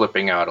he's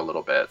flipping out a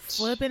little bit.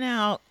 Flipping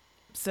out.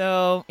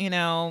 So,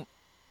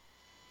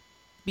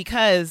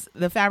 because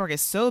the fabric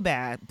is so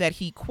bad that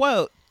he,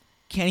 quote,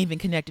 can't even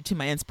connect it to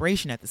my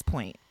inspiration at this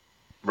point.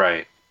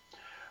 Right.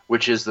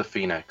 Which is the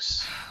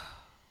Phoenix.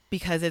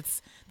 Because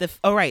it's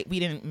right, we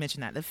didn't mention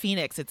that. The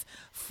Phoenix, it's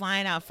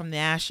flying out from the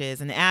ashes,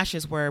 and the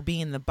ashes were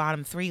being in the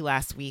bottom 3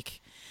 last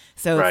week.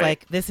 So it's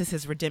like, this is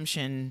his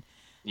redemption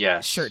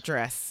shirt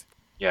dress.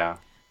 Yeah.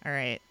 All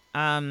right.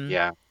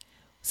 Yeah.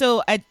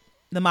 So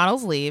the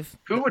models leave.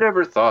 Who would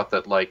ever thought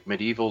that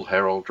medieval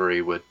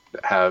heraldry would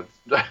have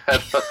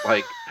have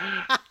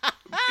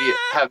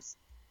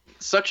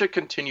such a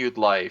continued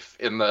life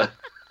in the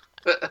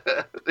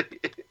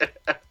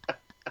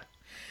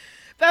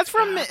That's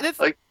from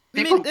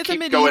people it's keep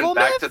a going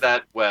back myth? to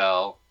that.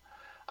 Well,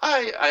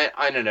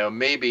 I don't know.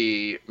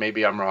 Maybe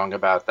I'm wrong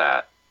about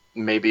that.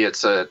 Maybe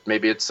it's a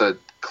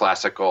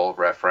classical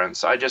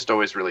reference. I just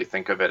always really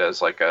think of it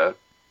as like a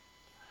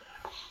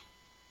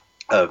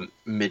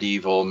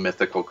medieval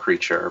mythical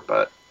creature,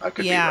 but I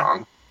could be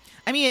wrong.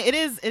 I mean, it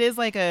is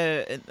like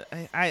I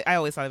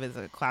always thought of it as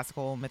a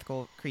classical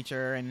mythical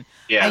creature, and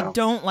I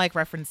don't like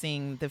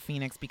referencing the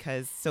Phoenix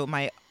because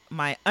my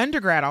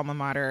undergrad alma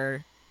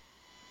mater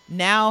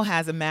now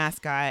has a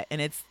mascot,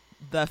 and it's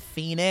the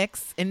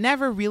Phoenix. It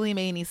never really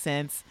made any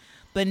sense,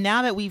 but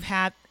now that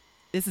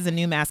this is a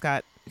new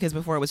mascot because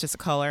before it was just a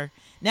color.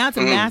 Now it's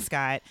a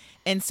mascot,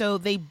 and so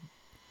they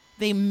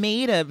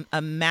made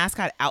a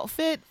mascot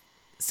outfit.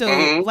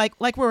 So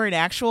like we're an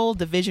actual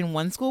Division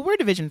I school. We're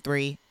Division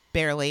III,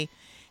 barely.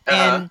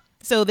 And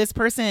so this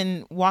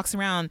person walks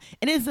around,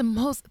 and it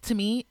is to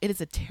me, it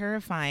is a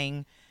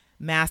terrifying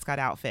mascot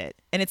outfit,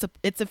 and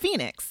it's a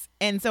Phoenix.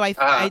 And so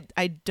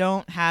I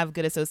don't have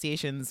good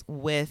associations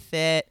with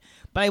it,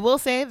 but I will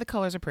say the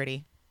colors are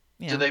pretty.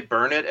 Do they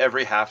burn it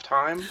every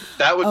halftime?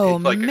 That would be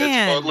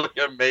a totally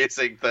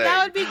amazing thing.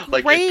 That would be great.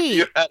 Like if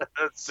you had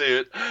a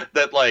suit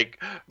that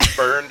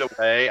burned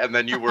away and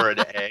then you were an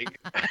egg.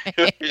 It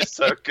would be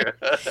so good.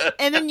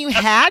 And then you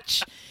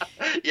hatch.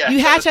 Yes. You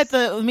hatch at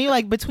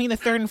between the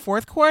third and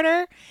fourth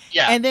quarter.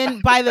 Yeah. And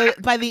then by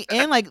the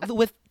end,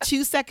 with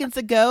 2 seconds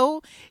to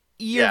go,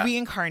 you're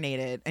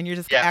reincarnated and you're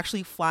just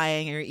actually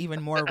flying, and you're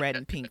even more red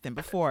and pink than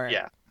before.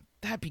 Yeah.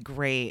 That'd be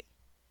great.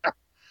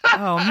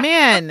 Oh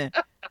man.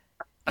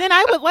 Then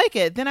I would like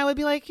it. Then I would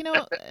be like,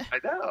 I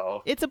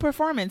know. It's a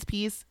performance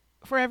piece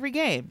for every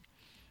game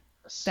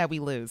that we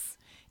lose.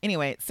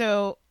 Anyway,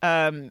 so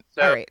all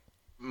right.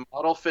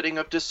 Model fitting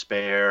of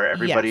despair.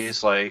 Everybody's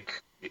full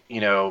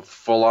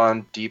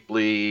on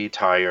deeply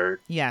tired.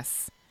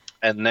 Yes.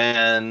 And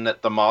then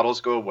the models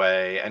go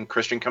away and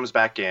Christian comes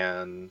back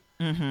in.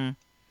 Mm-hmm.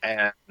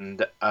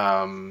 And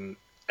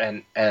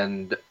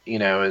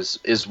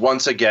is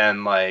once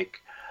again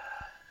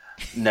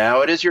now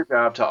it is your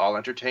job to all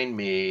entertain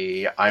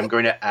me. I'm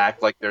going to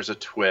act like there's a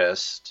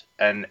twist,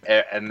 and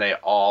they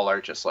all are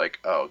just like,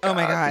 oh God,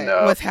 my God,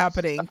 no. what's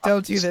happening?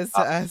 Don't do this to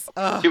us.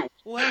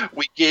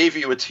 We gave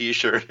you a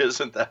T-shirt,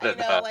 isn't that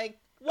enough?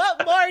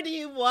 What more do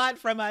you want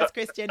from us,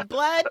 Christian?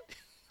 Blood?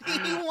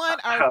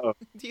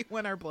 Do you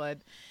want our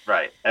blood?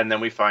 Right. And then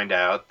we find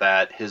out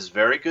that his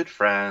very good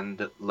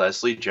friend,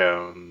 Leslie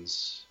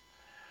Jones,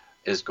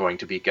 is going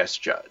to be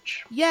guest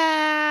judge.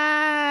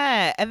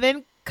 Yeah. And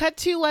then cut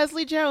to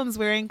Leslie Jones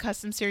wearing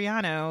custom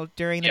Siriano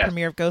during the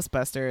premiere of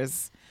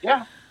Ghostbusters.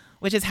 Yeah.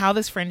 Which is how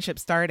this friendship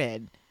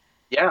started.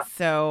 Yeah.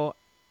 So,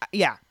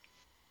 yeah.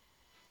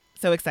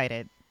 So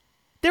excited.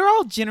 They're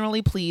all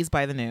generally pleased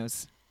by the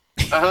news.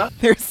 Uh-huh.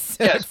 They're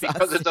so yes, exhausted.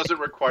 because it doesn't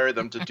require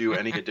them to do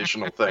any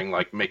additional thing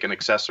like make an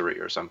accessory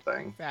or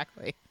something.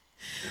 Exactly.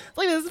 It's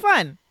like, this is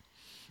fun.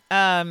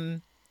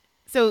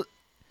 So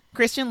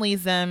Christian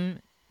leads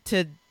them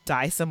to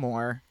die some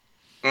more.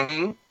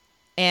 Mm-hmm.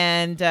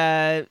 And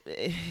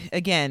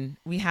again,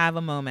 we have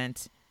a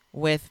moment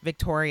with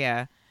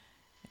Victoria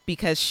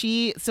because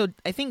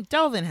I think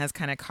Delvin has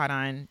kind of caught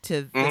on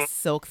to the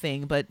silk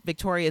thing, but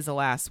Victoria is the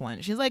last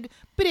one. She's like,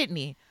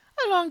 Brittany,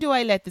 how long do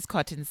I let this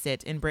cotton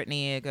sit? And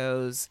Brittany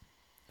goes,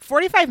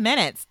 45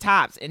 minutes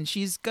tops. And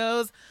she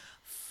goes,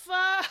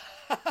 fuck.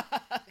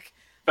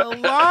 The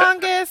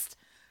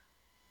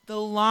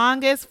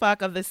longest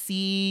fuck of the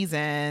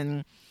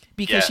season.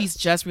 Because she's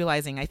just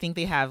realizing, I think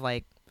they have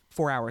like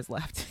 4 hours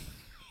left.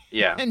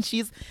 Yeah. And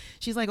she's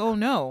like, oh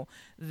no,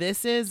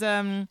 this is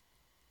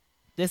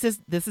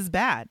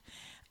bad.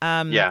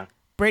 Yeah.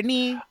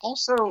 Brittany.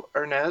 Also,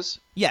 Ernez.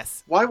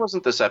 Yes. Why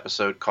wasn't this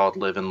episode called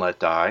Live and Let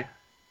Die?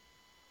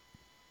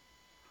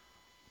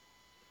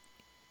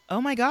 Oh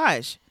my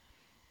gosh.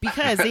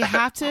 Because they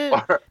have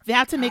to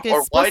make it explicit.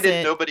 Or why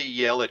did nobody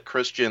yell at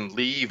Christian,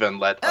 leave and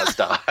let us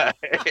die?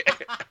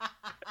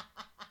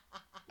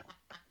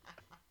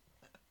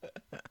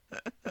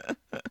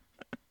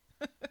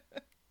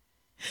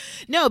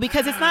 No,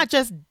 because it's not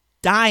just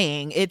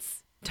dying,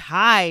 it's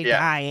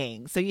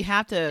dying. So you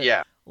have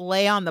to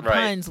lay on the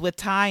puns with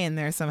tie in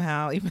there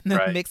somehow, even though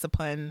it makes a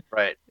pun.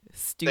 Right.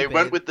 Stupid. They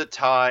went with the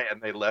tie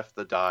and they left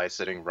the die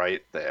sitting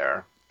right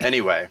there.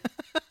 Anyway.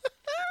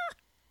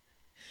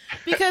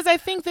 Because I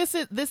think this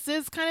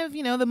is kind of,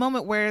 the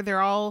moment where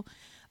they're all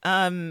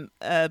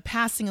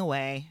passing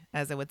away,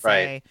 as I would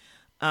say,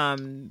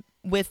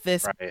 with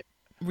this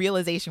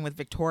realization with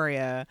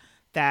Victoria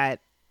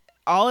that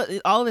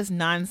all this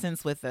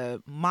nonsense with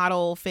the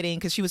model fitting,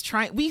 because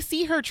we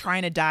see her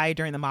trying to dye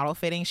during the model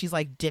fitting. She's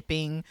like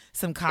dipping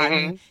some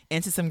cotton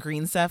into some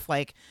green stuff,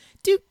 like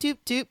doop, doop,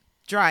 doop,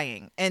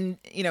 drying. And,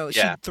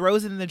 she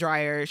throws it in the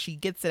dryer. She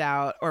gets it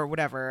out or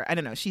whatever. I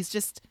don't know. She's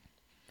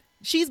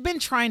been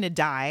trying to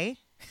dye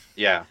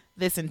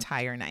this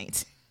entire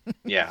night.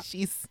 Yeah.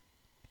 She's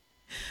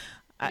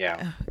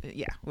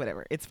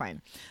whatever. It's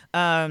fine.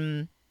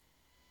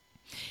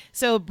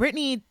 So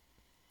Brittany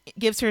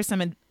gives her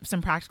some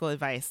practical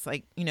advice,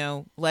 like,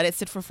 let it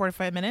sit for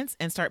 45 minutes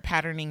and start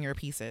patterning your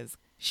pieces.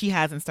 She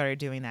hasn't started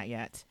doing that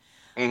yet.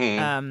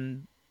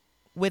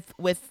 With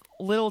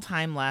little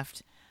time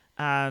left,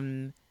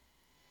 they're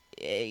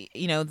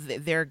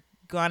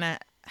gonna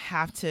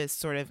have to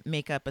sort of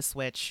make up a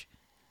switch.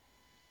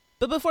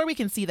 But before we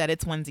can see that,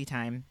 it's onesie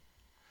time.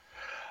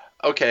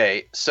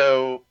 Okay,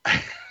 so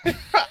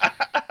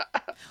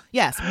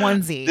yes,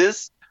 onesie.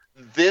 This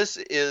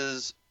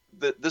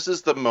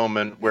is the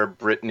moment where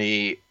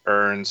Brittany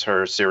earns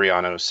her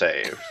Siriano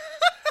save.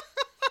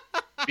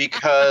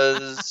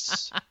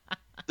 Because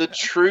the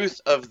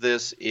truth of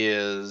this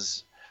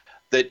is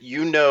that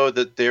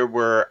that there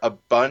were a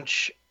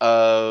bunch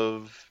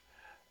of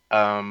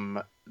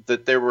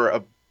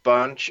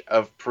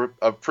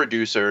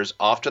producers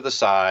off to the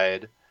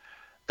side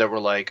that were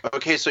like,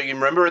 okay, so you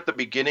remember at the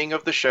beginning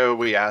of the show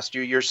we asked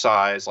you your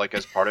size, like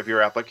as part of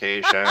your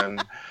application.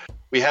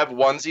 We have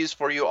onesies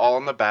for you all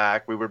in the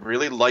back. We would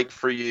really like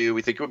for you.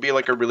 We think it would be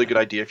like a really good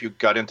idea if you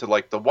got into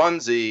like the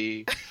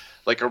onesie,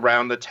 like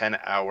around the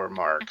 10-hour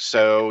mark.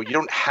 So you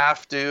don't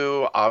have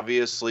to.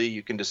 Obviously,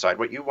 you can decide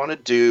what you want to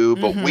do.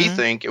 But we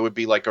think it would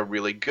be like a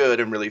really good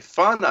and really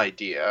fun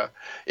idea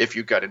if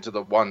you got into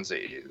the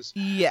onesies.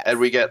 Yes. And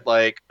we get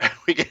like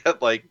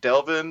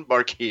Delvin,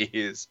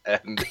 Marquise,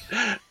 and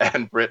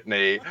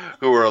Brittany,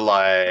 who are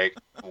like,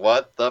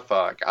 what the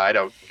fuck? I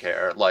don't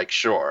care. Like,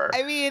 sure.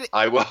 I mean,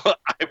 I will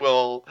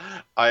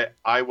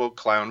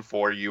clown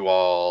for you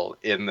all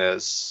in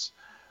this.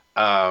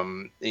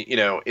 In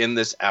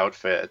this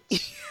outfit.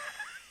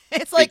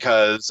 It's like,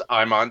 because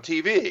I'm on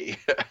TV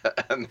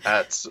and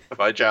that's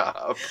my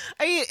job.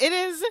 I mean, it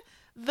is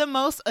the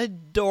most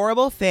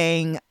adorable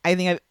thing I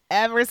think I've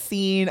ever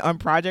seen on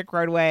Project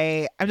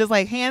Roadway. I'm just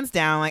like, hands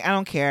down, like, I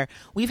don't care.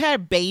 We've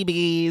had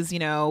babies,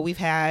 we've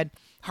had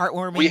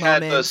heartwarming We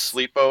had moments.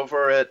 the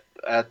sleepover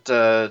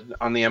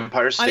on the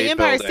Empire State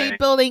Building. State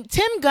Building.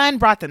 Tim Gunn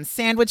brought them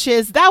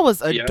sandwiches. That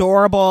was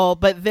adorable.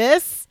 But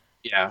this.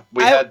 Yeah,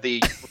 we had the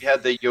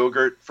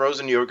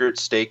frozen yogurt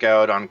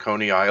stakeout on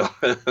Coney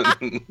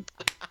Island.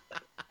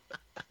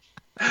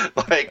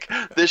 Like,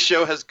 this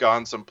show has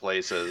gone some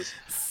places.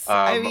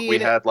 We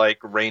had like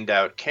rained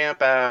out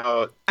camp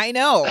out. I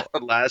know.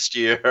 Last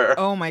year.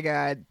 Oh my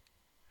god.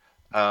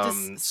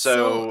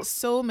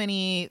 So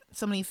many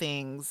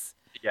things.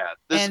 Yeah,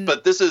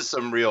 but this is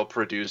some real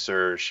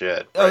producer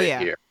shit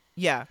here.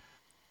 Yeah.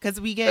 because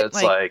we get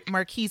It's like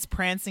Marquise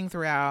prancing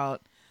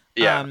throughout.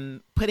 Yeah,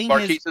 putting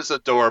Marquise is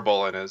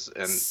adorable in his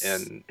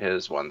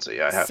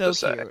onesie. I have to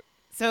say,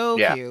 so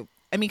cute.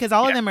 I mean, because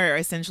all of them are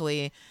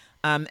essentially,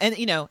 and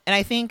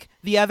I think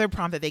the other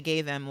prompt that they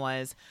gave them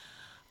was,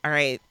 all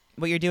right,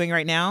 what you're doing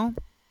right now,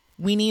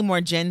 we need more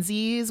Gen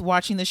Zs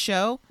watching the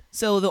show.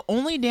 So the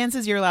only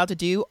dances you're allowed to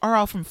do are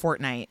all from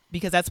Fortnite,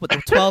 because that's what the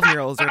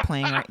 12-year-olds are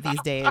playing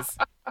these days.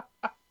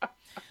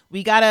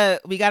 We gotta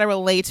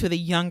relate to the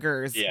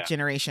younger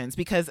generations,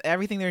 because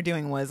everything they're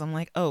doing was, I'm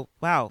like, oh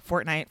wow,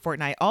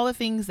 Fortnite, all the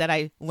things that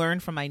I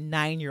learned from my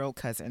 9-year-old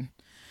cousin.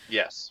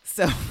 Yes.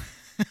 So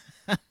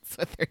that's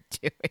what they're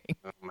doing.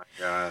 Oh my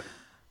god.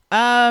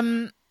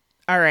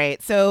 All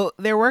right. So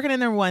they're working in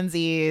their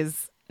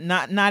onesies.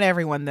 Not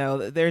everyone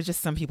though. There's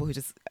just some people who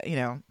just they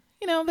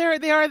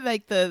are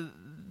like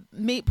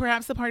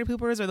perhaps the party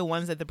poopers, or the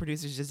ones that the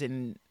producers just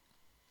didn't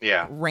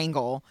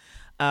wrangle.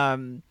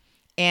 And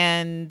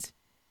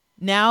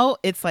now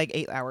it's like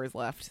 8 hours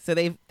left. So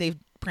they've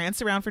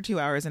pranced around for 2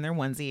 hours in their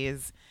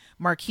onesies.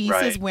 Marquise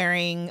is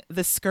wearing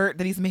the skirt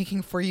that he's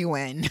making for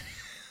UN.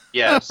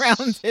 Yes.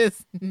 Around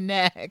his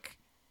neck.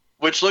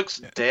 Which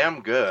looks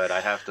damn good,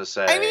 I have to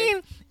say. I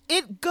mean,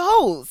 it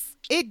goes.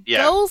 It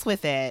goes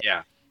with it.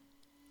 Yeah.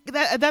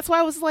 That's why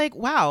I was like,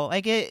 wow,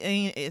 like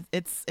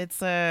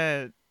it's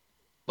a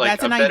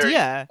that's an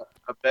idea.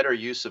 A better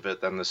use of it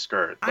than the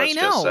skirt. I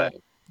know.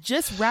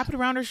 Just wrap it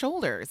around her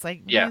shoulders,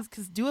 like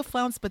because do a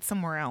flounce, but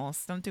somewhere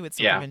else. Don't do it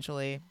so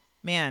eventually,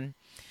 man.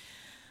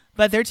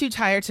 But they're too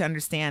tired to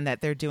understand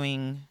that they're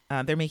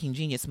making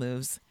genius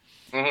moves.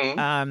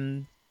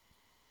 Mm-hmm.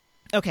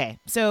 Okay,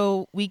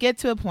 so we get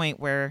to a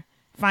point where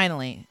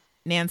finally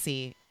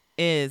Nancy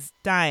is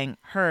dyeing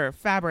her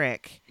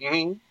fabric.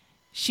 Mm-hmm.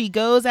 She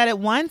goes at it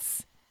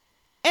once,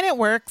 and it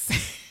works.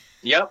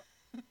 Yep.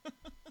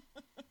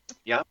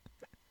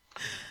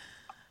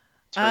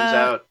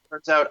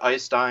 Turns out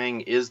ice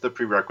dyeing is the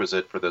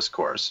prerequisite for this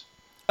course.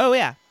 Oh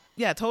yeah,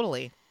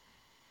 totally.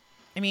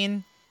 I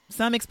mean,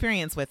 some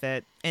experience with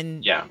it,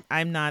 and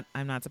I'm not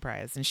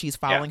surprised. And she's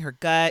following her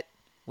gut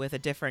with a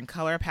different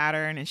color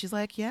pattern, and she's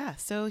like, "Yeah,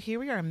 so here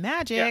we are,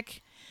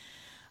 magic."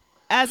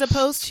 As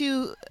opposed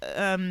to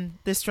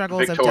the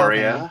struggles of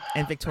Delvin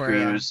and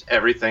Victoria, whose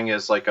everything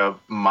is like a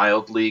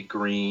mildly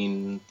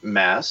green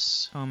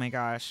mess. Oh my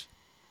gosh.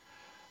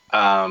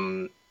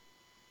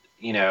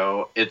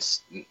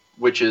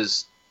 Which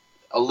is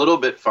a little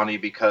bit funny,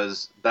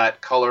 because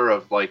that color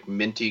of like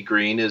minty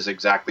green is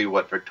exactly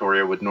what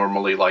Victoria would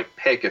normally like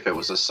pick if it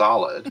was a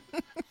solid.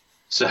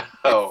 So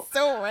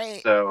right.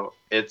 So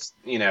it's,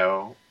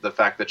 the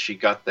fact that she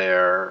got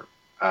there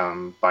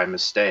by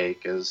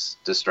mistake is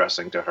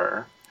distressing to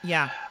her.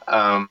 Yeah.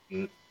 I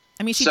mean,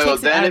 she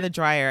takes it out of the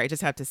dryer. I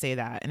just have to say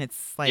that. And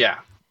it's like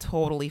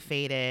totally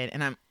faded.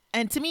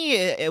 And to me,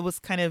 it was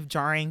kind of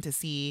jarring to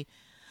see.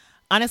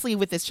 Honestly,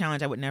 with this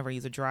challenge, I would never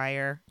use a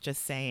dryer,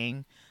 just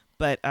saying.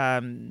 But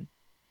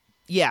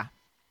yeah.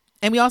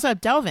 And we also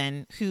have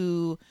Delvin,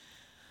 who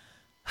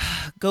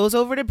goes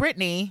over to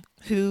Brittany,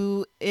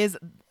 who is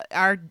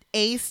our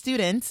A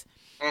student,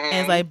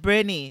 and is like,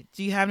 Brittany,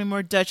 do you have any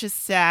more Duchess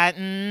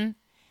satin?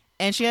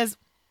 And she's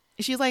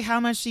like, how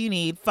much do you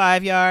need?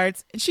 5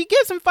 yards. And she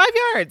gives him 5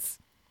 yards.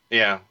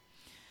 Yeah.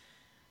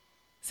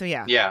 So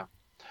yeah. Yeah.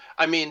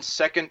 I mean,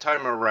 second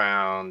time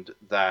around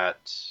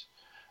that,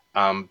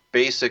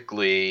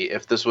 basically,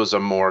 if this was a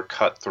more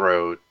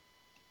cutthroat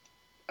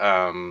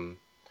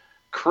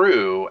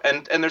crew,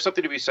 and there's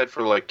something to be said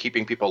for like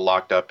keeping people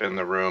locked up in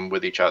the room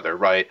with each other,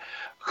 right?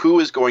 Who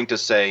is going to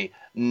say,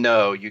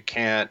 no, you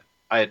can't,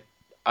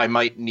 I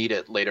might need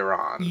it later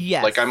on.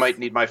 Yes. Like I might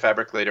need my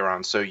fabric later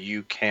on, so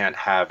you can't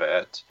have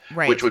it.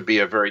 Right. Which would be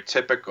a very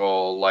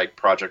typical like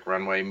Project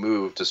Runway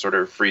move to sort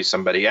of free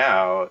somebody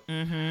out.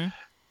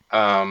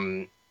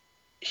 Mm-hmm.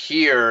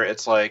 Here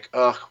it's like,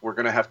 we're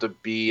gonna have to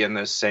be in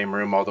this same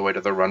room all the way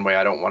to the runway.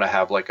 I don't want to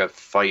have like a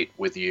fight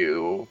with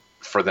you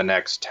for the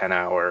next 10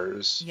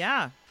 hours.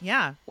 Yeah.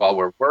 While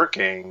we're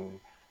working.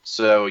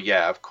 So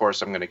yeah, of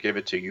course I'm gonna give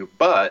it to you,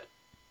 but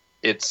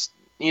it's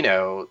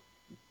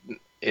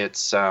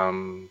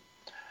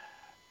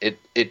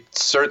it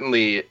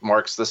certainly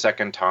marks the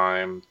second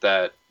time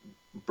that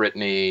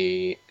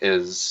Brittany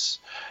is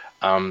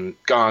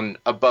gone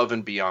above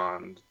and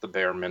beyond the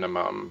bare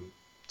minimum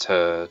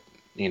to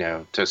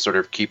sort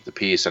of keep the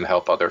peace and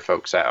help other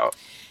folks out.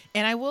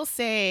 And I will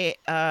say,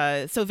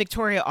 so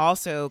Victoria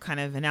also kind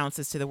of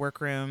announces to the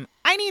workroom,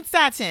 I need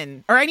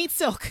satin, or I need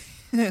silk.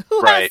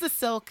 Who has the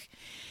silk?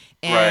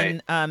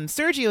 And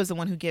Sergio is the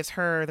one who gives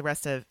her the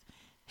rest of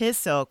his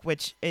silk,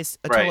 which is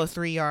a total of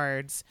 3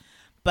 yards.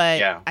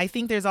 But I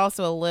think there's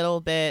also a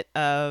little bit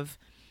of,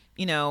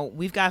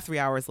 we've got 3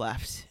 hours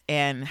left.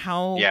 And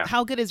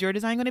how good is your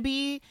design going to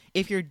be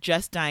if you're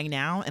just dying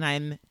now and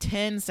I'm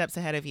 10 steps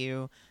ahead of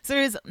you? So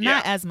there's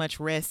not as much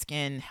risk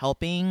in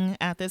helping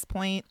at this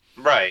point.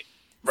 Right.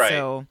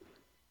 So,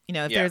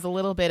 if there's a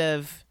little bit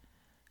of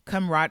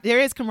there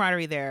is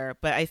camaraderie there,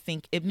 but I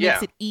think it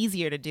makes it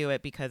easier to do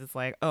it because it's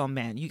like, oh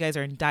man, you guys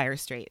are in dire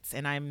straits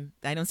and I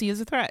don't see you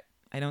as a threat.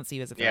 I don't see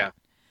you as a threat.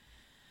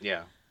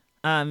 Yeah.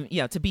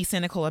 To be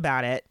cynical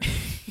about it.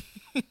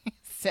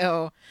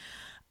 So,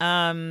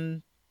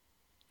 man,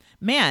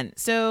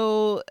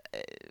 so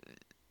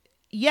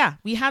yeah,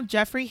 we have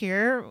Jeffrey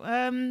here.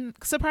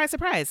 Surprise,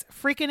 surprise,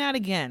 freaking out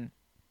again.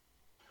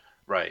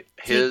 Right.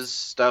 His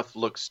stuff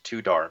looks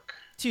too dark.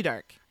 Too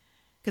dark.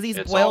 Because he's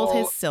boiled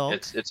his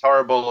silk. It's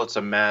horrible. It's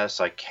a mess.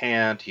 I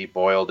can't. He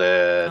boiled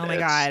it. Oh my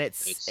God.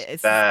 It's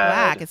bad.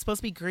 black. It's supposed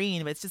to be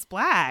green, but it's just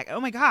black.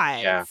 Oh my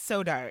God. Yeah. It's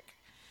so dark.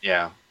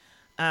 Yeah.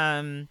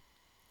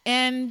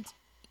 And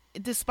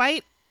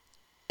despite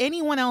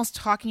anyone else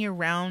talking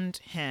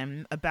around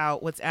him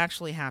about what's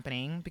actually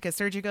happening, because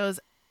Sergio goes,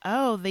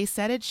 oh, they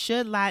said it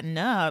should lighten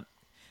up.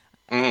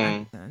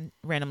 I'm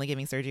randomly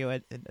giving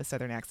Sergio a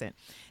southern accent.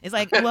 It's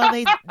like, well,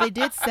 they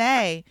did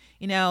say,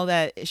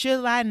 that it should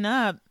lighten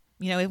up,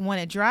 when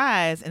it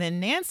dries. And then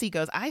Nancy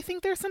goes, I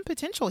think there's some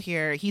potential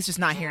here. He's just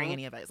not hearing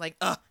any of it. It's like,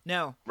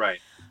 no. Right.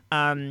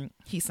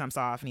 He stumps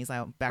off and he's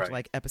like back to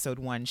like episode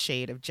 1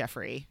 shade of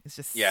Jeffrey. It's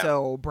just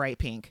so bright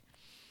pink.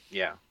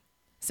 Yeah.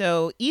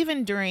 So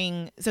even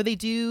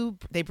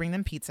they bring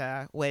them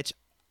pizza, which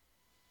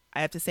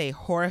I have to say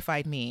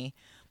horrified me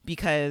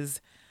because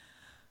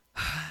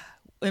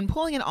when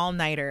pulling an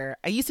all-nighter,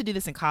 I used to do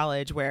this in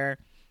college where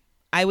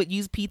I would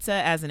use pizza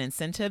as an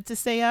incentive to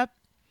stay up.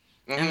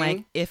 And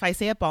like, if I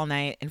stay up all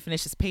night and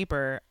finish this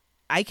paper,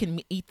 I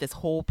can eat this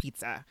whole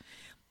pizza.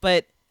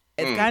 But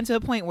it's gotten to a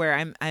point where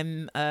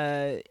I'm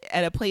at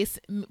a place,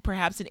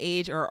 perhaps in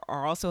age or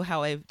also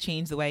how I've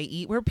changed the way I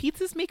eat, where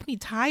pizzas make me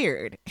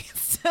tired.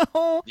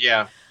 So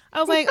yeah, I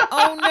was like,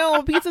 oh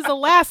no, pizza's the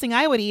last thing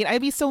I would eat.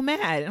 I'd be so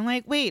mad. I'm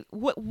like, wait,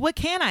 what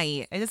can I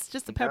eat? It's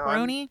just a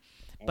pepperoni.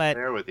 I'm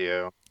there with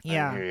you.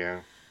 Yeah. I hear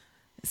you.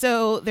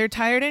 So they're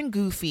tired and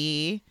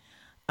goofy.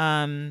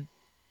 There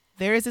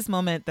is this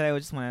moment that I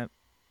would just want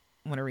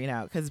to read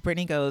out because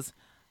Brittany goes,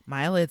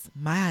 my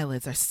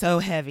eyelids are so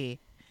heavy.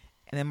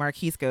 And then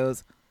Marquise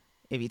goes,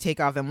 if you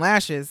take off them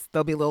lashes,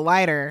 they'll be a little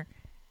lighter.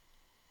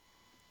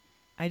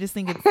 I just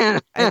think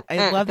I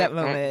love that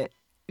moment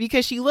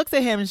because she looks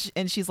at him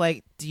and she's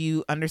like, do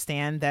you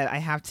understand that I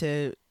have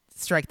to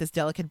strike this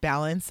delicate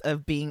balance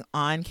of being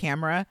on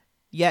camera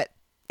yet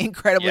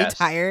incredibly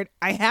tired?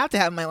 I have to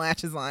have my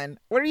lashes on.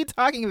 What are you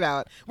talking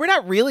about? We're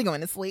not really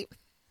going to sleep.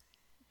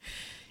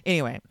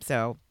 Anyway,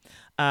 so,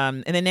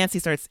 and then Nancy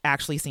starts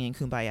actually singing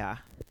Kumbaya.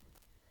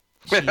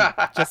 She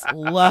just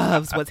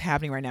loves what's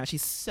happening right now.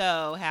 She's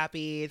so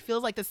happy. It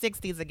feels like the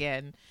 60s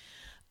again.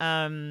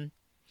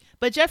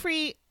 But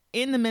Jeffrey,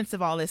 in the midst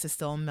of all this, is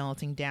still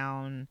melting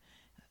down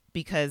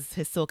because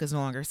his silk is no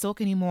longer silk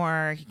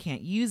anymore. He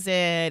can't use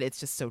it. It's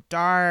just so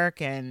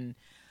dark. And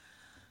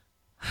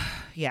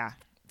yeah.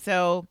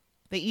 So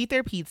they eat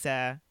their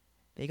pizza.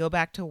 They go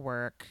back to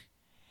work.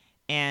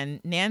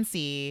 And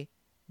Nancy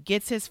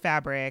gets his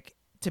fabric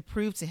to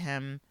prove to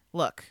him,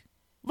 look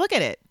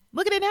at it.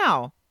 Look at it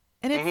now.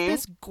 And it's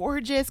this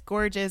gorgeous,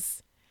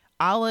 gorgeous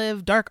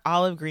dark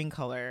olive green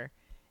color.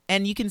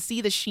 And you can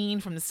see the sheen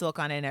from the silk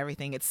on it and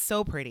everything. It's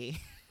so pretty.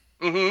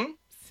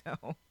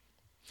 So,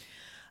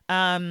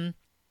 I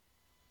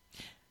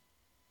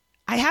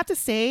have to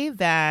say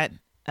that,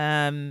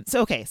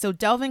 so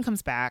Delvin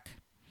comes back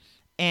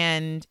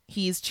and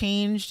he's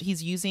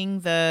using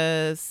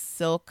the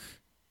silk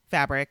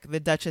fabric, the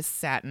Duchess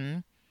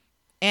satin,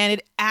 and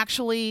it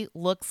actually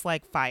looks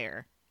like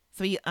fire.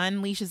 So he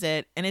unleashes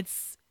it and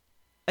it's,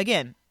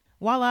 again,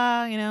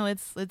 voila,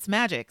 it's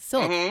magic.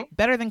 Silk,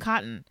 better than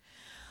cotton.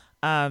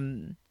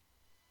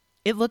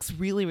 It looks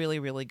really, really,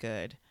 really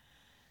good.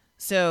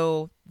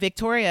 So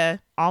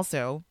Victoria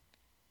also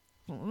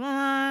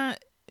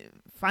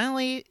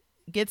finally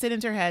gets it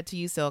into her head to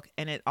use silk,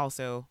 and it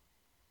also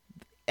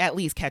at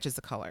least catches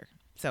the color.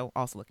 So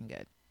also looking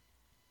good.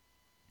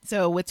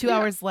 So with 2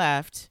 hours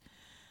left,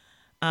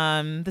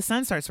 the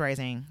sun starts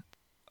rising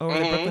over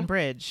the Brooklyn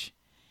Bridge.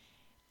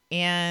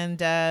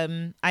 And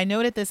I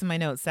noted this in my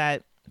notes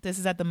that this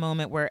is at the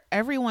moment where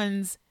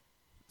everyone's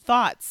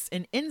thoughts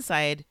and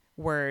inside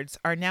words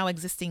are now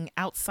existing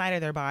outside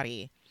of their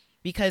body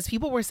because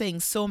people were saying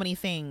so many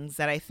things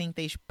that I think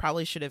they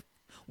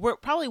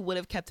probably would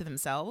have kept to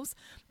themselves.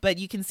 But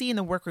you can see in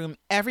the workroom,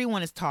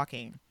 everyone is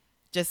talking.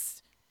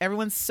 Just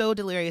everyone's so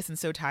delirious and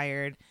so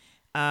tired.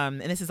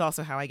 And this is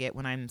also how I get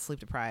when I'm sleep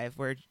deprived,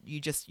 where you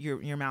just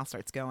your mouth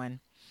starts going.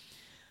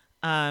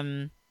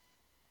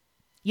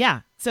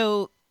 Yeah.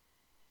 So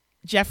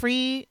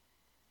Jeffrey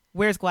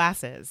wears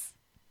glasses.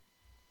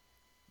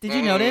 Did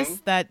you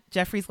notice that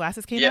Jeffrey's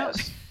glasses came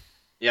out?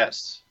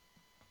 Yes.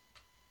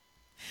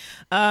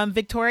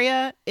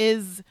 Victoria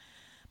is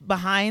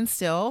behind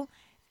still.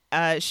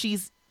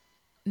 She's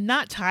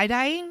not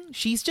tie-dyeing.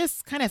 She's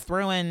just kind of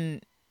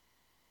throwing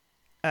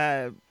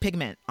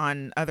pigment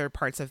on other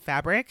parts of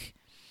fabric.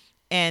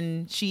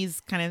 And she's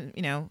kind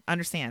of,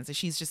 understands that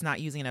she's just not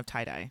using enough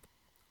tie-dye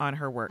on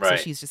her work. Right.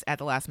 So she's just at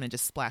the last minute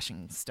just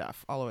splashing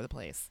stuff all over the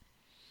place.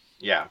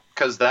 Yeah,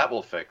 because that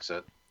will fix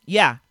it.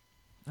 Yeah.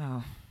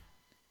 Oh.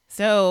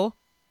 So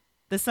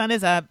the sun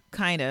is up,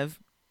 kind of.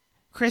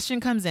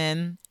 Christian comes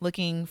in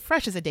looking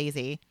fresh as a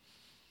daisy,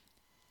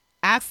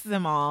 asks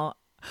them all,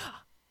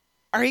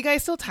 Are you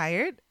guys still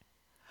tired?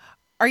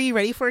 Are you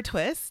ready for a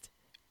twist?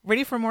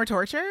 Ready for more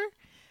torture?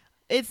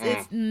 It's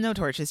no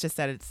torture. It's just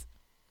that it's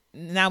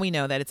now we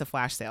know that it's a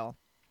flash sale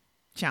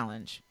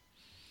challenge.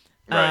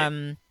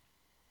 Right.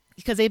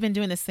 Because they've been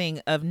doing this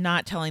thing of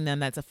not telling them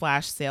that's a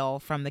flash sale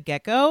from the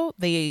get-go.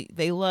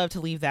 They love to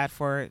leave that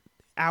for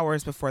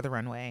hours before the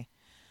runway.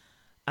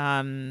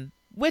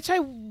 Which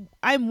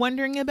I'm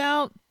wondering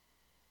about,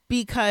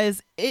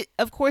 because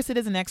of course it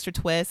is an extra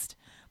twist,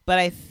 but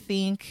I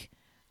think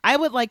I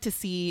would like to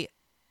see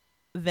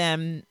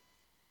them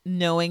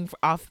knowing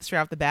straight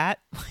off the bat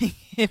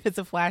if it's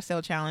a flash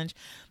sale challenge,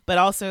 but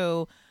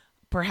also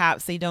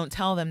perhaps they don't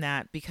tell them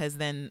that, because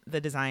then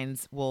the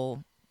designs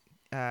will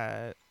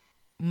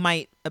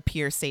might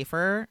appear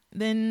safer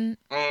than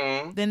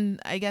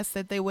I guess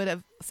that they would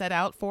have set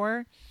out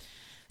for.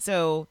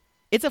 So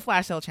it's a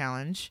flash sale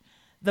challenge.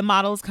 The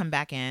models come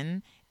back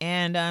in,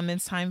 and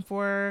it's time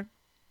for,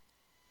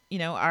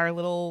 our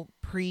little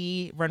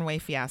pre-runway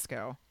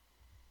fiasco.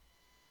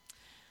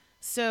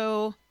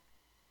 So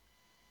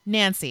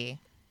Nancy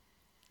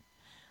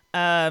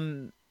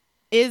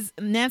is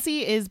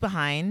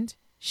behind.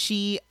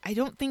 I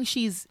don't think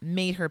she's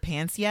made her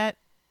pants yet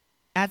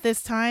at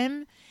this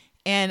time.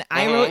 And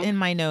I wrote in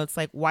my notes,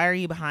 like, why are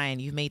you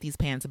behind? You've made these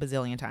pants a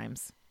bazillion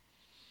times.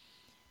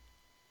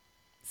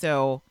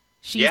 So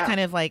she's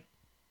kind of like,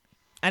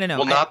 I don't know.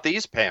 Well, not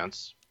these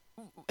pants.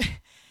 And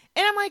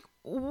I'm like,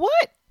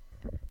 what?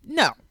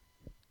 No,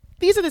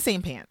 these are the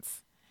same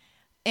pants.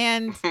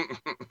 And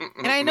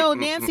I know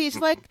Nancy's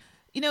like,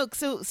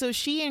 so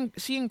she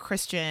and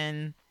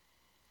Christian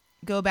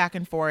go back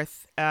and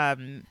forth. I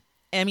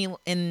mean,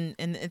 and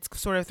it's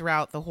sort of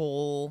throughout the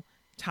whole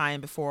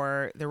time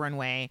before the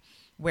runway,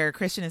 where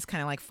Christian is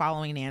kind of like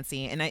following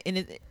Nancy, and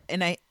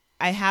I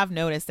have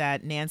noticed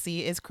that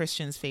Nancy is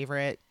Christian's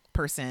favorite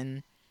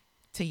person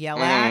to yell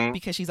at,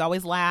 because she's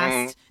always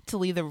last to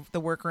leave the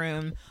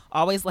workroom,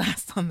 always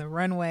last on the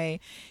runway,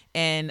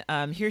 and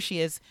here she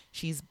is.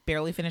 She's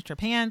barely finished her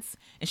pants,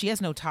 and she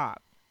has no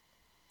top.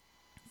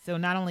 So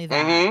not only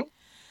that,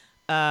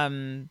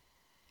 and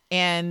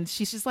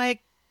she's just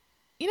like,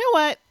 you know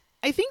what?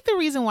 I think the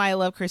reason why I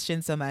love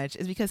Christian so much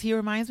is because he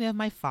reminds me of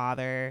my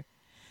father.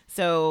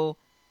 So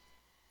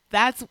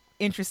that's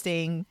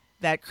interesting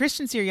that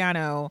Christian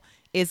Siriano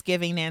is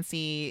giving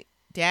Nancy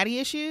daddy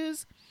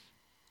issues.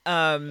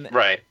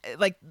 Right.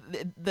 Like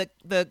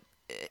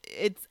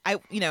I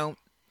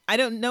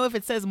don't know if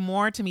it says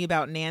more to me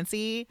about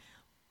Nancy.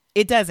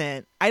 It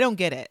doesn't. I don't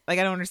get it. Like,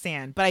 I don't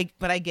understand, but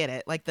I get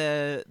it. Like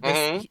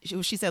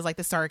she says, like,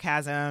 the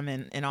sarcasm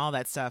and all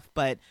that stuff.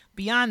 But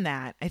beyond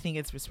that, I think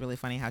it's just really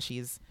funny how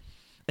she's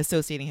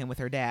associating him with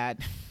her dad.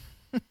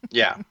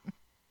 Yeah.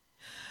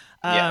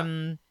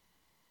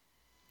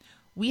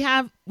 We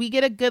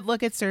get a good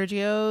look at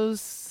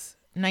Sergio's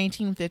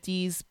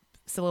 1950s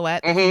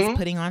silhouette that he's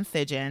putting on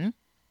Fidgen.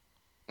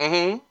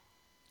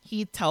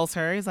 He tells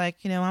her, he's like,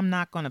 I'm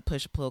not going to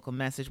push a political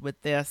message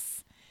with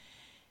this.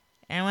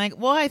 And I'm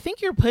like, well, I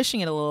think you're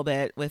pushing it a little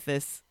bit with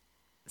this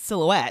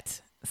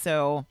silhouette.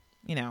 So,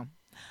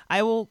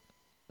 we'll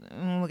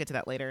get to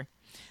that later.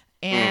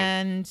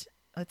 And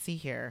let's see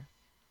here.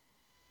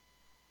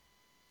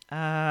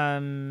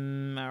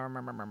 Jeffrey,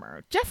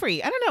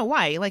 I don't know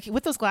why. Like,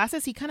 with those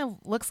glasses, he kind of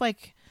looks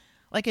like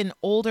an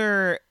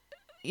older,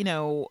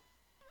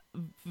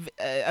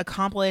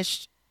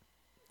 accomplished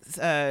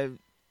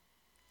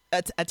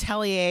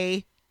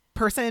atelier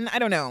person. I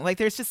don't know. Like,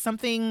 there's just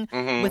something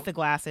with the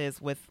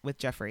glasses with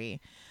Jeffrey,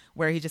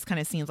 where he just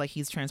kind of seems like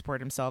he's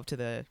transported himself to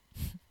the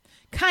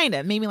kind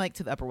of maybe like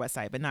to the Upper West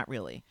Side, but not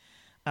really.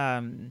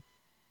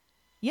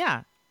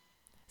 Yeah.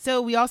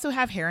 So we also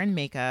have hair and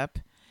makeup.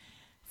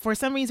 For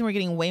some reason, we're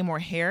getting way more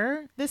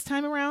hair this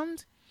time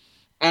around.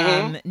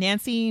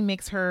 Nancy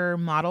makes her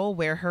model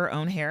wear her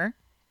own hair,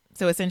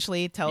 so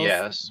essentially tells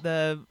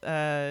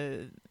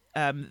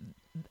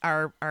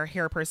our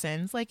hair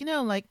person's like,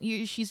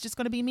 she's just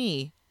going to be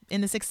me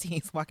in the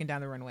 60s walking down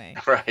the runway.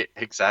 Right.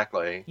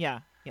 Exactly. Yeah.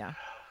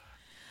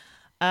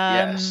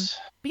 Yes.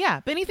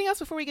 But anything else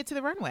before we get to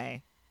the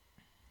runway?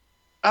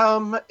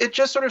 It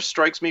just sort of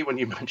strikes me when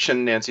you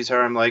mention Nancy's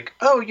hair. I'm like,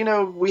 oh,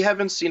 we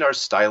haven't seen our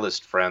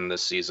stylist friend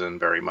this season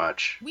very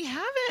much. We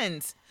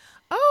haven't.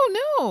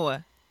 Oh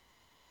no.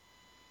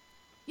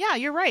 Yeah,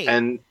 you're right.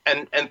 And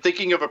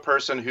thinking of a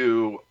person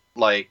who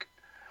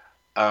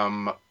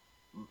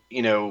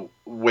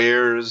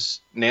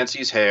wears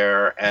Nancy's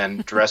hair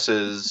and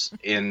dresses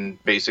in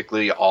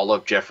basically all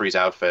of Jeffrey's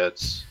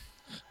outfits.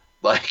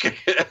 Like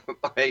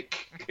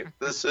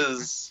this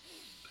is.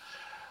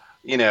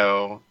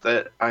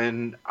 That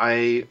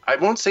I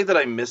won't say that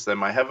I miss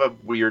them. I have a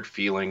weird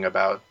feeling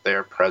about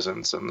their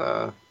presence in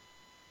the,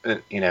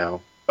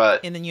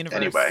 but in the universe.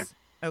 Anyway.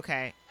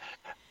 Okay.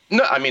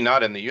 No, I mean,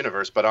 not in the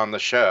universe, but on the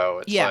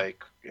show. It's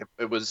like,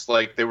 it was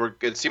like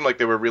it seemed like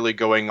they were really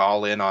going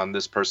all in on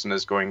this person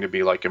is going to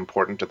be like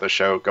important to the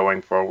show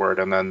going forward.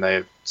 And then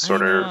they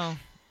sort of.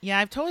 Yeah,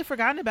 I've totally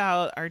forgotten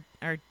about our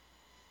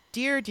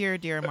dear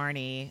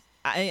Marnie.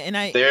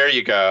 There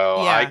you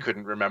go. Yeah. I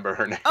couldn't remember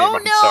her name. Oh,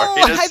 I'm no.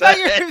 sorry to I say. thought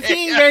you were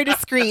being very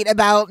discreet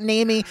about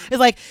naming. It's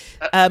like,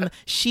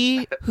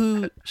 she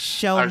who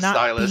shall Our not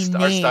stylist, be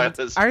our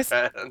named. stylist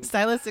friend.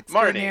 Stylist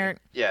extraordinaire. Marnie.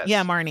 Yes.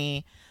 Yeah,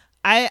 Marnie.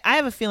 I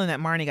have a feeling that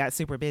Marnie got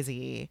super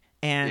busy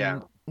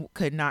and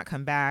could not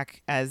come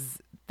back as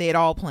they had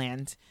all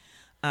planned.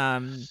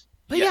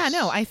 But yeah,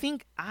 no, I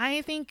think.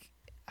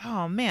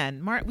 Oh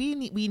man, we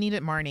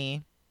needed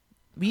Marnie.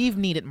 We've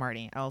needed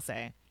Marnie, I'll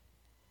say.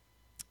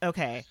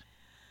 Okay.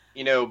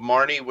 You know,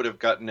 Marnie would have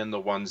gotten in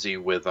the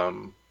onesie with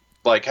them.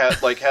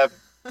 Have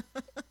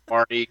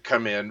Marnie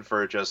come in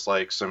for just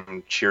like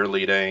some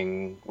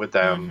cheerleading with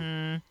them.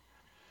 Mm-hmm.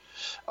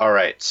 All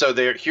right, so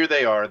here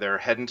they are. They're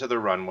heading to the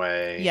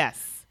runway.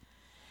 Yes.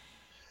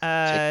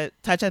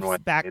 Touch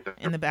ups back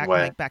in the back,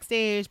 like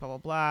backstage. Blah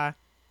blah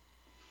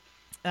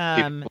blah.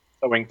 People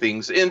throwing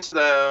things into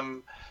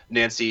them.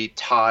 Nancy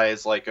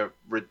ties like a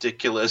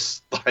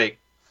ridiculous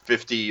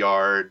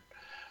 50-yard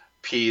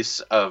piece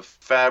of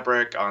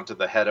fabric onto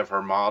the head of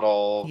her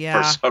model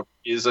for some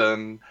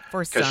reason.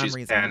 Because she's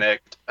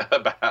panicked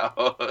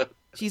about.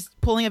 She's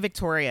pulling a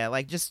Victoria,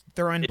 like just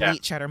throwing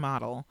bleach at her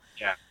model.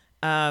 Yeah.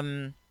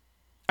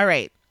 All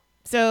right.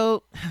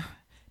 So,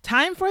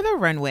 time for the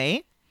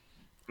runway.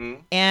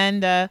 Mm-hmm.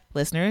 And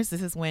listeners,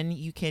 this is when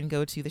you can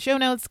go to the show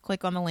notes,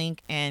 click on the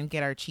link, and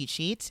get our cheat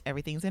sheet.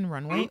 Everything's in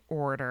runway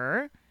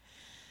order.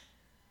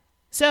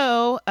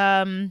 So,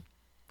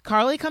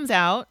 Carly comes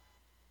out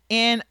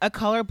in a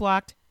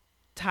color-blocked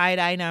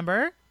tie-dye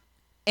number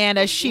and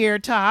a sheer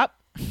top.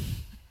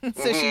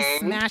 So she's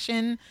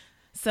smashing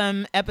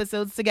some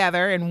episodes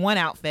together in one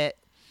outfit.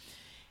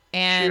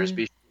 And Shears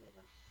be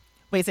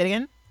wait, say it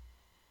again.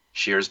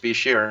 Shears be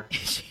sheer.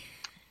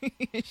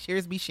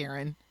 Shears be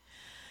Sharon.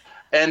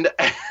 And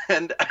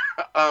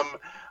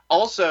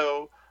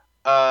also,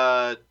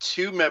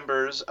 two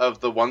members of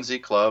the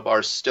onesie club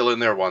are still in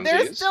their onesies.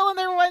 They're still in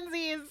their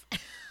onesies.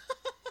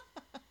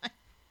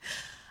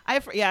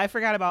 I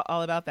forgot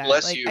all about that.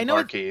 Bless you,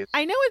 Marquise.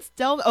 I know it's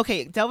Delvin.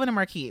 Okay, Delvin and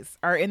Marquise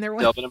are in their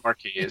onesies. Delvin and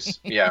Marquise,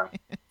 yeah.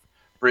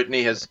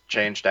 Brittany has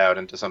changed out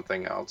into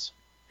something else.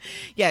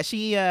 Yeah,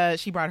 she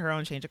brought her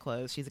own change of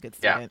clothes. She's a good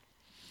student.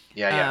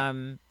 Yeah.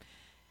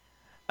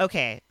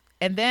 Okay.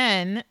 And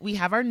then we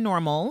have our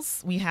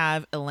normals. We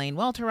have Elaine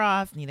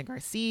Welteroth, Nina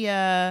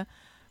Garcia,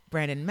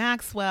 Brandon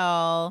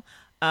Maxwell.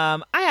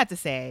 I have to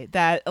say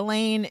that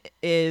Elaine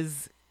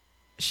is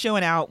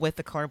showing out with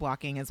the color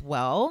blocking as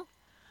well.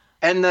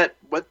 And that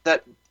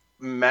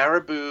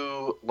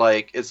marabou,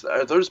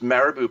 are those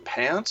marabou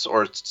pants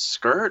or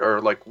skirt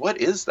or what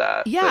is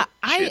that? Yeah,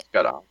 that she's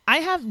got on? I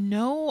have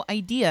no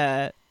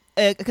idea.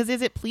 Because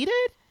is it pleated?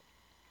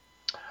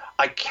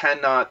 I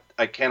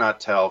cannot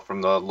tell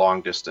from the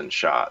long distance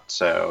shot.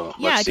 So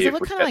let's see if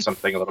we get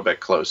something a little bit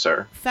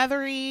closer.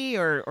 Feathery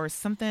or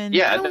something.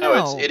 Yeah,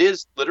 no, it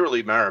is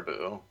literally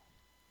marabou,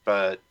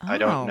 but I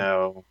don't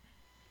know.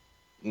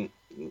 You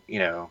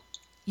know,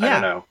 I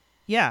don't know.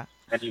 Yeah.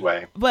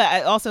 Anyway, but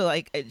I also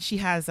she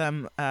has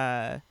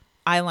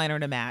eyeliner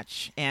to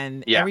match,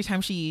 and every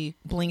time she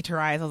blinked her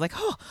eyes, I was like,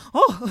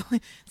 oh,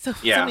 so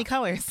many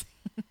colors.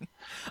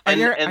 Are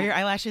your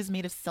eyelashes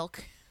made of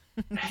silk?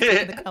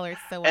 The colors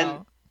so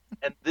well.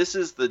 And this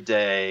is the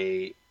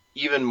day,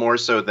 even more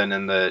so than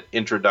in the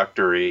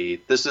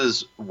introductory. This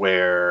is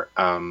where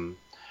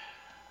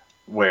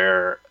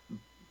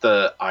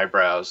the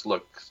eyebrows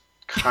look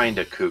kind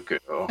of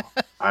cuckoo.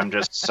 I'm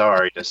just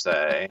sorry to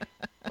say,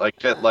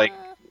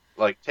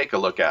 take a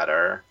look at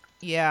her.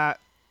 Yeah,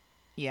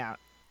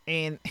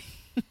 and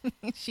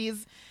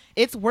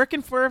it's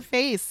working for her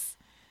face,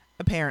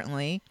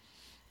 apparently.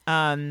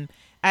 I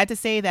had to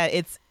say that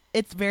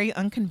it's very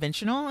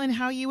unconventional in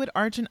how you would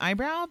arch an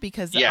eyebrow,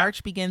 because the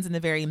arch begins in the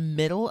very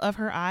middle of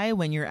her eye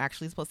when you're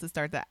actually supposed to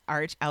start the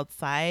arch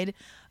outside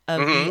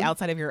of the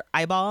outside of your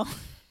eyeball.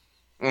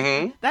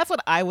 Mm-hmm. That's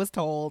what I was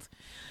told.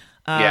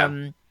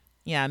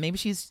 Yeah, maybe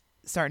she's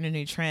starting a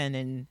new trend,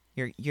 and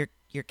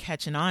you're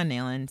catching on,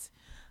 Nayland.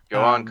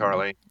 Go on,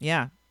 Carly.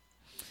 Yeah.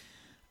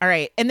 All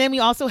right, and then we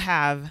also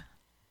have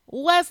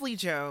Leslie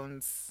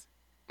Jones.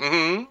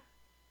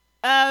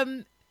 Mm-hmm.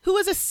 Who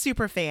is a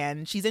super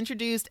fan. She's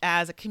introduced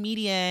as a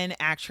comedian,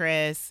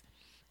 actress,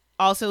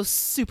 also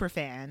super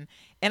fan.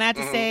 And I have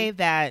to say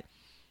that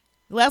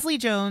Leslie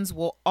Jones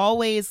will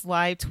always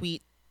live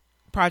tweet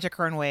Project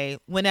Runway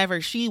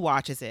whenever she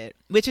watches it,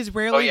 which is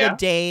rarely the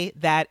day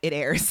that it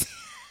airs.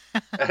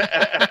 And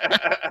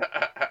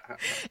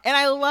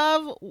I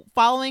love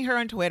following her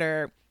on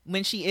Twitter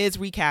when she is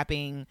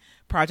recapping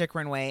Project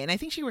Runway. And I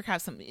think she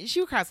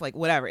recaps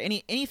whatever.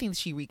 Anything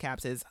she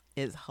recaps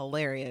is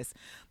hilarious.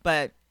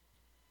 But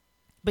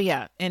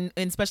yeah, and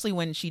especially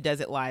when she does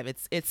it live,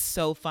 it's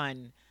so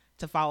fun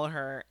to follow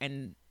her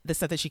and the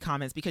stuff that she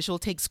comments, because she'll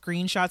take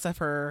screenshots of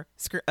her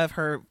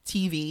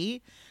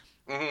TV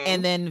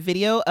and then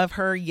video of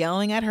her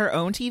yelling at her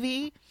own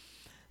TV.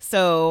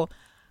 So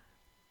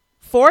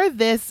for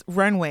this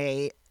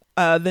runway,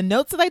 the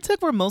notes that I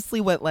took were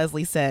mostly what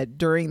Leslie said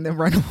during the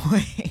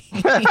runway,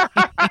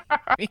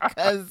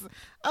 because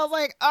I was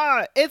like,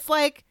 it's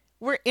like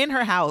we're in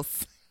her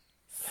house.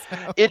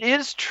 So. It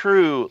is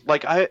true.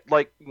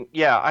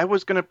 I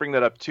was going to bring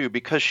that up too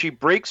because she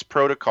breaks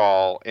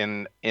protocol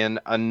in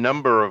a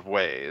number of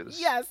ways.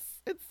 Yes,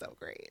 it's so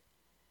great.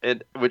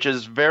 Which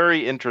is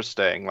very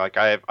interesting. Like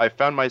I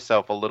found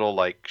myself a little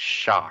like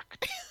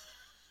shocked.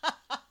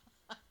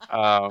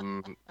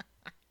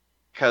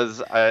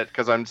 Because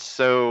I'm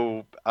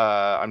so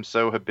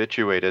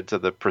habituated to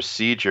the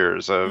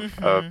procedures of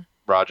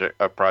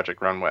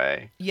Project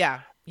Runway.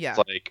 Yeah. It's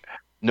like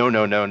no,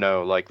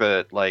 like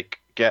the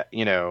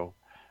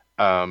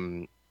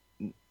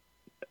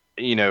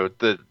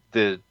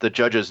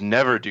judges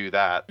never do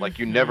that. Like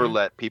you never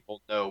let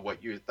people know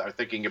what you are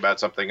thinking about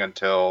something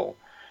until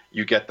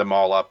you get them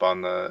all up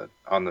on the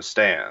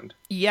stand.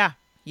 Yeah.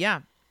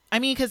 I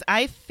mean, because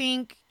I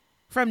think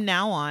from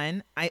now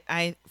on,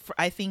 I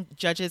think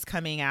judges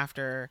coming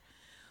after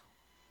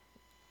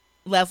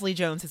Leslie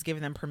Jones has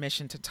given them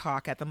permission to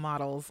talk at the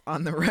models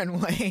on the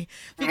runway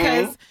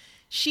because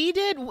she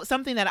did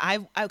something that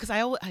I've always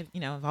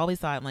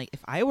thought, I'm like,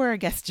 if I were a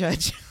guest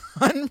judge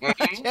on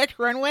Project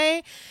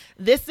Runway,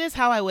 this is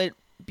how I would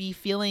be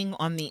feeling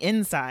on the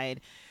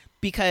inside,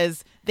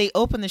 because they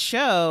open the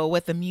show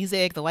with the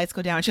music, the lights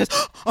go down, and she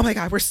goes, oh my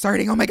God, we're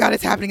starting. Oh my God,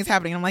 it's happening. And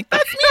I'm like,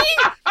 that's me.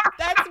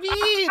 That's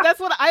me. That's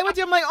what I would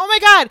do. I'm like, oh my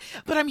God,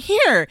 but I'm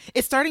here.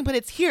 It's starting, but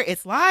it's here.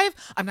 It's live.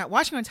 I'm not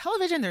watching on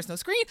television. There's no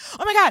screen.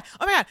 Oh my God,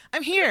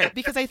 I'm here.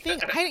 Because I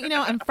think,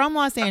 I'm from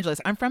Los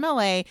Angeles. I'm from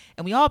LA,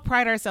 and we all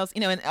pride ourselves,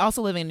 and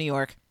also living in New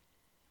York.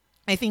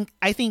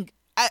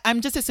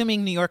 I'm just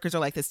assuming New Yorkers are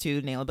like this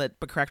too, Naila, but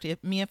correct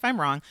me if I'm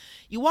wrong.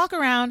 You walk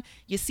around,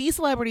 you see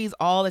celebrities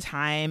all the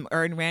time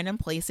or in random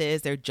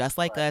places. They're just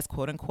like us,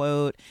 quote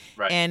unquote.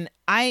 Right. And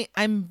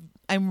I'm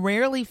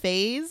rarely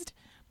fazed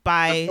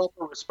by the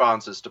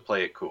responses to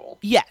play it cool.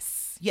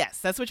 Yes,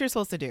 that's what you're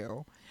supposed to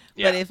do.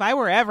 Yeah. But if I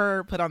were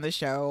ever put on the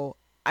show,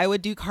 I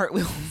would do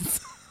cartwheels.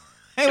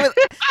 I would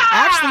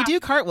actually do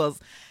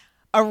cartwheels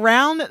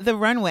around the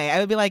runway. I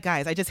would be like,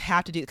 guys, I just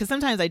have to do, because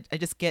sometimes I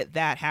just get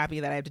that happy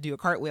that I have to do a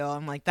cartwheel.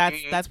 I'm like,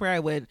 that's where I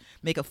would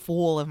make a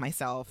fool of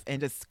myself and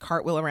just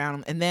cartwheel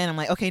around. And then I'm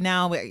like, okay,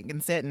 now I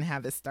can sit and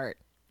have this start.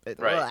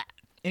 Right.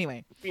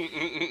 Anyway.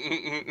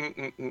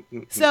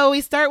 So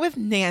we start with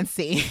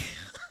Nancy.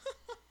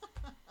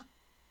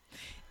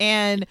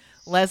 And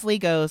Leslie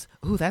goes,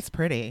 ooh, that's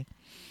pretty.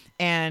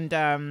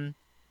 And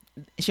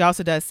she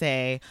also does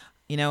say,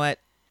 you know what?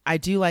 I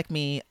do like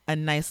me a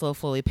nice little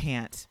flowy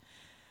pant.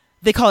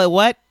 They call it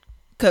what?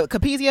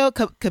 Capizio?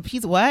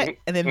 Capiz what?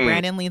 And then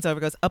Brandon leans over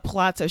and goes, a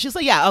palazzo. She's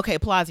like, yeah, okay,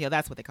 palazzo.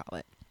 That's what they call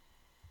it.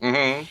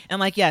 And I'm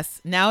like, yes,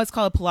 now it's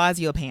called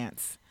palazzo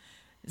pants.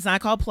 It's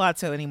not called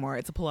palazzo anymore.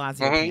 It's a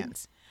palazzo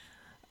pants.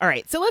 All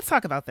right, so let's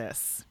talk about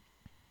this.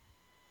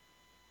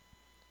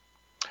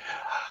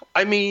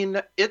 I mean,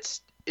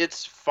 it's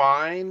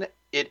fine.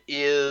 It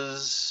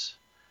is,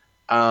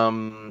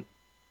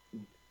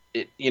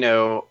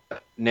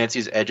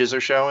 Nancy's edges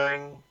are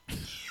showing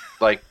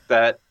like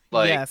that.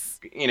 Like, yes.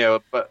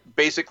 But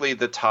basically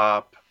the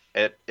top,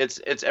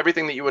 it's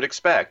everything that you would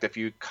expect if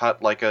you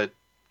cut like a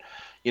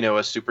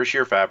super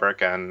sheer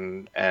fabric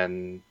and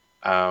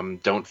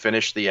don't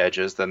finish the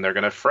edges, then they're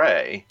going to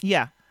fray.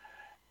 Yeah.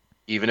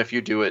 Even if you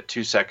do it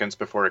 2 seconds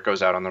before it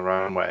goes out on the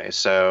runway.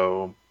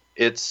 So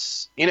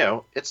it's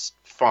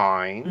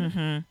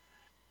fine.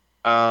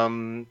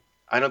 I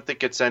don't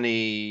think it's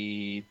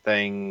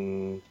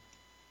anything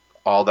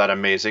all that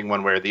amazing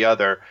one way or the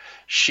other.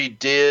 She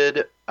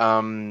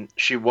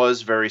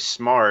was very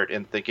smart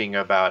in thinking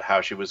about how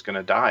she was going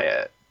to dye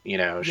it.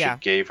 She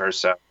gave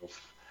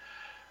herself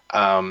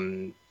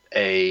a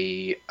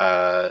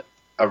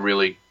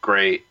really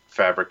great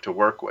fabric to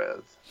work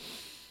with.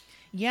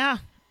 Yeah.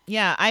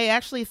 I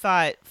actually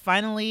thought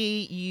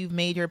finally you've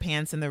made your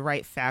pants in the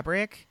right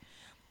fabric,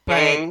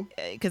 but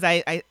because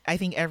I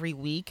think every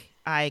week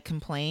I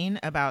complain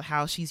about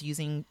how she's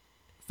using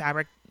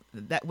fabric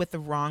that with the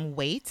wrong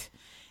weight.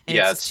 And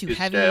it's too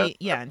heavy,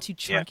 and too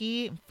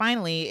chunky. Yeah.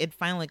 Finally, it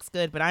looks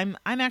good, but I'm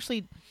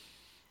actually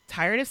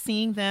tired of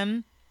seeing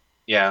them.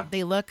 Yeah,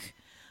 they look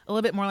a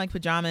little bit more like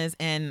pajamas,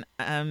 and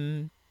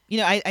I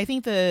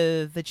think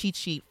the cheat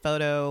sheet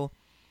photo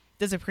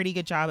does a pretty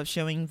good job of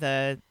showing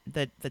the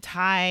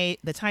tie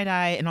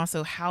dye, and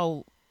also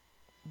how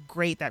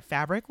great that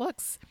fabric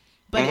looks.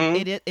 But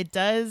it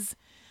does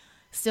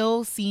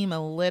still seem a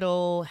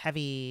little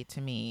heavy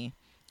to me.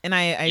 And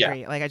I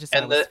agree. Like I just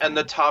and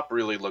the top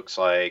really looks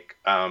like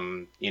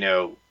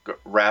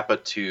wrap a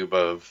tube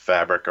of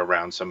fabric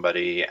around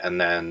somebody and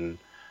then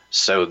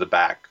sew the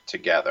back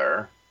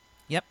together.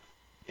 Yep.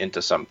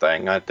 Into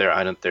something.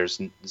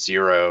 There's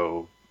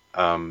zero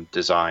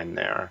design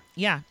there.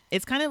 Yeah,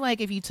 it's kind of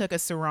like if you took a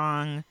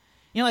sarong,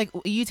 like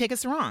you take a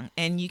sarong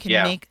and you can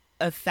make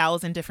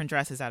 1,000 different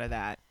dresses out of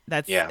that.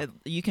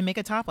 You can make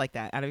a top like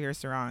that out of your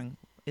sarong.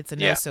 It's a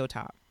no-sew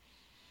top.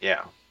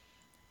 Yeah.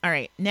 All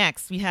right,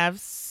 next we have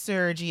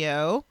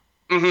Sergio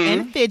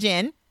and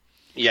Thijin.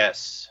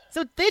 Yes.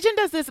 So Thijin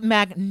does this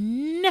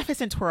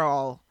magnificent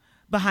twirl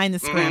behind the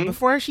scrim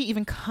before she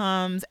even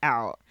comes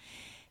out.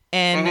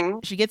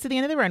 And she gets to the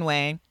end of the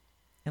runway,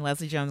 and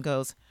Leslie Jones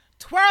goes,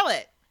 twirl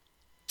it.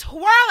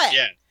 twirl it.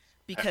 Yeah.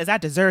 Because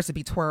that deserves to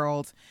be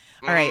twirled.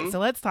 All right, so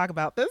let's talk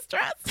about this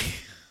dress.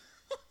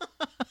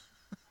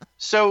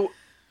 So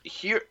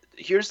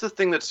here's the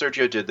thing that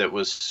Sergio did that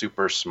was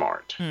super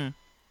smart.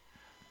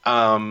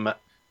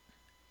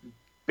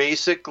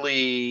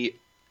 Basically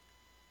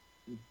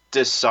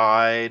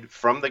decide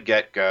from the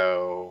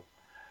get-go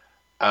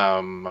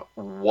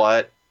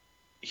what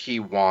he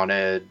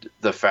wanted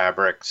the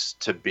fabrics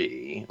to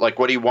be, like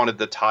what he wanted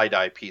the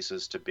tie-dye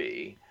pieces to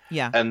be.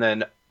 Yeah. And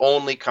then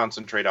only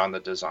concentrate on the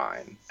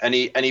design. And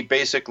he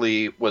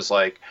basically was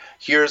like,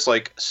 here's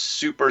like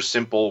super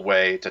simple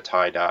way to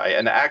tie dye.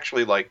 And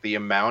actually like the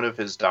amount of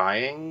his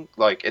dyeing,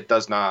 like it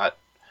does not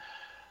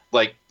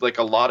like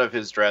a lot of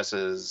his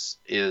dresses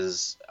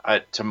is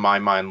to my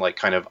mind like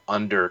kind of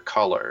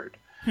undercolored.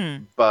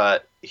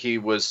 But he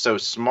was so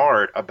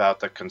smart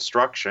about the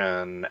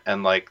construction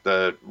and like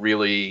the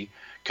really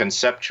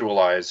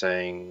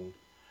conceptualizing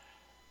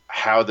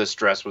how this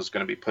dress was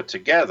going to be put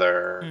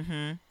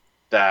together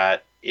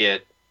that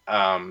it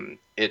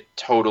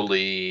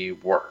totally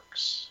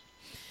works.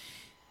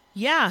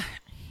 Yeah.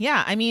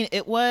 I mean,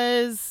 it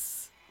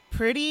was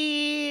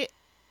pretty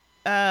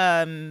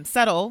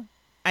subtle.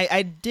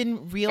 I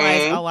didn't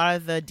realize a lot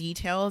of the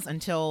details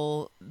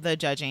until the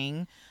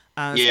judging.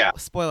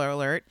 Spoiler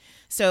alert.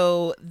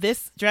 So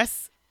this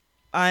dress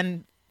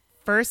on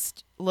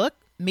first look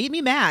made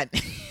me mad.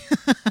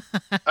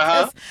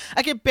 I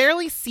could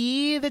barely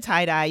see the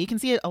tie-dye. You can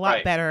see it a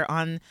lot better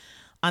on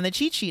the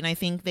cheat sheet, and I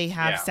think they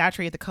have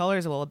saturated the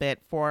colors a little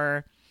bit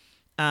for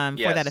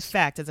that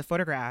effect as a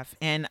photograph.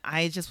 And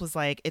I just was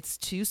like, it's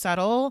too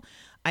subtle.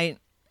 It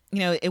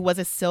was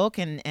a silk,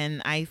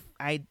 and I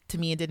to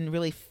me it didn't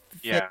really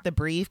fit the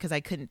brief because I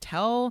couldn't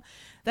tell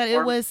that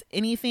it was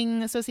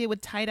anything associated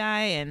with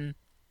tie-dye, and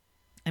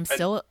I'm just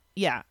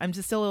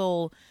still a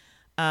little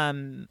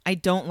I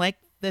don't like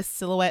this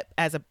silhouette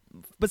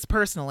was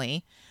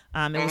personally.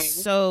 It was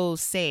so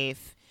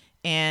safe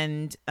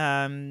and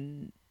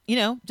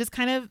just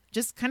kind of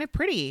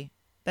pretty.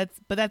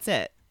 That's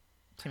it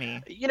to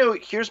me.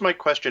 Here's my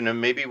question,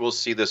 and maybe we'll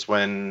see this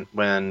when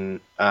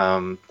Legend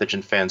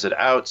fans it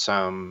out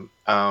some.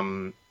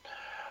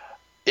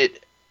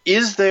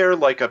 Is there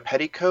like a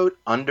petticoat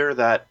under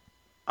that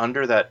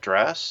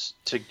dress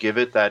to give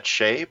it that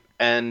shape?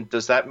 And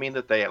does that mean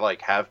that they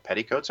like have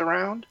petticoats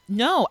around?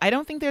 No, I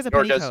don't think there's a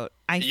petticoat.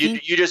 You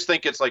just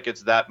think it's like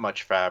it's that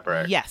much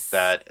fabric. Yes.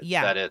 That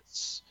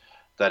it's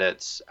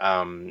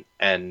and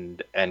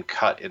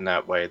cut in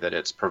that way that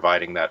it's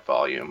providing that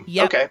volume.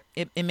 Yep. Okay.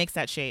 It makes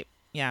that shape.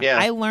 Yeah.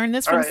 I learned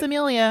this from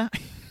Samilia.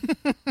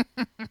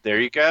 There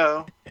you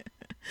go. Do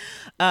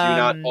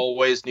not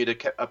always need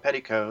a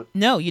petticoat.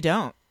 No, you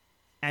don't.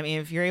 I mean,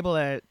 if you're able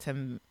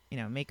to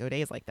make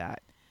Odays like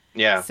that.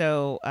 Yeah.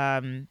 So,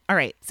 all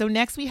right. So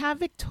next we have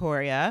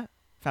Victoria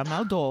from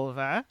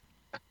Moldova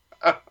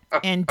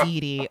and Dee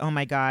Dee. Oh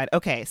my God.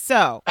 Okay.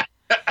 So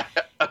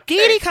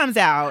Dee Dee comes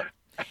out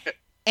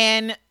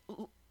and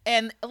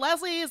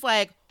Leslie is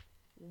like,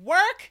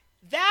 work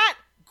that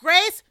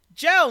Grace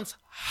Jones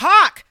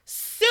Hawk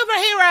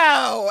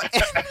superhero.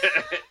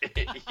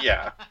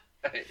 Yeah.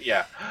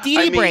 Dee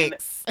Dee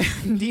breaks.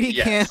 Dee Dee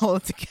can't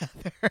hold it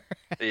together.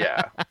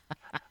 Yeah.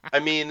 I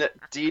mean,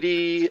 Dee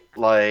Dee,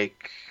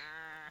 like,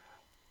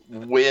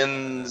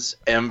 wins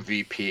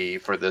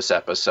MVP for this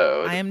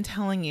episode. I am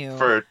telling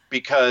you.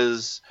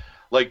 Because,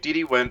 like, Dee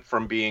Dee went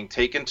from being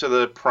taken to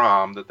the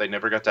prom that they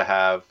never got to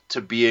have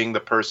to being the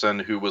person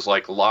who was,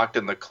 like, locked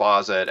in the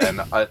closet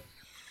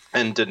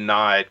and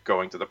denied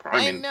going to the prom.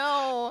 I mean,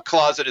 know.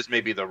 Closet is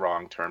maybe the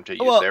wrong term to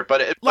use there.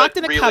 But locked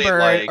in a really, cupboard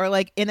like, or,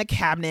 like, in a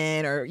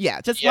cabinet or,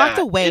 just locked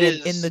away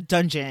in the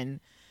dungeon.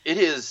 It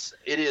is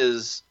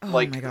oh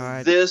like my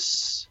God.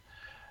 This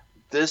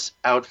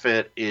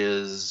outfit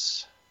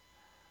is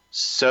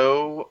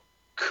so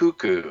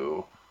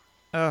cuckoo.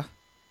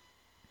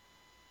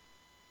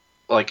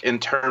 Like in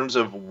terms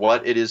of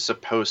what it is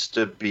supposed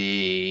to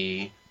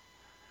be.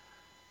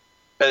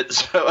 And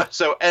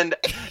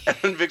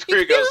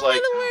Victoria goes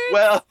like,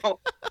 well,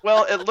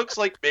 it looks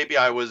like maybe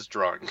I was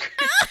drunk.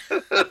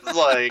 It's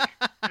like,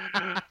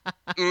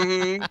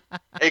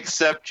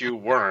 except you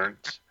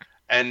weren't.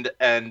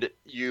 And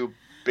you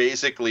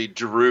basically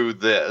drew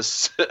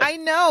this. I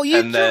know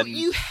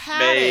you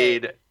had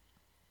it.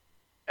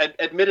 And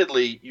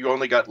admittedly, you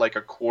only got like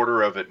a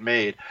quarter of it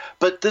made.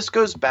 But this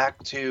goes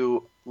back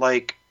to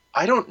like,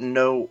 I don't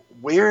know,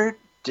 where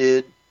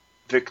did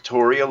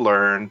Victoria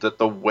learn that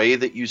the way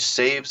that you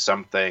save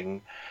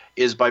something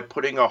is by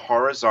putting a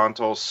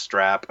horizontal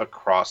strap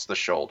across the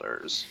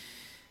shoulders?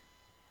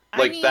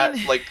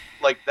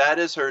 That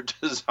is her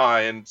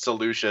design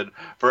solution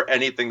for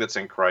anything that's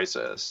in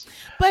crisis.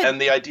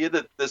 And the idea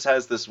that this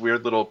has this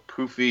weird little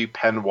poofy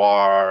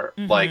peignoir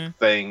like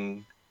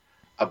thing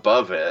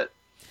above it.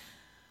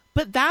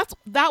 But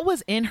that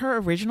was in her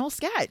original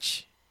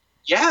sketch.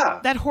 Yeah.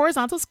 That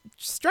horizontal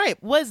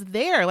stripe was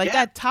there. Like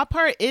that top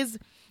part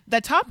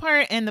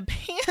and the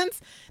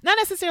pants, not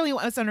necessarily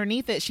what's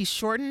underneath it. She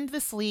shortened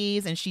the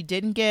sleeves and she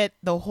didn't get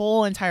the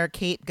whole entire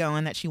cape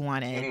going that she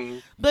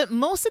wanted. But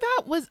most of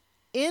that was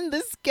in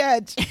the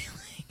sketch.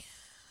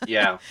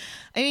 Yeah.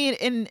 I mean,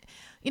 and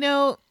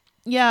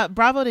yeah,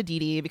 bravo to Dee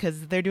Dee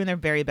because they're doing their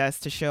very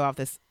best to show off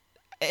this.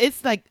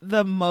 It's like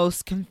the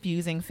most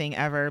confusing thing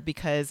ever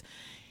because,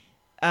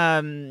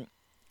 oh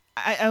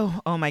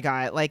my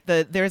god, like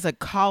there's a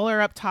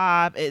collar up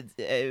top. And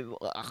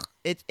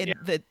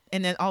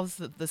then all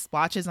the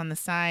splotches on the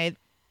side.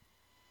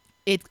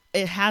 It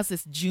has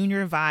this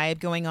junior vibe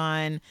going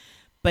on,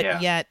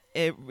 but yet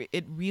it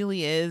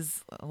really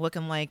is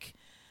looking like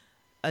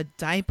a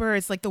diaper.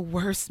 It's like the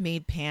worst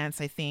made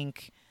pants I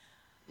think.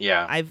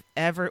 Yeah. I've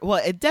ever.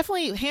 Well, it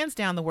definitely hands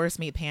down the worst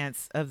made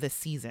pants of this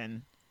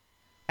season,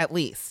 at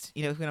least.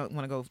 If we don't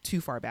want to go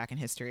too far back in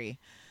history.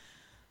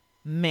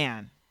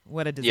 Man,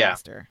 what a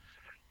disaster! Yeah.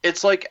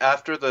 It's like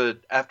after the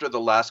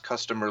last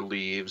customer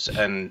leaves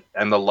and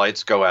the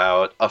lights go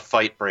out, a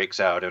fight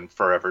breaks out in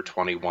Forever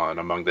 21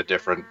 among the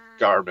different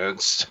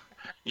garments,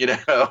 and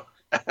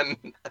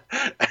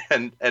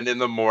in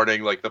the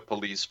morning, like the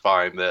police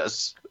find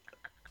this.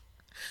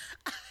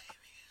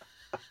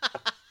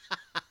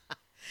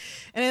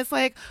 And it's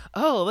like,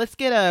 oh, let's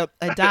get a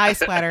dye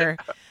splatter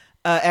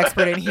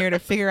expert in here to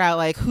figure out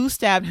like who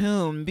stabbed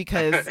whom,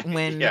 because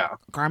when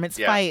garments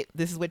fight,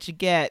 this is what you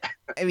get.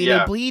 I mean,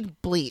 they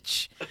bleed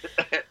bleach.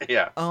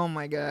 Yeah. Oh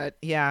my god.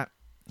 Yeah.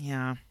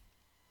 Yeah.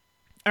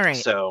 All right.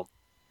 So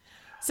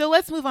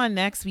let's move on.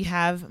 Next, we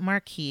have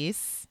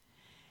Marquise,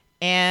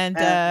 and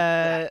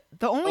the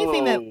only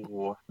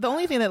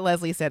thing that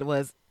Leslie said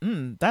was,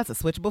 "That's a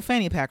switchable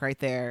fanny pack right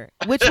there,"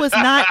 which was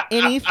not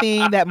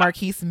anything that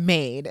Marquise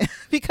made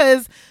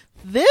because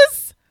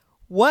this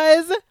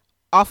was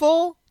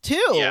awful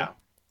too. Yeah.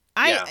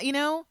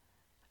 All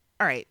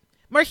right.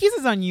 Marquise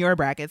is on your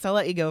bracket, so I'll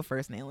let you go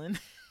first, Nayland.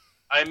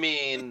 I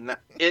mean,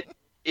 it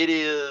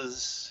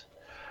is,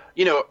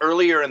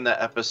 earlier in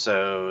the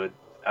episode,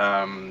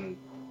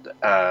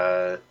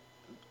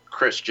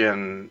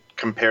 Christian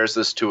compares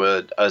this to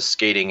a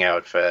skating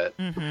outfit.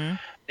 Mm-hmm.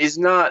 He's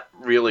not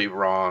really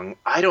wrong.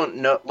 I don't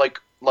know, like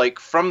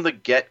from the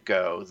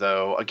get-go,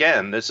 though,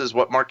 again, this is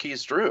what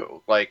Marquise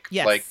drew. Like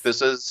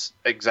this is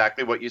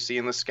exactly what you see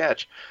in the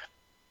sketch.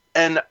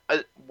 And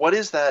what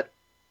is that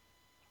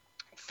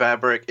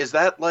fabric? Is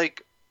that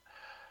like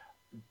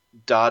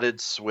dotted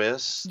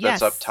Swiss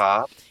that's up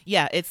top?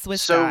 Yeah, it's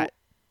Swiss dot.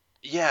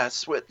 Yeah,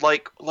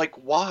 like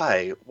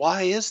why?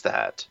 Why is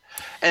that?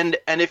 And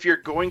if you're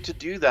going to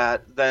do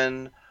that,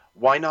 then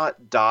why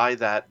not dye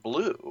that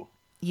blue?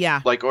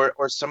 Yeah. Like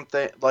or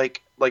something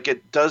like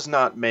it does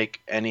not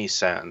make any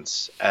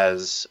sense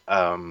as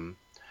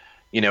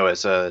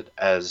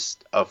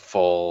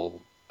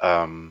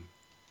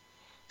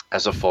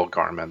as a full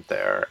garment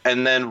there.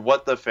 And then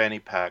what the fanny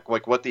pack,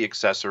 like what the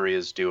accessory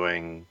is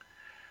doing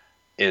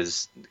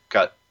is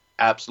got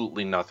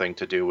absolutely nothing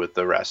to do with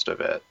the rest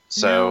of it.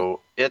 So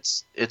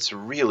it's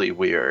really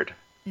weird.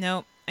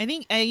 No, I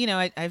think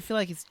I feel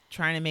like he's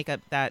trying to make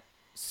up that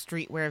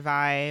streetwear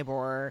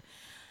vibe,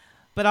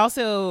 but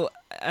also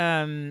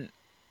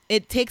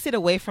it takes it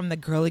away from the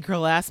girly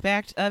girl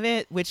aspect of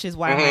it, which is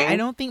why I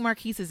don't think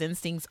Marquise's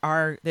instincts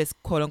are this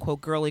quote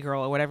unquote girly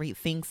girl or whatever he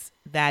thinks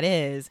that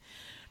is,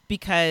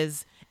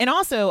 because, and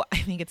also I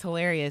think it's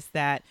hilarious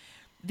that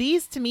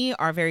these to me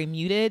are very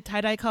muted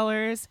tie-dye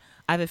colors.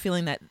 I have a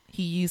feeling that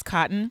he used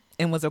cotton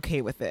and was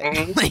okay with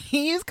it. Like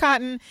he used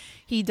cotton,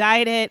 he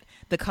dyed it.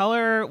 The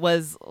color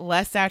was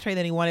less saturated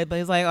than he wanted, but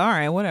he's like, all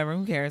right, whatever,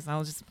 who cares?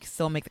 I'll just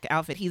still make the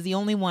outfit. He's the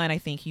only one I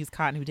think used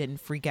cotton who didn't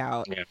freak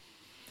out.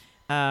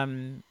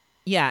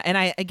 Yeah.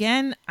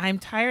 And I'm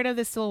tired of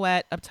the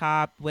silhouette up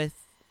top with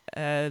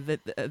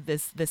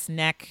this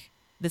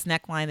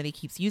neckline that he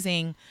keeps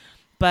using,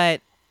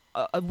 but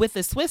with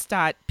the Swiss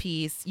dot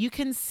piece, you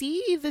can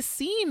see the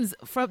seams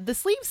from the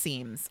sleeve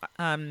seams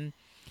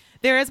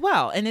there as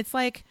well. And it's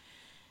like,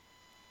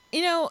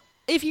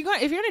 if you're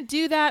going to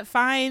do that,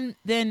 fine.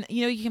 Then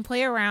you can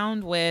play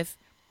around with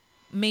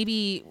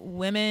maybe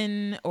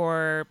women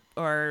or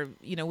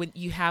when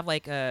you have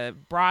like a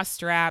bra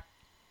strap,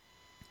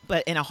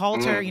 but in a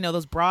halter.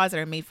 Those bras that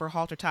are made for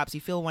halter tops.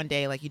 You feel one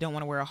day like you don't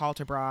want to wear a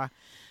halter bra,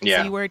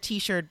 so you wear a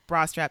t-shirt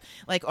bra strap.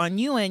 Like on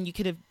Ewan, you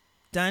could have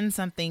done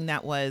something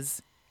that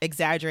was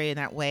exaggerated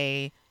in that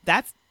way.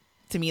 That's,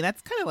 to me,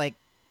 that's kind of like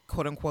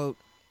quote unquote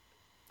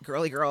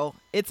girly girl.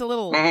 It's a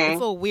little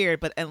weird,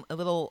 but a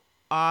little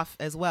off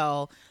as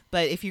well.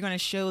 But if you're going to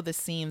show the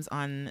seams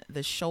on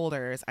the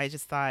shoulders, I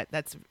just thought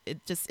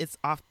it's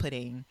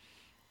off-putting.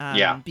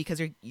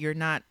 Because you're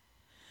not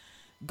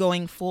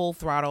going full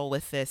throttle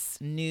with this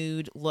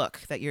nude look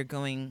that you're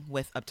going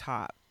with up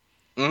top.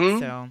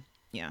 So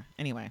yeah,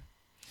 anyway.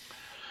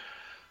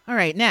 All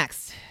right,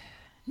 next,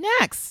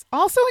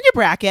 also in your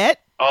bracket.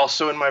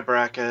 Also in my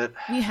bracket,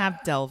 we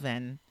have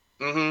Delvin.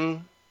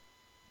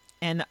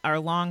 And our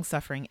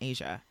long-suffering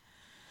Asia.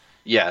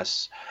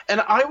 Yes.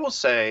 And I will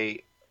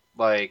say,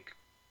 like,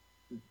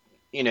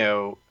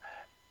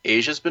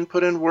 Asia's been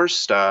put in worse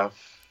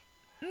stuff.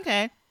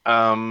 Okay.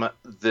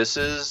 This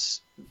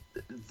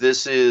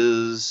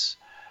is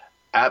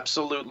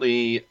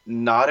absolutely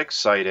not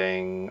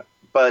exciting,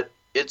 but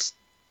it's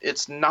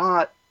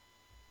not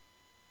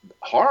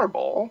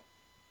horrible.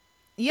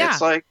 Yeah.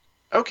 It's like,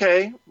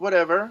 okay,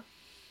 whatever,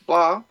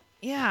 blah.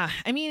 Yeah.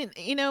 I mean,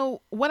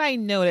 what I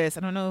noticed,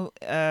 I don't know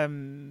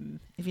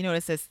if you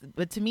noticed this,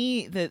 but to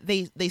me,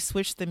 they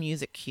switched the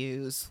music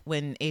cues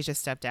when Asia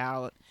stepped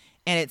out,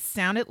 and it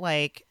sounded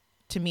like,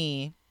 to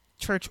me,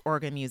 church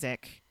organ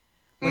music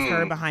with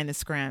her behind the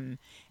scrim.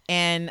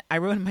 And I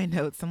wrote in my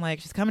notes, I'm like,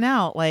 she's coming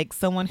out like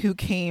someone who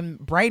came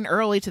bright and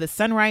early to the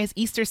sunrise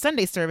Easter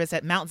Sunday service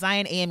at Mount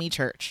Zion AME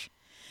Church.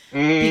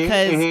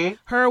 Because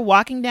her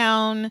walking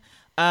down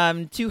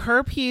to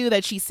her pew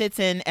that she sits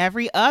in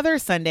every other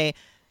Sunday,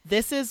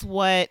 this is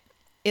what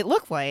it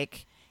looked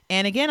like.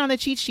 And again, on the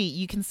cheat sheet,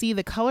 you can see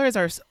the colors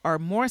are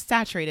more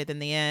saturated than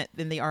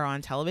they are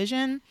on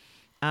television,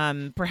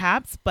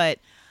 perhaps. But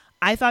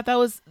I thought that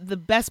was the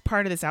best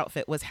part of this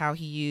outfit, was how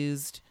he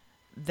used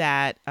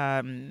that,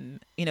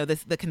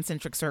 the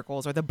concentric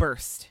circles or the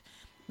burst.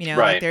 Right.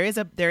 Like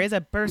there is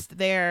a burst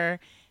there.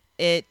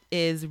 It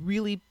is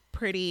really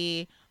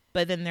pretty,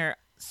 but then there are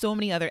so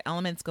many other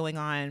elements going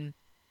on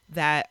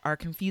that are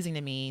confusing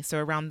to me. So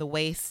around the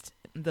waist,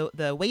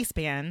 the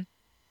waistband,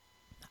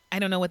 I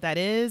don't know what that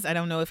is. I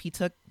don't know if he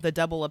took the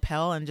double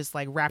lapel and just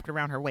like wrapped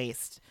around her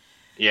waist.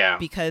 Yeah.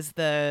 Because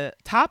the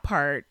top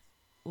part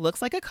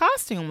looks like a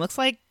costume, looks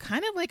like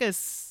kind of like a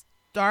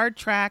Star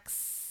Trek,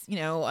 like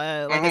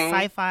a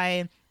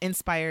sci-fi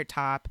inspired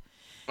top.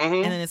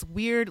 And then this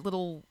weird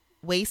little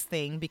waist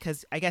thing,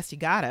 because I guess you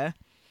gotta.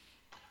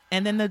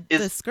 And then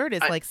the skirt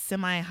is like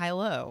semi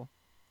high-low.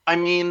 I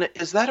mean,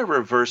 is that a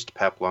reversed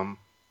peplum?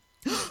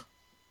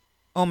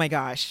 Oh my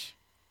gosh.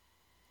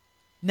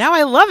 Now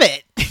I love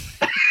it.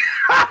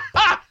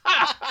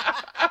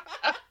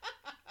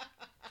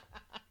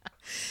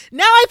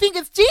 Now I think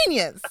it's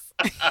genius.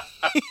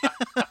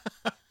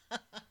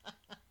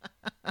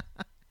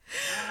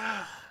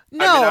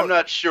 No. I mean, I'm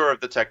not sure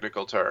of the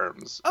technical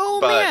terms. Oh,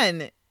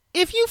 man.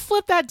 If you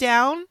flip that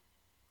down,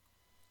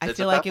 I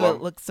feel like it would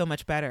look so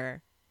much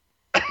better.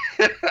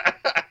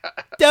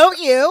 Don't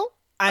you?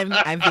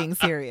 I'm being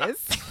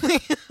serious.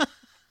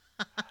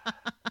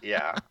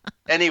 Yeah.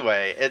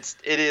 Anyway,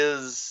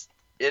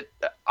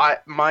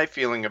 my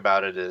feeling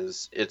about it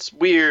is it's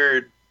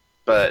weird,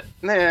 but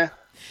nah.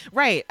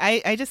 Right.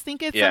 I just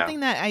think it's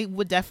something that I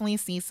would definitely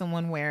see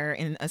someone wear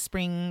in a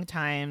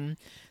springtime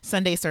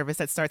Sunday service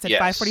that starts at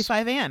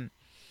 5:45 a.m.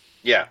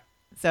 Yeah.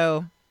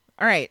 So,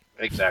 all right.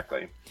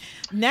 Exactly.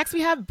 Next,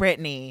 we have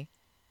Brittany.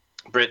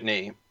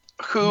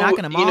 Who,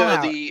 knocking them all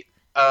out.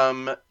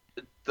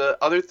 The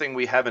other thing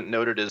we haven't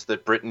noted is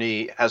that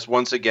Brittany has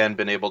once again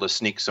been able to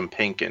sneak some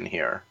pink in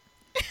here.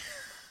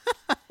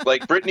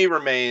 Like, Brittany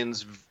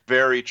remains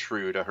very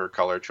true to her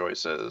color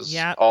choices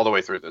all the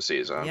way through the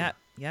season.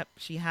 Yep,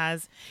 she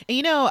has.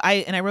 And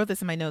I wrote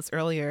this in my notes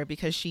earlier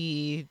because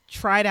she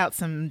tried out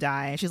some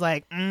dye. And she's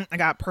like, I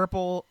got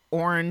purple,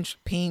 orange,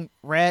 pink,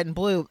 red, and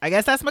blue. I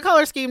guess that's my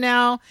color scheme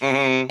now.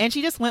 And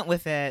she just went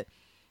with it.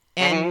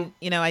 And,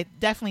 I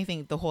definitely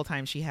think the whole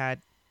time she had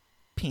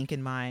pink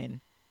in mind.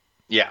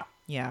 Yeah.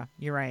 Yeah,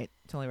 you're right.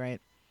 Totally right.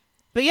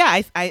 But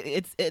yeah,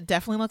 it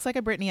definitely looks like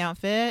a Britney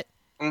outfit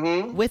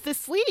with the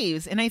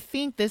sleeves. And I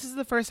think this is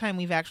the first time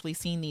we've actually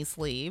seen these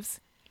sleeves,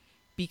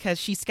 because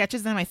she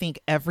sketches them, I think,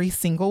 every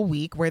single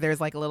week, where there's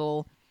like a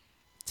little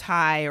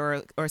tie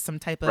or some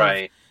type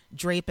of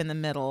drape in the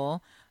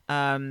middle.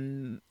 I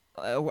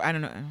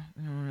don't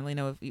really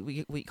know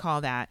if we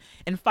call that.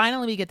 And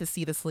finally we get to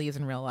see the sleeves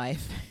in real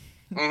life.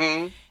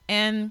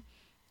 And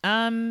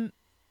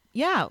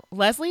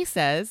Leslie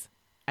says,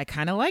 I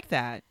kind of like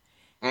that.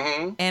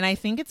 And I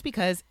think it's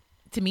because,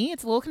 to me,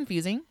 it's a little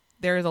confusing.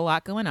 There is a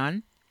lot going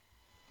on.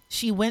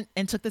 She went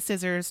and took the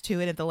scissors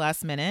to it at the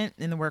last minute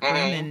in the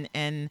workroom,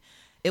 and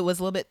it was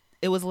a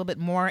little bit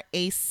more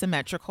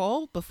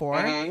asymmetrical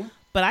before,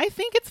 but I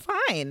think it's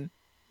fine.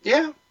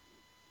 Yeah.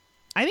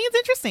 I think it's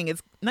interesting.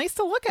 It's nice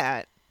to look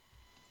at.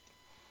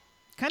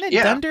 Kind of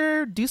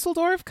Dunder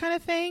Dusseldorf kind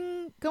of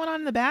thing going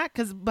on in the back,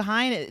 because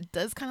behind it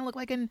does kind of look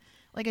like a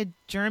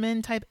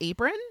German type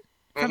apron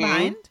from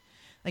behind.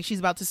 Like she's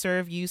about to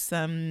serve you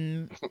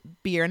some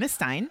beer in a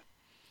stein.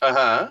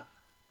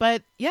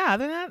 But yeah,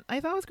 other than that,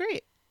 I thought it was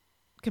great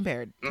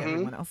compared to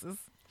everyone else's.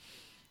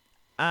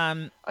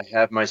 I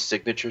have my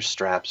signature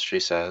straps, she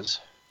says.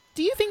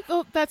 Do you think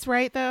that's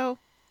right, though?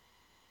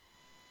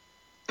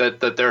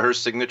 That they're her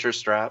signature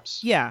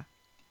straps? Yeah.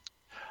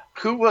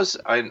 Who was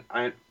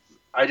I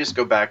just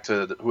go back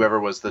to whoever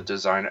was the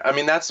designer. I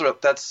mean, that's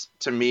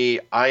to me,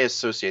 I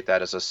associate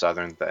that as a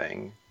Southern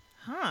thing.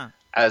 Huh.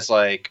 As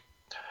like,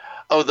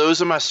 oh,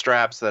 those are my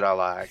straps that I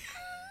like.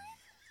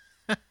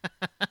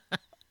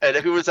 And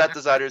who was that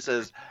designer who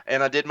says,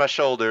 and I did my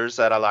shoulders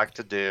that I like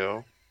to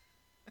do.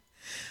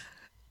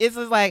 It's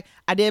just like,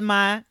 I did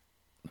my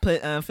fill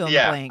in the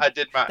blank. I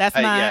did my. That's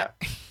my.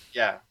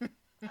 Yeah.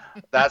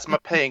 That's my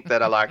pink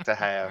that I like to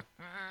have.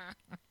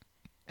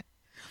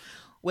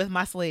 With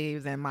my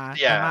sleeves and my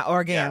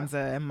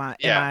organza and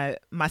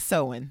my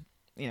sewing,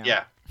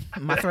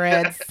 my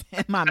threads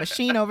and my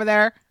machine over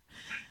there.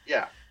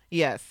 Yeah.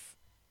 Yes.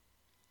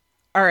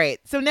 All right.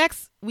 So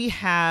next we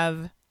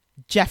have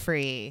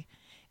Jeffrey.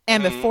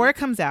 And before it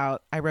comes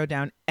out, I wrote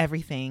down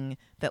everything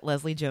that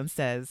Leslie Jones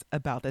says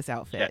about this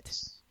outfit.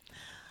 Yes.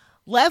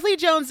 Leslie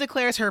Jones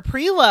declares her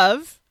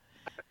pre-love.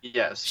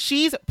 Yes.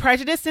 She's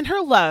prejudiced in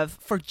her love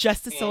for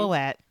just a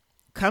silhouette.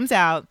 Comes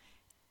out,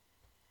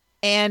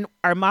 and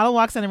our model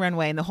walks on the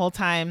runway, and the whole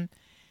time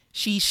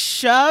she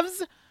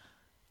shoves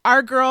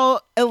our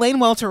girl Elaine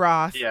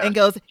Welteroth and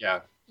goes,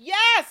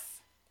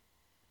 yes,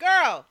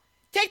 girl,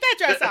 take that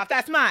dress off.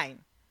 That's mine.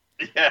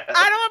 Yeah.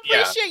 I don't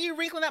appreciate you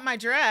wrinkling up my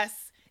dress.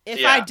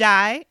 If I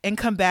die and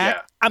come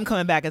back, I'm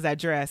coming back as that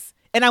dress.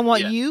 And I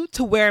want you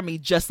to wear me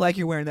just like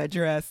you're wearing that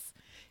dress.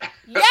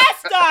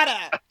 Yes,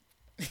 daughter!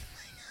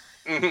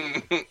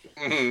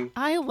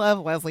 I love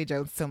Leslie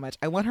Jones so much.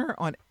 I want her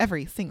on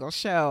every single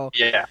show.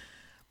 Yeah.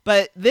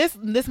 But this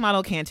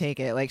model can't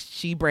take it. Like,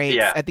 she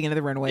breaks at the end of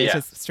the runway,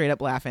 just straight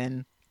up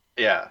laughing.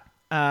 Yeah.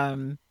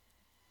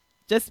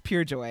 Just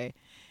pure joy.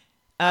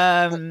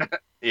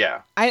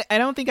 Yeah. I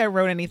don't think I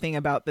wrote anything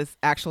about this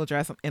actual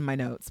dress in my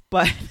notes,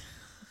 but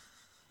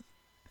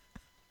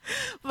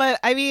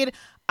I mean,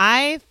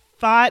 I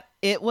thought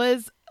it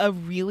was a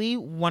really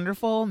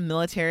wonderful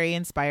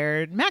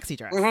military-inspired maxi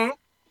dress.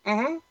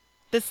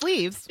 The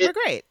sleeves were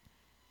great.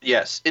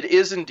 Yes, it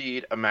is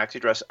indeed a maxi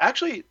dress.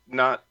 Actually,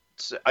 not.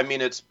 I mean,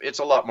 it's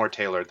a lot more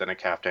tailored than a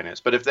caftan is.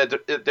 But if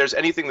there's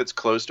anything that's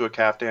close to a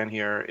caftan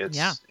here,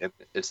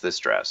 it's this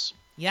dress.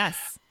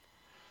 Yes.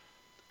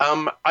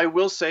 I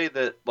will say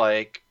that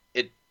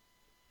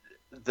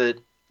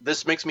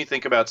this makes me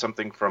think about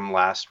something from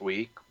last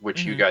week,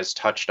 which you guys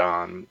touched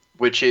on,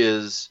 which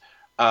is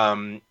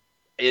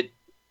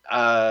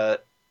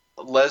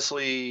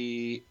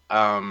Leslie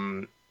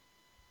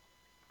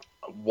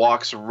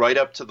walks right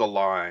up to the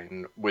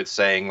line with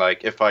saying,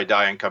 like, if I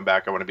die and come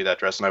back, I want to be that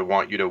dress and I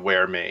want you to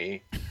wear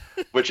me,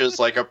 which is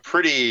like a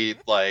pretty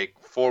like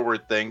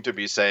forward thing to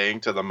be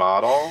saying to the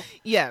model.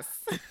 Yes.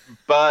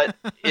 But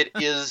it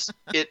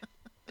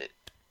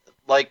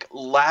like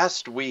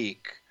last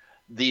week,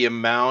 the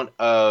amount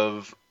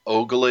of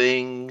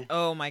ogling,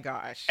 oh my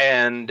gosh,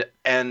 and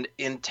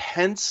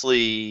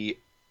intensely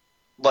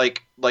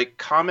like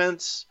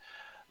comments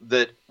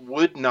that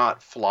would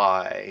not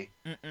fly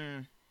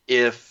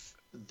if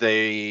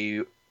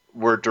they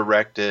were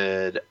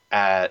directed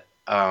at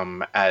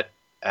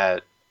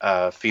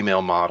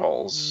female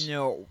models.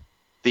 No.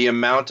 The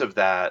amount of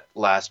that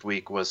last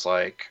week was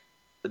like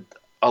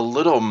a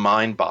little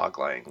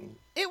mind-boggling.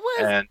 It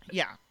was, and,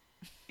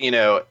 you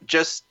know,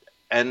 just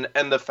and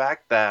the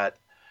fact that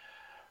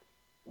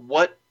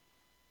what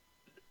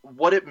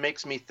it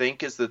makes me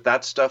think is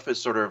that stuff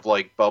is sort of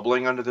like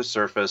bubbling under the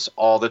surface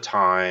all the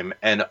time,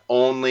 and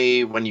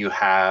only when you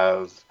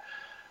have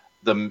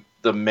the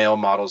male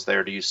models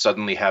there do you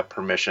suddenly have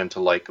permission to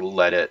like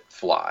let it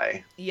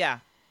fly. Yeah,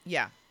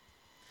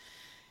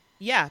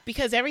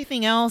 because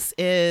everything else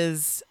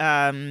is,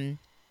 we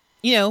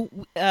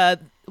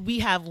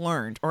have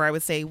learned, or I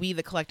would say we,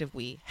 the collective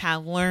we,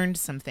 have learned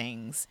some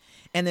things.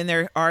 And then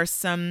there's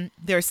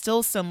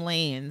still some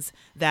lanes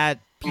that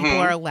people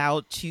are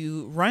allowed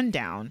to run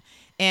down.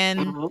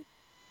 And,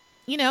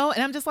 and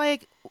I'm just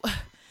like,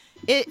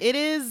 it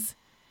is,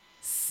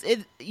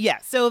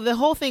 so the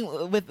whole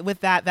thing with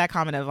that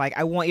comment of like,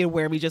 I want you to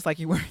wear me just like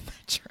you wear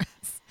that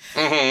dress.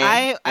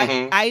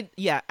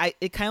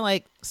 It kind of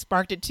like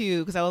sparked it too,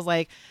 because I was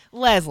like,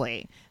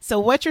 Leslie, so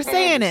what you're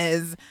saying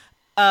is,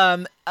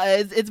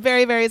 it's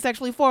very, very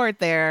sexually forward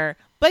there.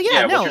 But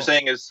no. What you're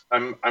saying is,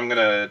 I'm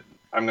gonna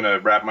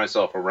wrap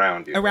myself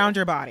around you. Around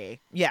your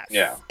body. Yes.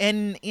 Yeah.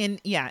 And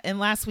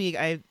last week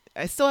I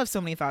still have so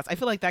many thoughts. I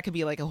feel like that could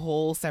be like a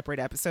whole separate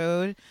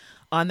episode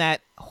on that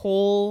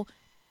whole,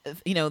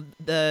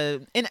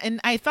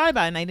 and I thought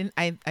about it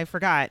and I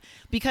forgot,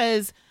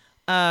 because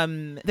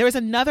there was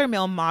another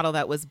male model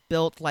that was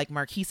built like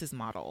Marquise's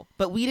model,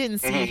 but we didn't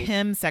see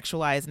him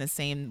sexualized in the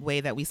same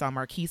way that we saw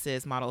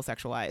Marquise's model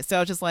sexualized. So I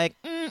was just like,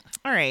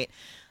 all right.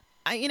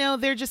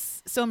 There are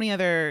just so many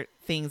other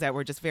things that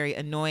were just very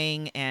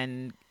annoying,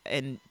 and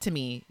to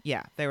me,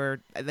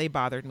 they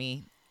bothered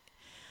me.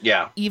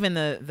 Yeah. Even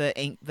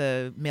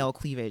the male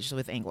cleavage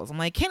with ankles. I'm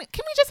like, can we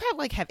just have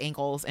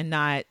ankles and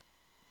not,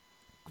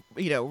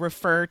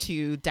 refer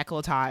to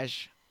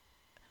décolletage?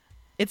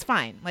 It's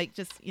fine. Like,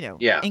 just,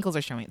 ankles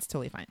are showing. It's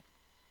totally fine.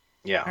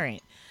 Yeah. All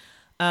right.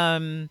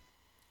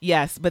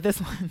 Yes, but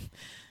this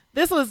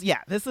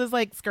was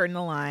like skirting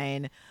the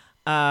line.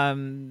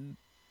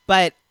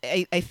 But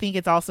I think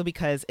it's also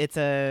because it's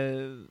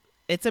a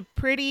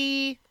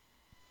pretty,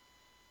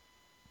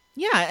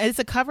 it's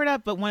a covered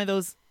up, but one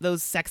of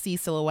those sexy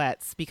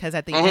silhouettes, because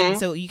at the end,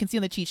 so you can see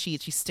on the cheat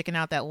sheet, she's sticking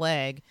out that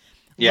leg.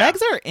 Yeah.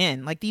 Legs are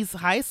in, like these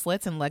high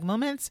slits and leg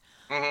moments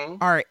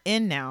are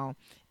in now.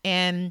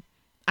 And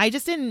I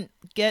just didn't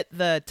get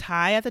the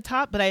tie at the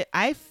top, but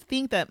I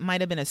think that might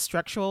have been a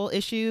structural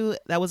issue.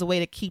 That was a way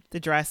to keep the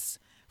dress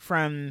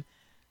from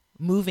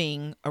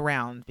moving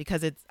around,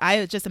 because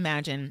I just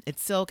imagine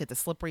it's silk, it's a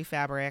slippery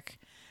fabric,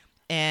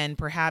 and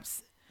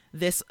perhaps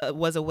this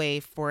was a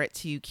way for it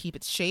to keep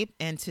its shape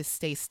and to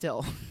stay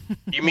still.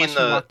 You mean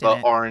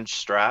the orange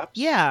straps?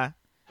 Yeah.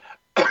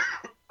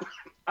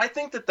 I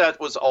think that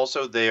was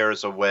also there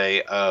as a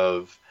way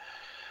of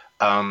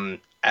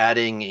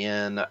adding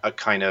in a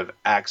kind of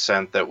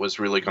accent that was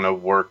really going to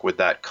work with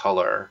that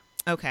color.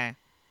 Okay.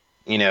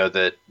 So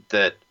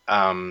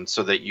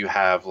that you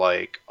have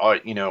like,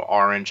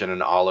 orange and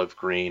an olive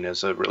green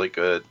is a really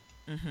good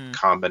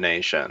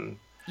combination.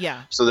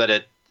 Yeah. So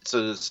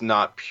it's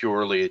not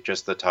purely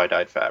just the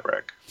tie-dyed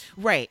fabric.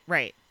 Right.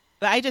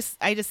 But I just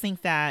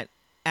think that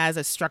as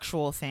a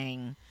structural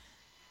thing,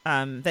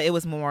 that it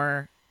was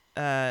more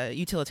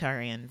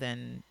utilitarian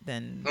than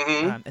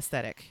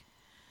aesthetic.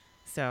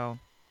 So,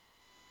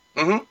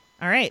 all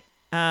right.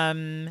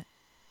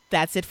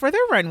 That's it for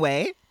the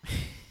runway.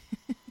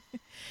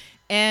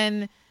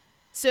 And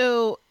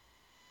so,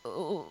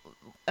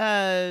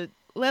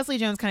 Leslie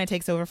Jones kind of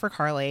takes over for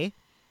Carly.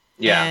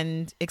 Yeah.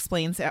 And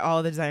explains to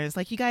all the designers,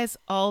 like, you guys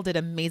all did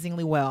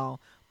amazingly well.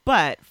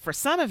 But for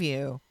some of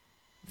you,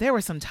 there were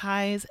some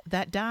ties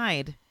that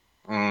died.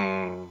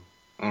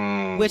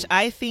 Which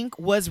I think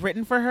was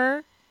written for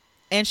her.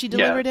 And she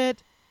delivered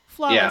it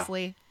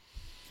flawlessly.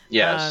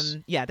 Yes.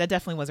 That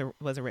definitely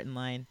was a written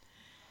line.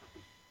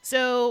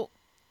 So,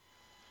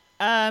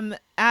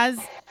 as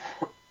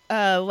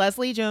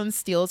Leslie Jones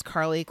steals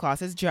Carly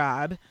Kloss's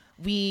job,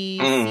 we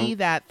see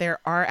that there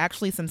are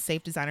actually some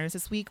safe designers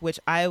this week,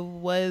 which I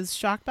was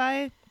shocked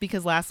by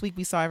because last week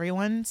we saw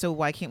everyone. So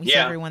why can't we see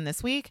everyone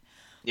this week?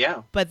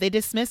 Yeah. But they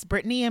dismissed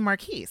Brittany and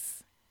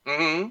Marquise.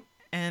 Mm-hmm.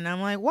 And I'm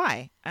like,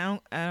 why? I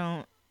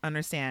don't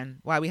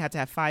understand why we had to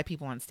have 5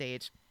 people on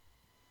stage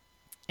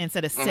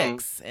instead of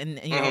 6 and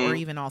or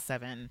even all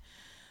 7.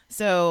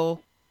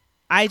 So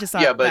I just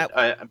thought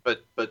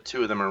but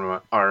 2 of them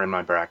are in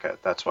my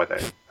bracket. That's why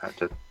they had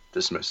to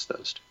dismiss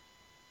those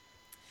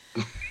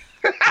 2.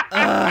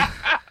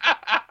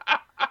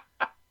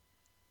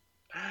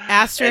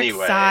 Asterisk,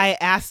 anyway. sigh,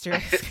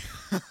 asterisk.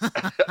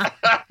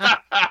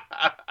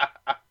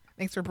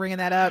 Thanks for bringing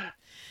that up.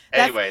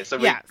 Anyway, so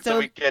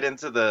we get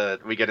into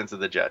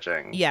the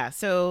judging. Yeah,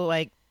 so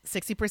like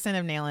 60%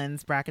 of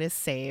Nayland's bracket is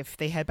safe.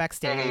 They head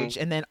backstage,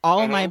 and then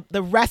all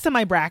the rest of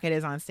my bracket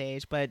is on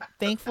stage. But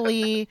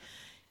thankfully,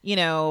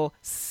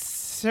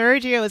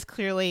 Sergio is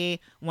clearly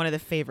one of the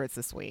favorites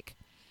this week.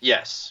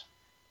 Yes.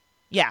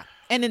 Yeah.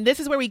 And then this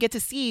is where we get to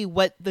see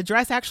what the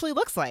dress actually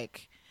looks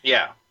like.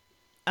 Yeah.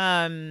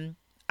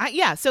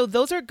 So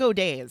those are go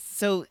days.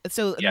 So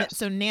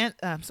yes. why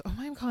am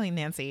I calling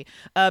Nancy?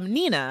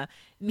 Nina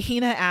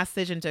asked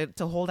Sijin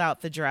to hold out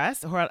the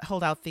dress, or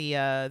hold out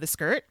the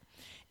skirt,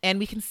 and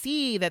we can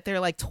see that there are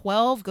like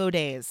 12 go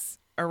days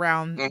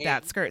around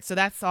that skirt. So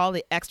that's all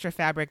the extra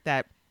fabric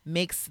that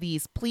makes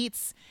these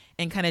pleats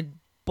and kind of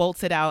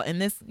bolts it out.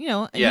 And this,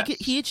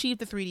 he achieved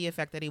the 3D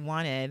effect that he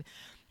wanted,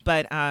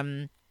 but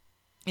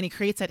and he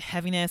creates that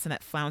heaviness and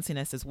that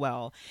flounciness as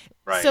well.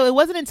 Right. So it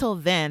wasn't until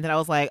then that I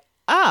was like,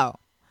 oh,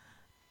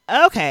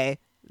 okay,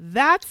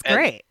 that's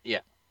great.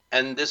 Yeah.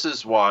 And this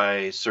is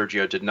why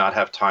Sergio did not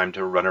have time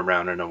to run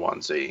around in a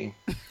onesie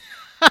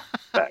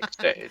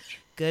backstage.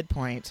 Good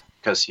point.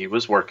 Because he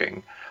was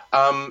working.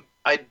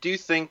 I do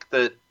think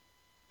that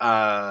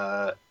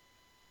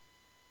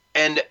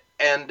and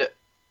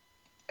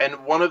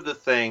one of the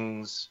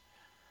things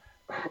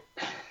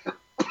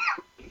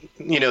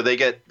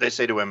they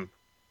say to him,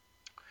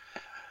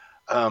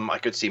 I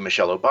could see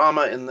Michelle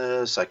Obama in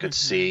this. I could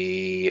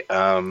see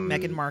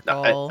Meghan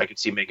Markle. I could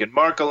see Meghan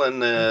Markle in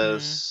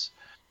this.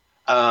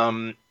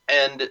 And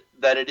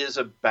that it is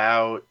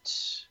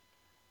about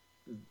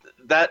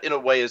that, in a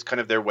way, is kind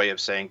of their way of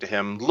saying to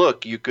him,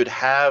 look, you could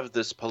have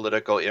this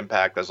political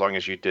impact as long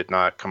as you did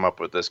not come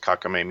up with this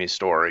cockamamie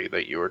story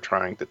that you were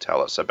trying to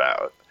tell us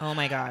about. Oh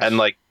my gosh. And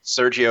like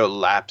Sergio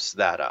laps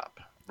that up,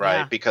 right?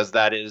 Yeah. Because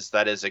that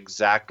is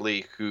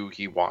exactly who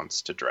he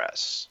wants to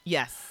dress.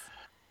 Yes.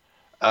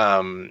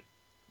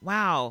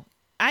 Wow.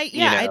 I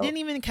didn't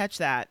even catch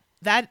that.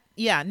 I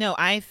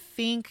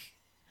think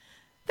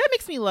that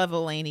makes me love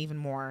Elaine even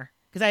more,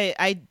 because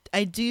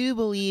I do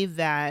believe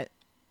that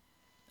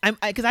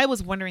because I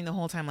was wondering the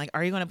whole time, like,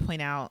 are you going to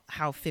point out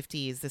how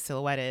 50s the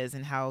silhouette is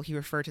and how he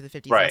referred to the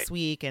 50s last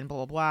week and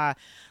blah blah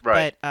blah.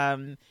 Right.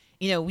 But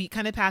we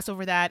kind of passed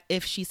over that.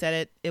 If she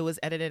said it was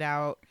edited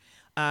out.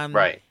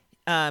 Right.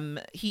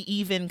 He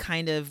even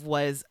kind of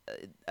was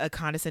a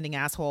condescending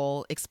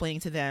asshole, explaining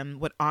to them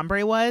what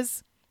ombre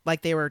was,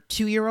 like they were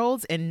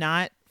 2-year-olds and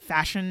not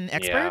fashion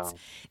experts.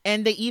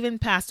 And they even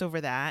passed over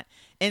that.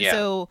 And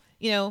so,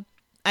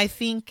 I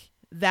think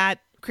that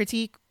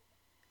critique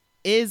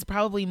is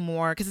probably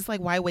more, because it's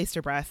like, why waste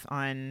your breath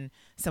on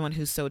someone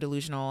who's so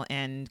delusional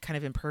and kind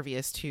of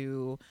impervious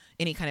to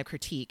any kind of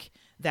critique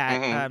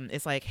that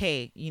is like,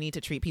 hey, you need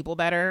to treat people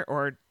better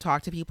or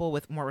talk to people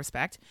with more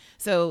respect.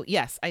 So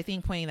yes, I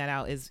think pointing that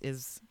out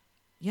is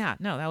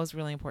that was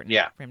really important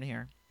for him to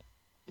hear.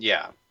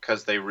 Yeah,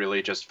 because they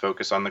really just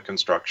focus on the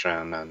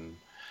construction and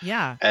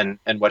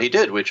and what he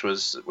did, which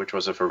was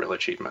a real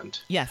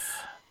achievement. Yes.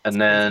 And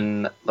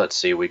then let's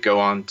see, we go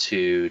on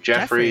to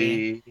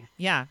Jeffrey.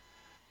 Yeah.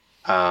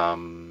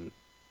 Who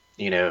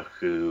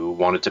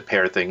wanted to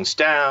pare things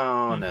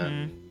down,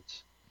 and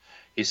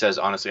he says,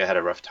 honestly, I had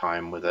a rough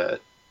time with it.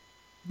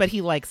 But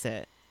he likes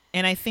it.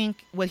 And I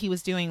think what he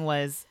was doing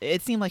was,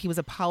 it seemed like he was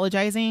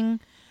apologizing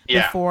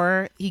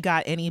before he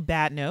got any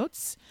bad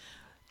notes.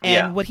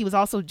 And what he was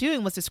also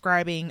doing was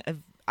describing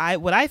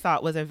what I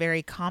thought was a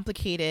very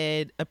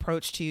complicated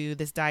approach to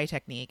this dye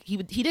technique. He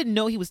didn't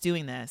know he was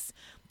doing this,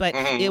 but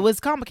it was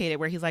complicated,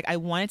 where he's like, I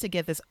wanted to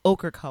get this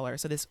ochre color,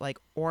 so this like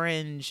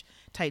orange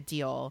type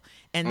deal,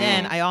 and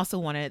then I also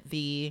wanted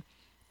the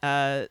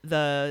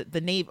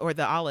navy or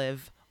the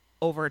olive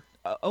over it,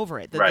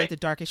 like the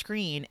darkish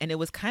green, and it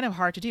was kind of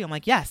hard to do. I'm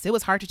like, yes, it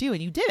was hard to do,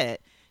 and you did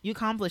it. You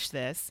accomplished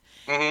this,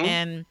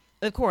 and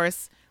of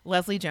course,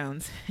 Leslie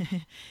Jones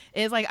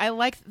is like, I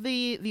like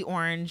the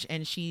orange,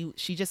 and she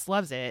just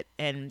loves it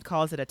and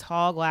calls it a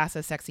tall glass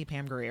of sexy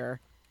Pam Grier.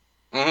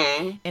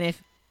 And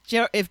if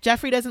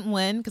Jeffrey doesn't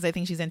win, because I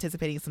think she's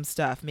anticipating some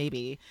stuff,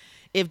 maybe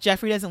if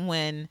Jeffrey doesn't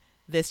win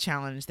this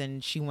challenge, then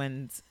he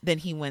wins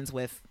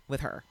with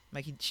her.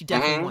 Like she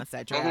definitely wants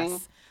that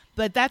dress.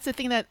 But that's the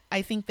thing that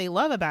I think they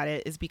love about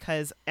it, is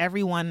because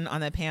everyone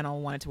on the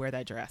panel wanted to wear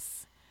that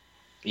dress.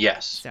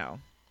 Yes. So,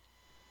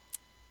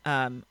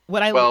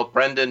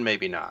 Brendan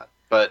maybe not,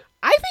 but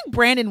I think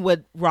Brandon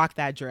would rock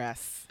that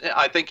dress.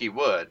 I think he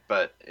would,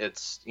 but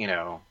it's, we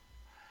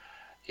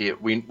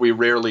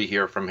rarely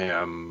hear from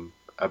him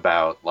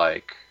about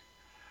like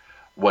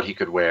what he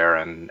could wear,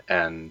 and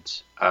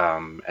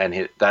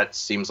that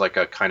seems like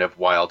a kind of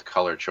wild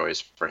color choice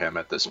for him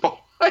at this point.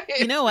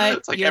 You know what?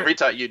 It's like every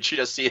time you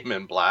just see him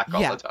in black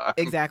all the time.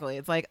 Exactly.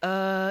 It's like,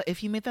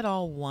 if you made that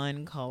all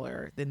one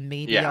color, then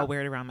maybe I'll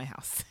wear it around my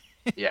house.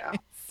 Yeah.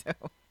 So,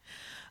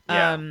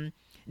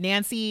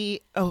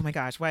 Nancy. Oh my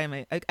gosh, why am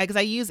I? Because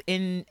I use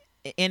in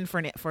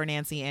for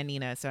Nancy and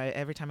Nina. So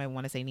every time I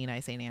want to say Nina, I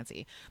say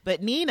Nancy.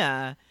 But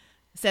Nina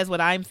says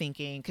what I'm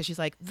thinking, because she's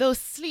like, those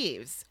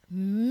sleeves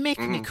make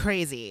me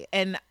crazy,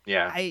 and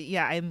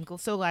I'm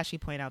so glad she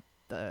pointed out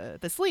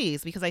the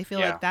sleeves, because I feel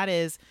like that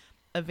is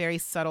a very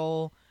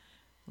subtle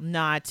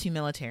nod to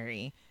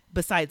military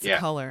besides the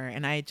color.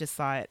 And I just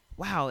thought,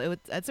 wow,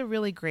 that's a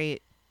really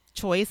great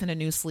choice, and a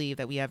new sleeve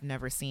that we have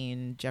never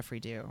seen Jeffrey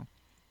do.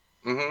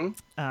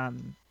 All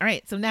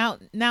right, so now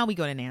we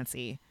go to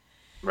Nancy,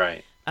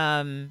 right?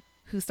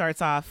 Who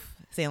starts off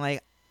saying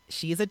like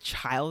she's a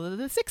child of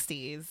the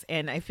 60s,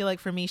 and I feel like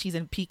for me she's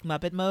in peak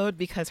Muppet mode,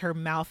 because her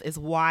mouth is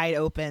wide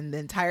open the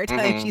entire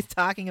time she's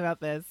talking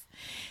about this.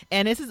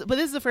 And this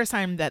is the first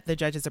time that the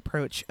judges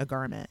approach a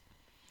garment.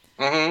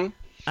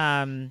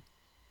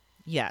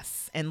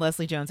 Yes, and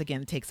Leslie Jones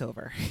again takes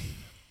over.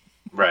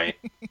 Right.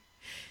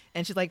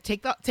 And she's like,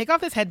 take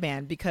off this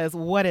headband, because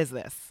what is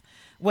this?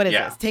 What is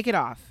this? Take it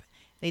off.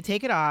 They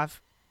take it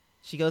off.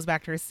 She goes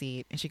back to her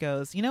seat, and she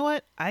goes, you know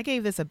what? I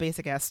gave this a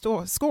basic ass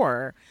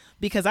score,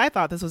 because I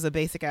thought this was a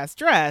basic ass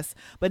dress.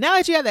 But now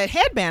that you have that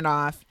headband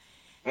off,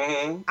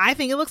 I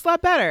think it looks a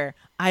lot better.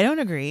 I don't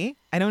agree.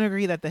 I don't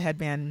agree that the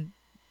headband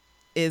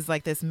is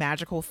like this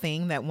magical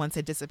thing that once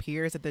it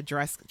disappears, that the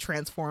dress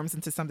transforms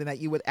into something that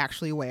you would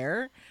actually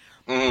wear.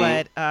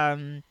 But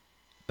I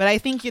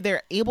think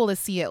they're able to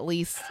see at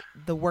least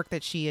the work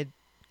that she had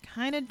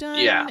kind of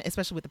done,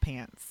 especially with the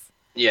pants.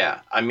 Yeah,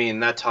 I mean,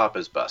 that top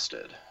is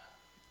busted.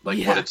 Like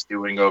what it's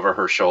doing over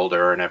her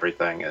shoulder and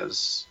everything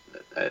it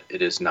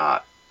is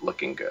not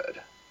looking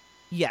good.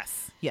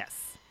 Yes,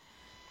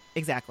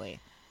 exactly.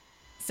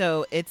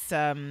 So I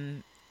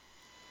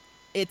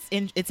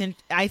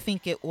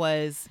think it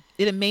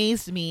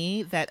amazed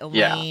me that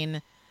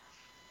Elaine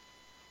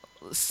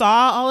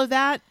saw all of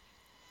that,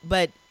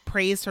 but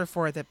praised her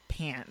for the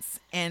pants,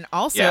 and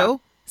also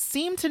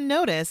seemed to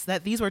notice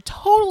that these were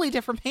totally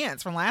different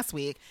pants from last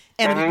week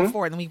and the week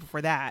before and the week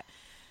before that.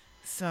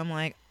 So I'm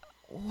like,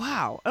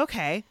 wow,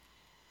 okay,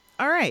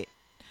 all right.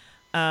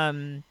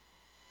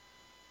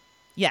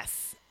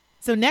 Yes.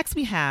 So next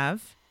we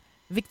have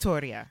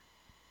Victoria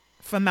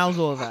from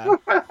Moldova,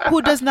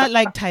 who does not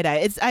like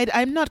tie-dye.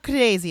 I'm not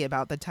crazy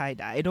about the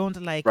tie-dye. I don't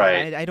like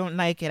it. I don't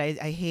like it.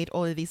 I hate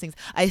all of these things.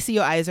 I see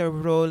your eyes are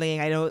rolling.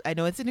 I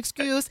know it's an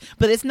excuse,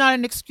 but it's not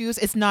an excuse.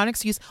 It's not an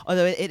excuse,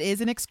 although it is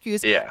an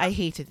excuse. Yeah. I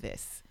hated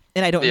this,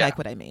 and I don't like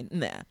what I made.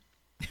 Nah.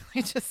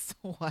 I just,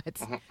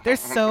 what? They're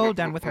so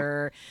done with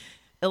her.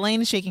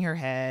 Elaine is shaking her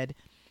head.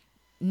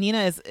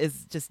 Nina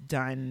is just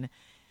done.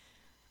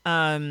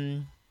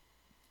 I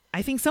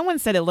think someone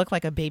said it looked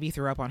like a baby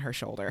threw up on her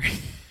shoulder.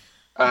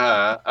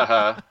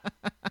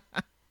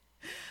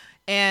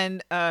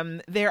 And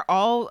they're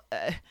all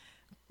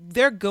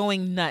they're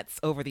going nuts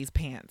over these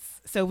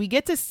pants. So we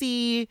get to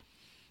see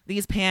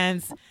these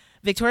pants.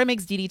 Victoria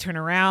makes Dee Dee turn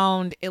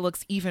around. It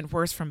looks even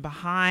worse from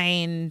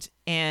behind.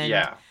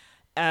 And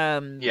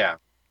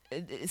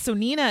so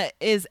Nina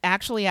is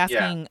actually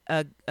asking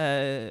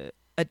a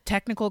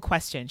technical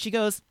question. She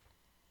goes,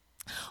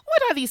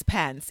 what are these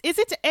pants? Is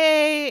it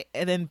a...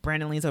 And then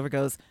Brandon leans over and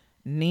goes,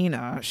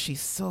 Nina, she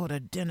sewed a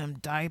denim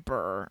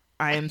diaper.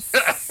 I am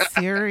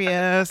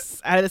serious.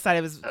 Out of the side,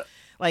 it was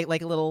like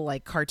a little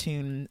like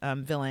cartoon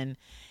villain.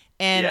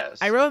 And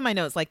I wrote in my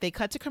notes, like, they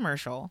cut to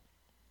commercial.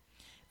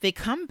 They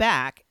come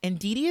back, and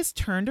Dee Dee is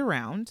turned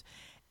around,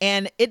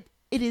 and it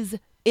is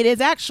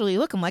actually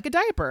looking like a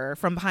diaper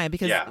from behind,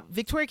 because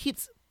Victoria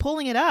keeps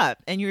pulling it up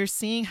and you're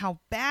seeing how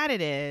bad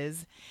it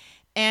is.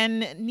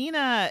 And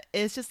Nina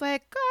is just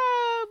like,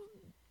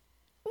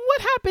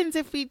 what happens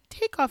if we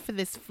take off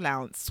this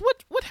flounce?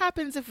 What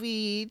happens if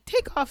we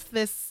take off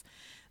this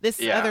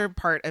other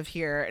part of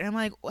here? And I'm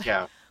like,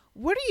 Yeah.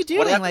 What are you doing?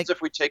 What happens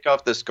if we take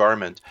off this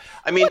garment?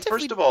 I mean,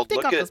 first of all, take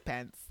look off at those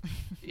pants.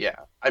 yeah.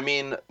 I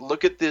mean,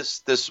 look at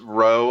this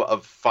row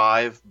of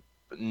 5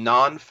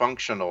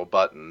 non-functional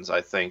buttons,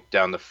 I think,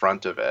 down the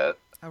front of it.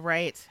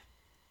 Right.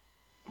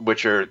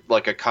 Which are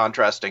like a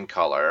contrasting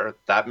color.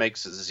 That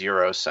makes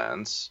 0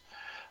 sense.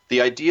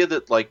 The idea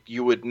that like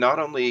you would not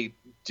only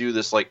do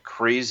this like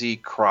crazy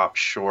crop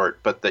short,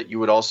 but that you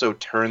would also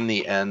turn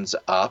the ends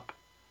up.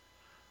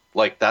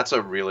 Like that's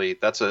a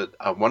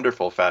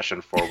wonderful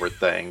fashion forward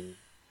thing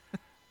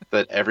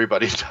that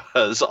everybody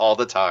does all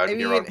the time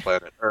here on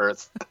planet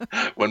Earth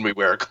when we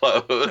wear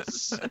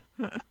clothes.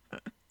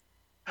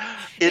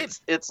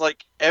 It's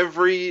like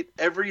every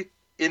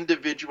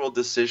individual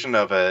decision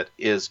of it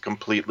is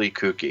completely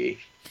kooky.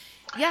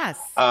 Yes.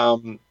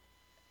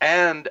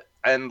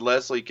 And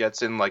Leslie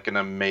gets in like an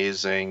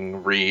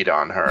amazing read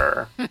on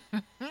her,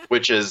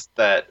 which is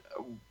that,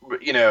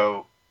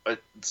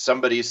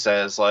 somebody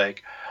says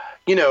like,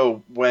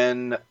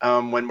 when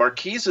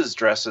Marquise's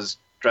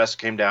dress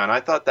came down, I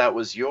thought that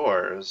was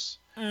yours.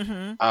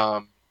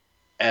 Mm-hmm.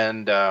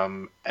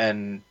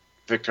 And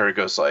Victoria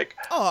goes like,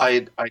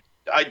 I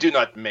do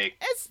not make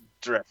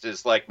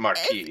dresses like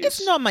Marquise.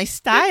 It's not my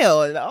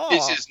style at all.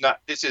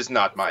 This is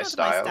not my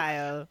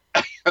style.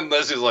 And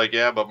Leslie's like,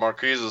 yeah, but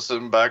Marquise is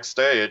sitting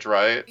backstage,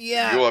 right?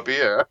 Yeah. You up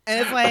here.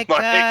 And it's like,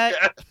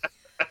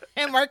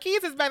 and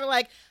Marquise is back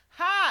like,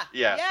 ha,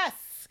 yeah. Yes,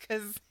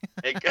 because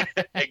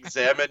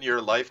examine your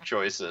life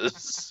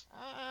choices.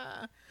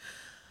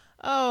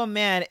 Oh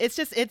man,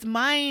 it's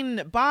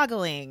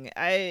mind-boggling.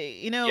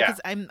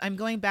 Because I'm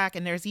going back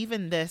and there's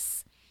even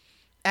this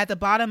at the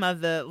bottom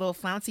of the little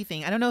flouncy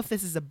thing. I don't know if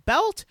this is a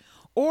belt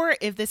or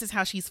if this is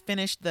how she's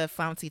finished the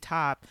flouncy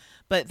top,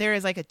 but there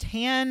is like a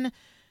tan.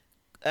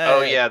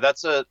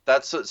 That's a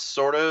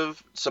sort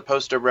of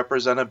supposed to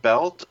represent a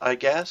belt, I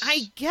guess.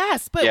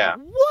 But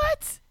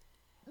what?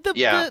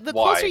 The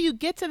closer you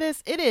get to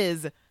this, it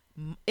is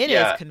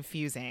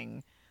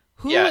confusing.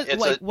 What's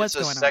going on? It's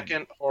a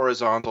second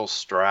horizontal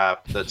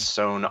strap that's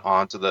sewn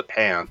onto the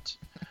pant,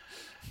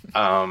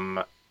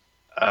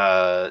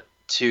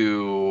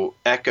 to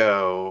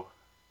echo,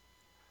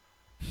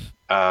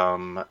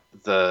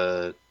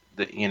 the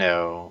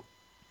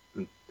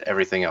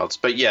everything else.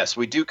 But yes,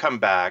 we do come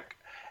back.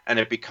 And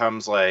it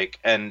becomes like,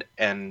 and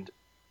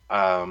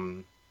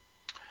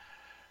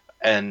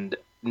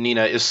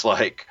Nina is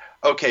like,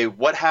 okay,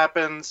 what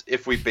happens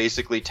if we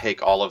basically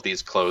take all of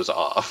these clothes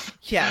off?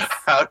 Yes.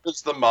 How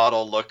does the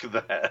model look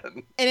then?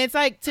 And it's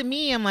like, to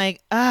me, I'm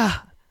like,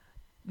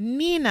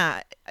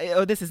 Nina.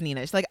 Oh, this is Nina.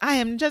 She's like, I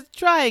am just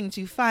trying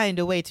to find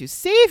a way to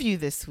save you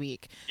this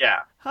week.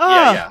 Yeah.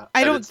 I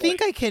don't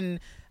think I can.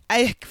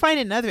 I find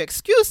another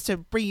excuse to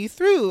bring you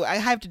through. I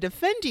have to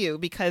defend you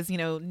because,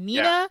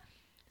 Nina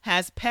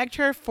has pegged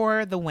her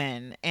for the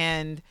win,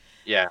 and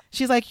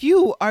she's like,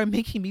 you are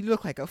making me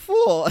look like a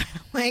fool.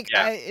 That's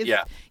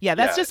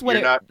just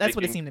what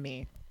what it seemed to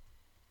me.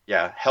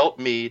 Yeah, help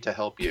me to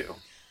help you.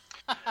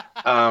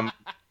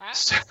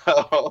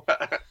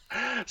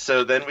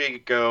 So then we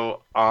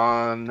go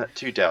on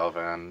to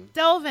Delvin.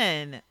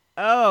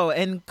 Oh,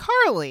 and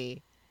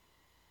Carly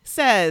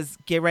says,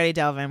 "Get ready,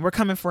 Delvin. We're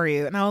coming for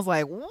you." And I was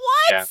like,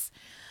 "What?"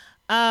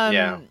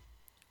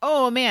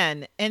 Oh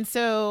man, and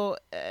so.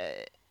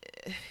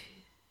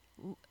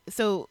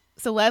 So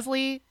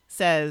Leslie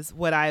says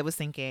what I was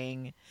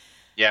thinking.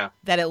 Yeah.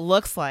 That it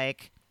looks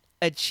like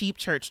a cheap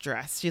church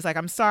dress. She's like,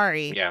 I'm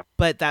sorry,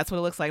 but that's what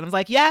it looks like. And I was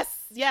like,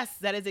 yes,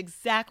 that is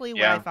exactly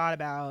what I thought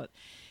about.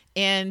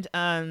 And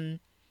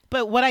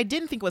but what I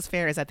didn't think was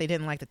fair is that they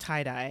didn't like the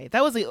tie-dye.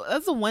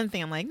 That's the one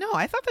thing I'm like, no,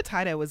 I thought the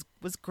tie-dye was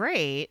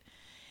great.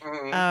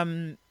 Mm-hmm.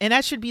 And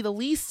that should be the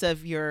least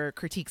of your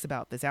critiques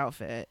about this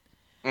outfit.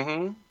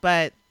 Mm-hmm.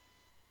 But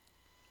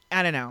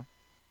I don't know.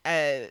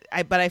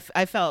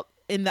 I felt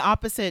in the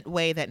opposite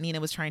way that Nina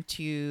was trying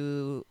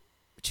to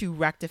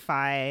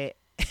rectify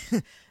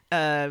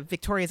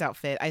Victoria's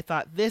outfit. I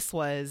thought this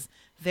was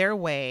their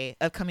way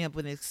of coming up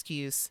with an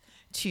excuse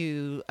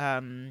to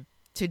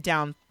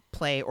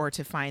downplay or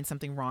to find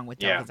something wrong with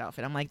Delvin's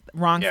outfit. I'm like,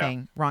 wrong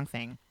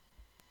thing.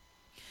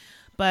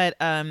 But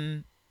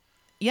they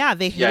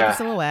hit the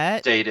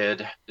silhouette.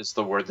 Dated is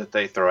the word that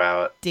they throw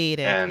out.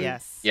 Dated, and,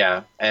 yes.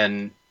 Yeah,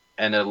 and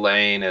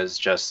Elaine is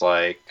just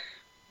like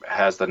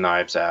has the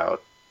knives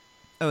out.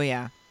 Oh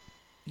yeah.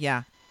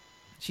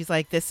 She's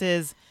like, this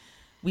is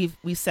we've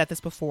said this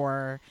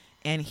before,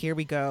 and here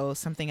we go,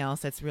 something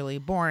else that's really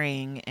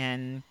boring,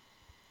 and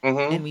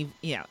and we've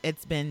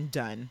it's been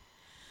done.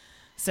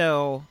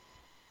 So,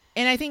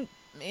 and I think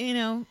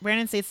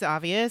Brandon states the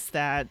obvious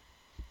that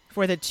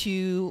for the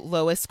two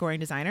lowest scoring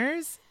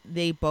designers,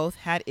 they both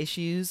had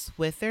issues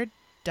with their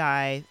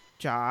dye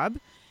job,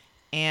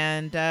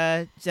 and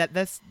that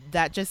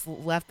just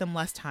left them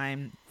less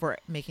time for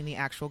making the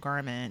actual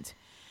garment.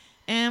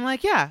 And I'm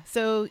like, yeah,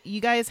 so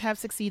you guys have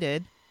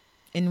succeeded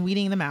in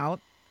weeding them out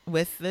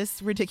with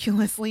this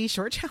ridiculously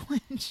short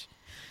challenge.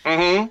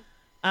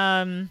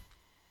 Mm-hmm.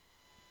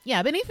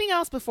 Yeah, but anything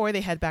else before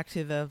they head back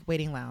to the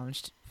waiting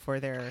lounge for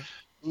their...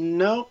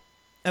 Nope.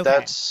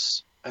 Okay.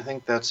 I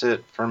think that's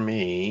it for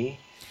me.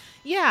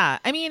 Yeah,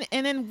 I mean,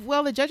 and then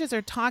while the judges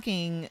are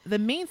talking, the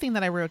main thing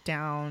that I wrote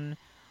down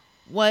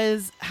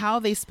was how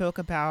they spoke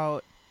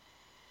about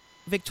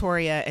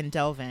Victoria and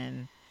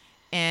Delvin.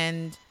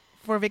 And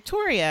for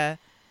Victoria,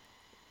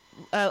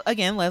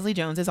 again, Leslie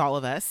Jones is all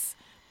of us,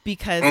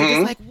 because they're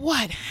just like,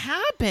 what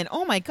happened?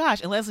 Oh my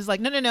gosh. And Leslie's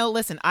like, no,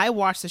 listen, I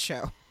watched the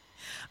show.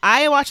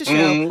 I'm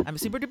a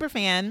super duper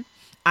fan.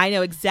 I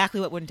know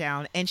exactly what went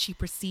down. And she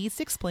proceeds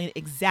to explain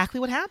exactly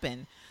what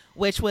happened,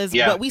 which was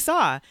what we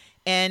saw.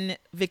 And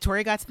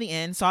Victoria got to the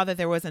end, saw that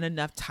there wasn't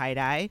enough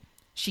tie-dye.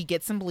 She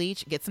gets some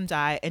bleach, gets some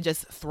dye, and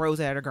just throws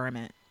it at her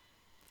garment.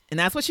 And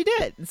that's what she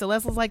did. And so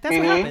Leslie's like, that's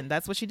what happened.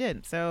 That's what she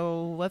did.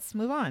 So let's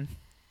move on.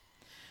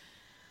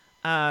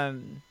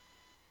 And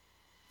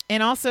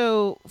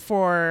also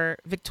for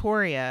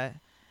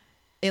Victoria,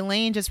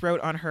 Elaine just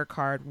wrote on her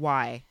card,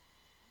 why?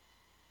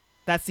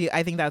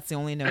 I think that's the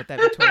only note that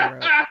Victoria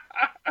wrote.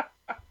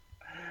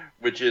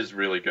 Which is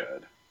really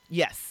good.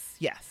 Yes.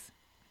 Yeah.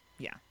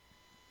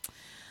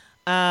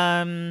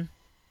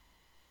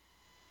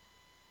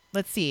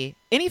 Let's see.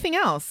 Anything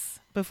else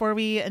before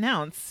we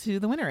announce who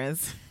the winner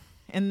is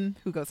and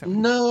who goes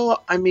home? No,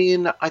 I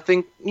mean, I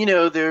think,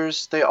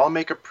 they all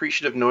make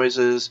appreciative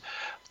noises.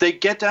 They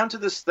get down to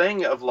this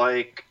thing of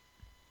like,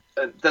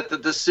 that the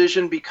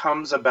decision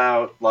becomes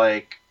about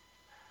like,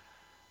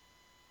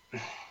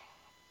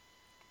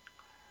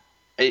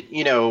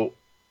 do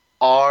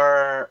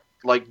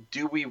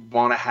we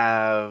want to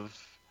have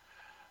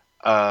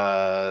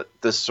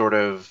this sort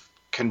of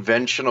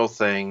conventional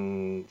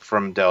thing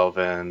from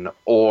Delvin,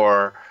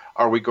 or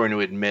are we going to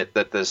admit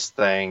that this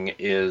thing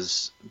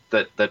is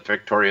that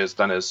Victoria's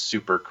done is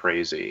super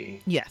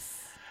crazy?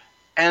 Yes.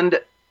 And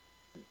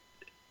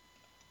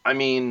I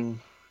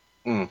mean,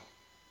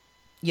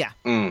 yeah.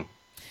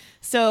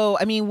 So,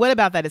 I mean, what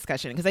about that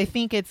discussion? Because I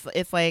think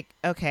it's like,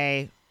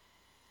 okay,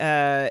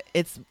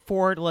 it's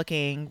forward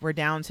looking. We're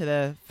down to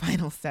the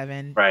final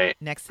 7, right?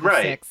 Next to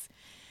the 6,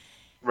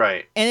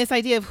 right? And this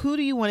idea of who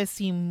do you want to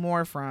see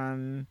more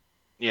from?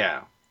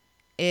 Yeah.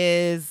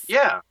 I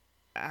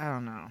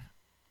don't know.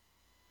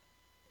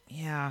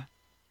 Yeah.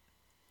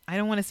 I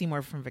don't want to see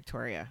more from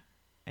Victoria.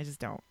 I just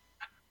don't.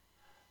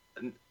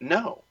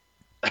 No.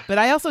 But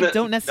I also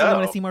don't necessarily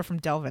want to see more from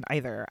Delvin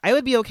either. I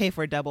would be okay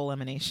for a double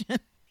elimination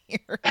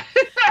here.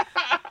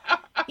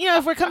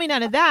 If we're coming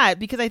down to that,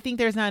 because I think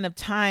there's not enough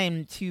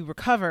time to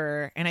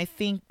recover, and I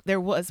think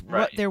there was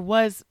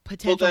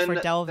potential for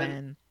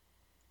Delvin.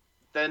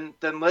 Then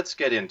let's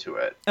get into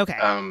it. Okay.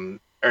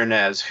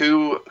 Ernez,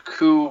 who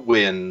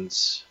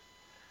wins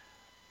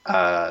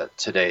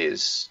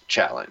today's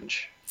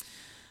challenge?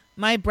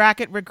 My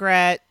bracket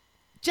regret,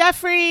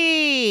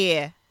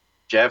 Jeffrey.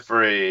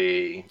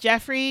 Jeffrey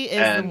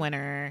is the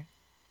winner.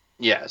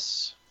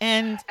 Yes.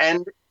 And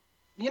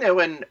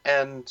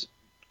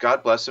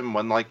God bless him,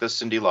 won like the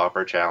Cyndi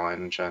Lauper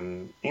challenge,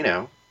 and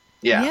yeah.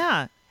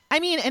 Yeah.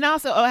 I mean, and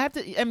also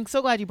I'm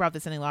so glad you brought the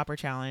Cyndi Lauper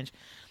challenge,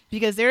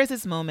 because there is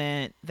this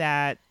moment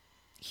that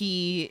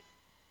he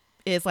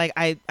is like,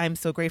 I'm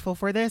so grateful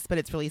for this, but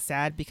it's really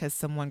sad because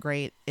someone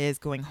great is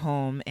going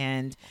home,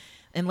 and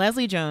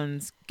Leslie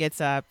Jones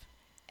gets up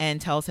and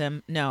tells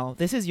him, no,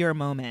 this is your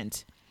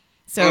moment.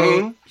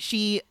 So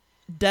she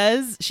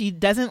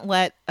doesn't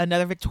let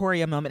another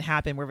Victoria moment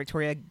happen where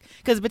Victoria,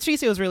 because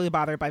Patricia was really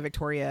bothered by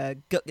Victoria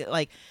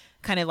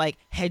kind of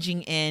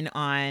hedging in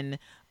on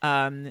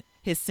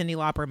his Cyndi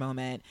Lauper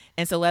moment.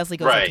 And so Leslie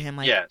goes up to him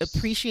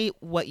appreciate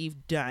what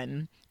you've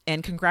done.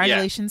 And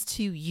congratulations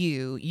to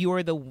you. You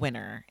are the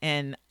winner.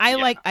 And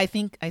I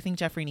think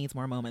Jeffrey needs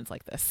more moments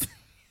like this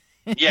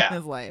in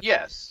his life.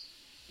 Yes.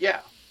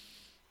 Yeah.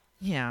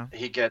 Yeah.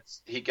 He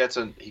gets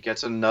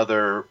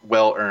another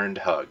well-earned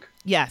hug.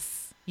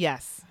 Yes.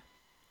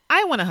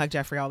 I want to hug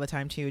Jeffrey all the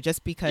time too,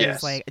 just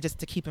because just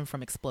to keep him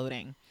from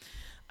exploding.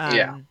 All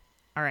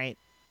right.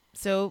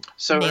 So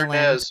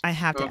Ernez, I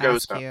have to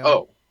ask you.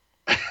 Oh.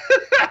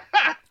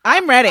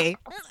 I'm ready.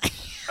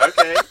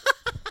 Okay.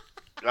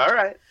 All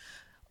right.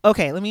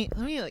 Okay, let me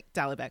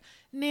dial it back.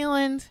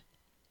 Nayland,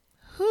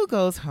 who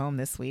goes home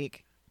this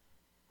week?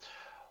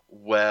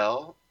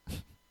 Well,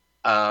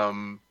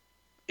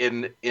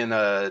 in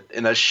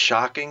a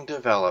shocking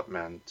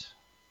development.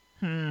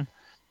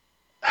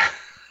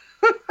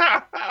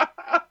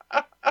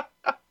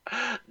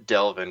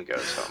 Delvin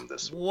goes home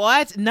this week.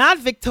 What? Not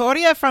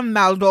Victoria from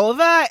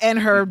Moldova and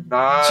her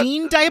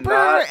jean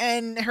diaper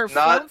and her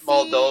not fancy...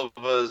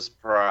 Moldova's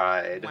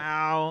pride.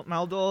 Wow,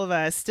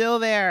 Moldova is still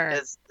there.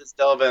 It's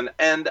Delvin,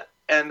 and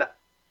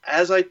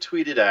as I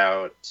tweeted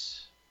out,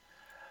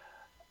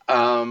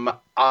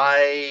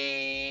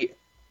 I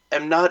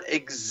am not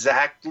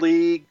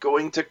exactly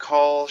going to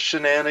call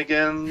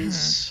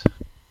shenanigans,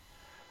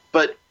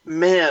 but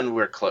man,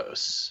 we're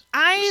close.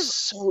 We're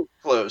so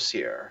close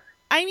here.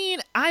 I mean,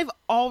 I've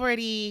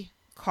already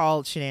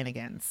called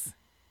shenanigans.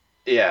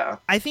 Yeah.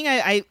 I think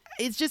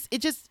it just,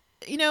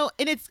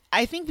 and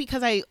I think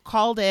because I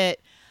called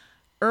it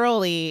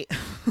early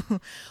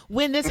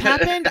when this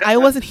happened, I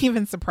wasn't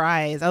even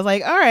surprised. I was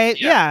like, all right,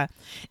 yeah.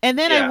 And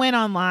then I went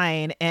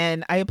online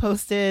and I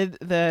posted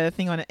the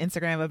thing on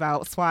Instagram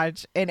about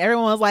Swatch, and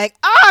everyone was like,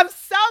 oh, I'm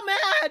so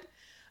mad.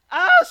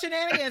 Oh,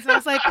 shenanigans. And I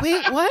was like,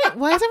 wait, what?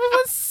 Why is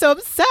everyone so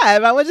upset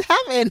about what just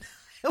happened?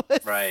 It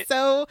was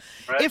so,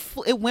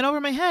 it went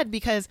over my head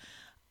because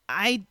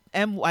I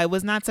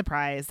was not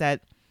surprised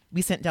that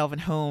we sent Delvin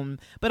home,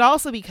 but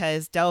also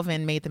because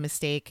Delvin made the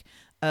mistake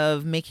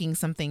of making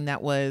something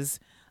that was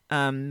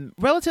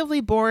relatively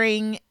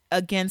boring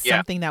against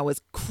something that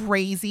was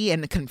crazy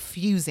and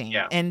confusing.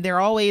 And they're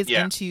always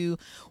into,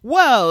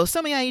 whoa,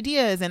 so many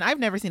ideas. And I've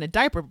never seen a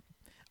diaper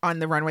on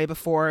the runway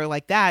before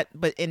like that,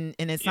 but and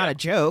it's not a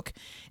joke.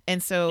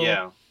 And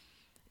so,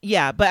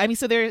 but I mean,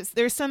 so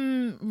there's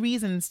some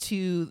reasons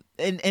to,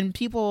 and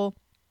people,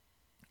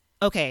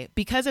 okay,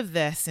 because of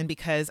this, and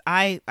because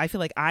I feel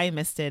like I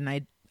missed it,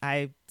 and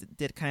I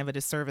did kind of a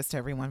disservice to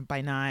everyone by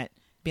not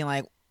being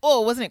like,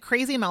 oh, wasn't it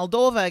crazy?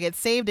 Moldova gets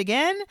saved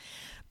again.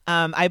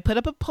 I put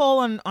up a poll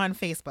on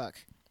Facebook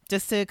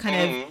just to kind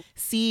of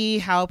see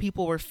how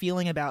people were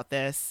feeling about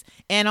this.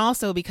 And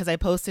also because I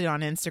posted it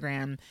on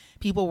Instagram,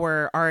 people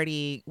were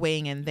already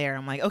weighing in there.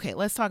 I'm like, okay,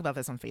 let's talk about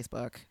this on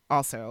Facebook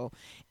also.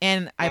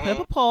 And I put up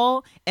a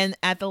poll, and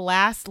at the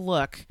last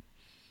look,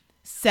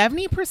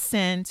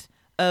 70%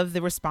 of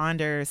the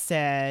responders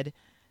said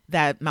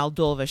that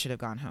Moldova should have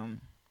gone home,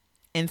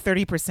 and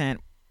 30%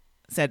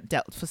 said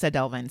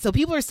Delvin. So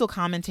people are still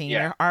commenting.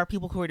 There are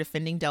people who are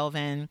defending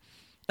Delvin.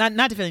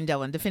 Not defending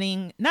Delvin,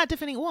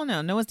 well,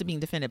 no one's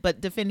being defended,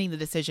 but defending the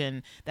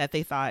decision that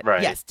they thought,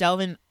 yes,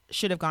 Delvin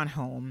should have gone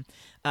home.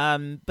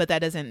 But that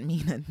doesn't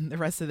mean that the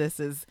rest of this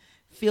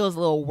feels a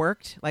little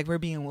worked, like we're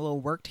being a little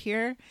worked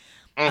here.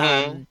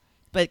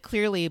 But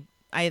clearly,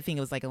 I think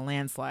it was like a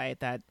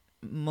landslide that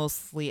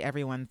mostly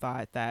everyone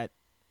thought that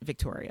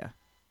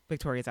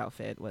Victoria's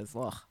outfit was,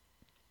 ugh.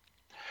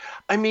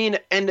 I mean,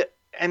 and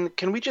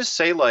can we just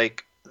say,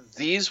 like,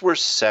 these were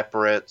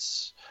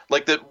separates?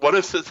 Like, that one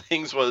of the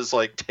things was,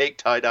 like, take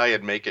tie-dye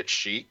and make it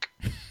chic.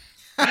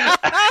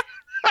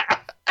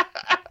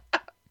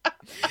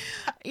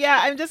 Yeah,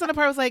 I'm just on the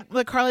part was like,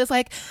 look, Carly's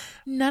like,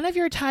 none of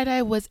your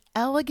tie-dye was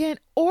elegant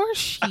or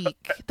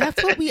chic.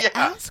 That's what we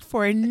asked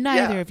for, and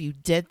neither of you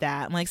did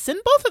that. I'm like, send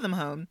both of them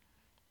home.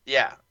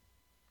 Yeah.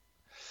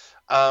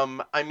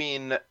 I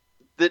mean,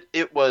 that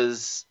it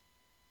was,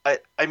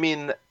 I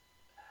mean,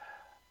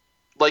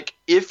 like,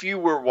 if you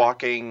were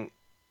walking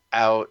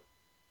out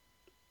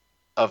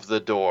of the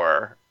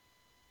door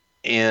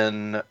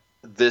in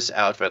this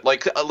outfit,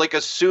 like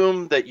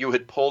assume that you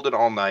had pulled an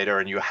all-nighter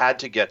and you had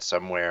to get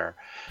somewhere,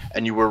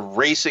 and you were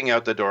racing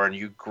out the door, and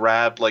you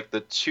grabbed like the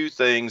two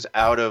things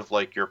out of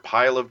like your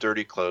pile of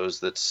dirty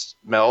clothes that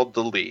smelled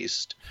the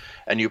least,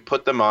 and you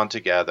put them on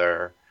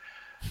together.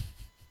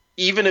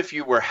 Even if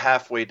you were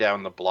halfway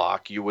down the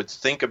block, you would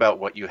think about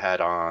what you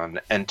had on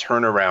and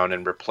turn around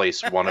and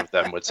replace one of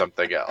them with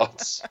something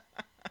else.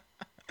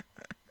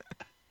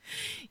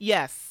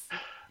 Yes.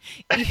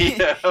 You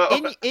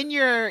know? in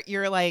your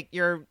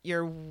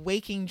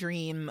waking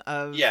dream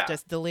of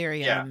just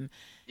delirium.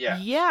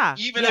 Yeah.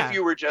 Even if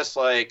you were just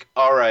like,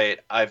 all right,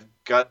 I've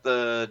got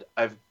the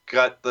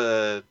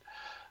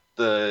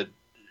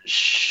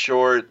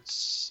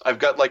shorts, I've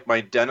got like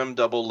my denim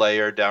double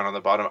layer down on the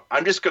bottom,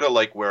 I'm just gonna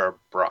like wear a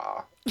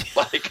bra.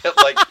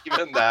 like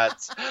even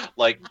that's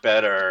like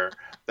better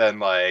than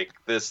like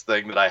this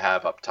thing that I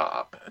have up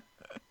top.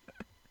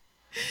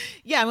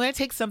 Yeah, I'm gonna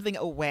take something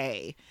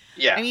away.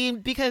 Yeah. I mean,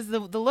 because the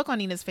look on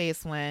Nina's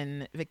face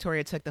when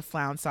Victoria took the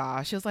flounce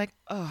off, she was like,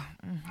 oh,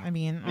 I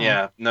mean. Oh.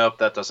 Yeah, nope,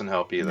 that doesn't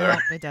help either. Nope,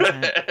 it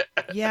doesn't.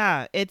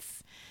 Yeah, it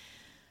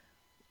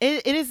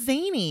is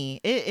zany.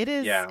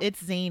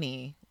 It's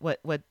zany what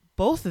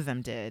both of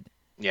them did.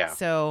 Yeah.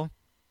 So,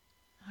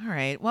 all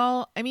right.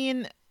 Well, I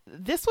mean,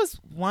 this was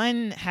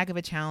one heck of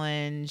a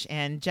challenge,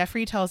 and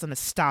Jeffrey tells them to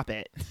stop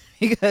it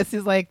because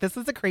he's like, this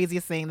is the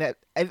craziest thing that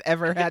I've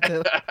ever had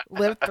to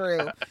live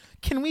through.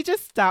 Can we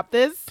just stop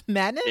this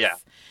madness? Yeah.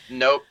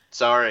 Nope.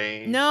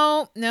 Sorry.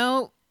 No.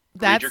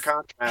 Read your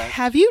contract.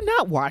 Have you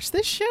not watched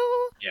this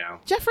show? Yeah.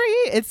 Jeffrey,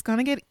 it's going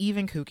to get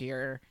even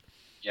kookier.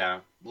 Yeah.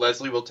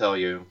 Leslie will tell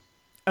you.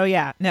 Oh,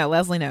 yeah. No,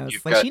 Leslie knows. She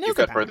knows you've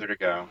got further to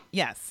go.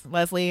 Yes.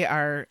 Leslie,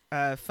 our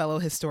fellow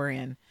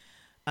historian.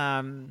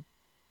 All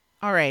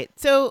right.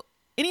 So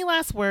any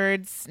last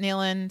words,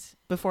 Nayland,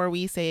 before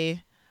we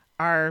say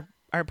our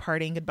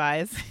parting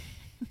goodbyes?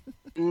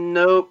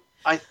 Nope.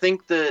 I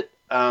think that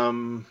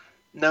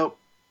nope.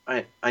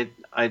 I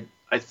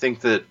think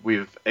that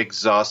we've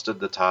exhausted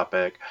the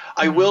topic.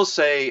 I will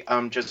say,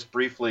 just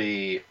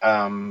briefly,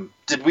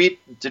 did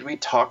we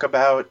talk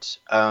about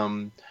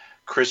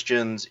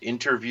Christian's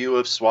interview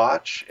of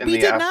Swatch in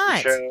the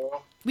after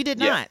show? We did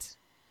not.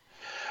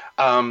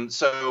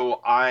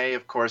 So I,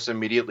 of course,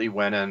 immediately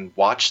went and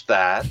watched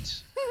that.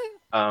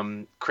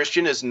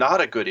 Christian is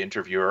not a good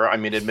interviewer. I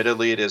mean,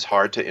 admittedly, it is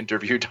hard to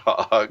interview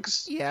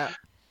dogs. Yeah.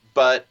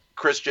 But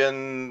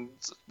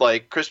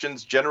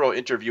Christian's general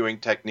interviewing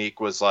technique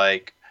was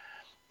like,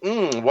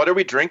 what are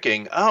we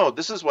drinking? Oh,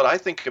 this is what I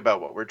think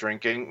about what we're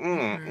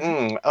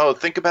drinking. Oh,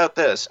 think about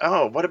this.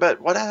 Oh,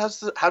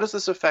 how does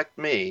this affect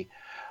me?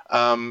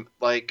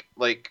 Like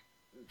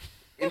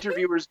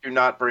interviewers do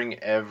not bring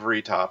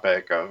every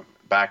topic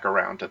back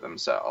around to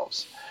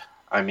themselves.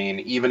 I mean,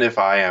 even if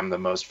I am the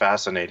most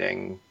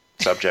fascinating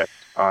subject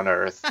on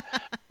earth,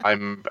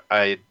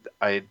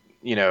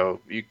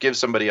 you give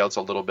somebody else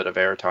a little bit of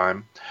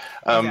airtime.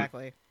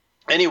 Exactly.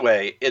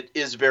 Anyway, it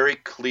is very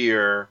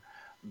clear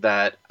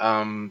that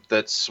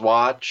that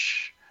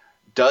Swatch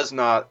does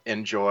not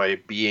enjoy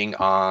being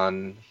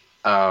on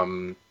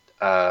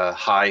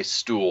high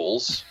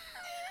stools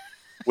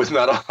with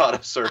not a lot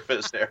of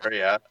surface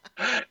area.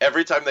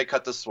 Every time they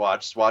cut to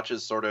Swatch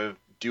is sort of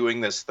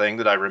doing this thing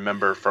that I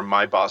remember from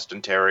my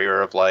Boston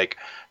Terrier of like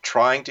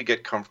trying to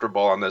get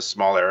comfortable on this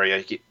small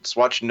area.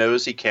 Swatch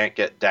knows he can't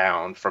get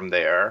down from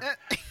there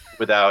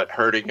without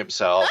hurting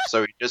himself,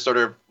 so he just sort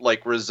of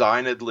like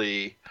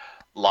resignedly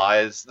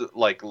lies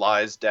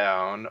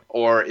down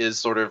or is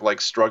sort of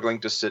like struggling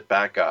to sit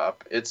back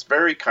up. It's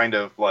very kind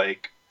of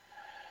like,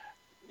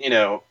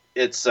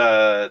 it's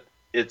a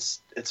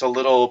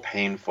little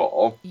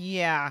painful.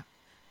 Yeah.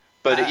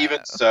 But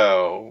even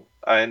so,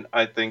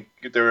 I think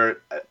there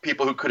are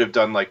people who could have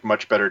done like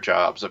much better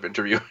jobs of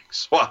interviewing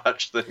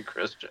Swatch than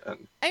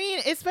Christian. I mean,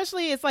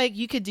 especially it's like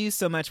you could do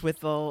so much with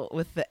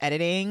the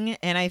editing,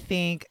 and I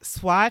think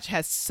Swatch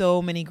has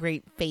so many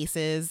great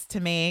faces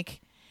to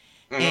make.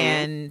 Mm-hmm.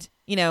 And,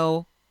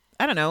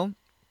 I don't know,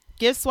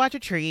 give Swatch a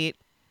treat.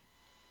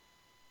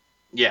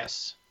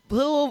 Yes.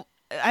 No,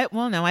 I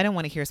don't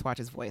want to hear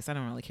Swatch's voice. I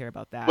don't really care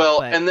about that.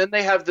 Well, and then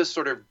they have this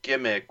sort of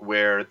gimmick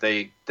where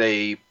they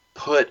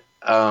put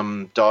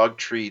dog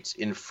treats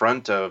in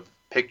front of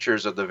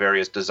pictures of the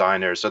various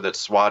designers so that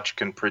Swatch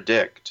can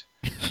predict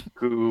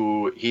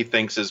who he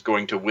thinks is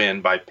going to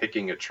win by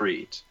picking a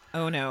treat.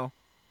 Oh no.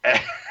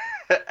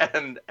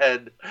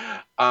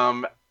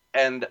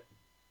 And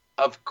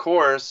of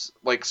course,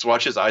 like,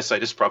 Swatch's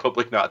eyesight is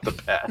probably not the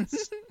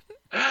best.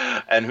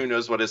 And who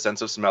knows what his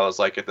sense of smell is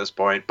like at this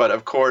point. But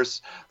of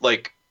course,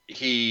 like,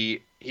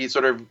 he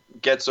sort of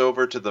gets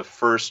over to the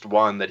first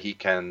one that he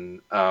can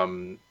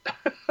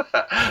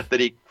that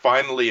he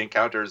finally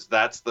encounters.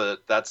 That's the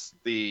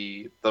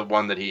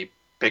one that he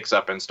picks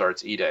up and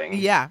starts eating.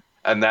 Yeah.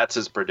 And that's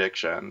his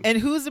prediction. And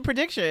who's the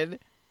prediction?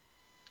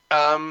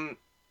 Who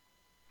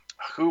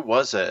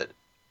was it?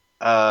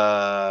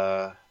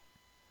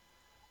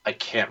 I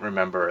can't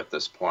remember at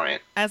this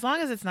point. As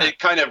long as it's not... It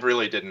kind of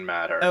really didn't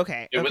matter.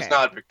 Okay. It was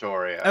not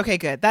Victoria. Okay,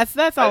 good. That's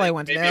all I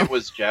want to know. Maybe it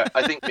was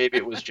I think maybe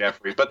it was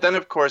Jeffrey. But then,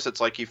 of course, it's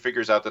like he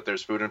figures out that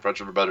there's food in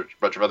front of a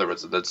bunch of other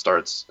ones and then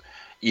starts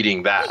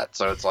eating that.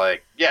 So it's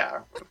like, yeah,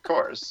 of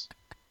course.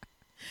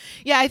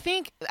 Yeah, I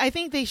think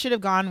they should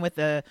have gone with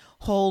the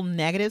whole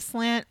negative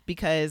slant,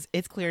 because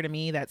it's clear to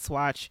me that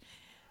Swatch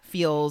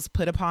feels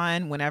put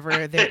upon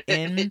whenever they're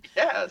in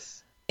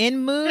in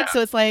mood. Yeah. So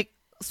it's like,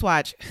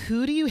 Swatch,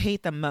 who do you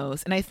hate the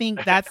most? And I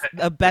think that's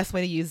the best way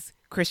to use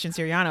Christian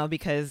Siriano,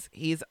 because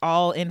he's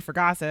all in for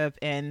gossip,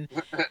 and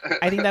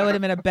I think that would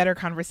have been a better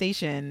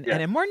conversation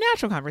and a more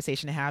natural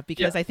conversation to have,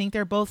 because I think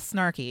they're both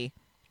snarky.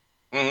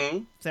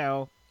 Mm-hmm.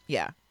 So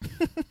yeah.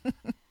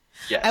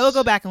 Yes. I will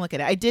go back and look at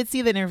it. I did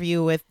see the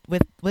interview with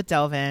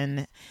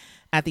Delvin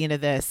at the end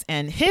of this,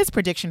 and his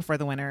prediction for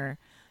the winner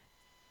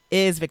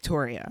is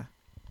Victoria.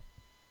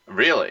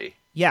 Really?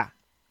 Yeah.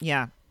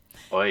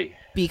 Oy.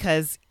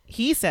 Because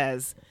he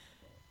says,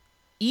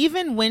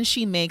 even when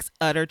she makes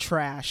utter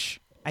trash,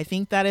 I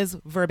think that is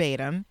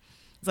verbatim.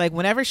 It's like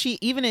whenever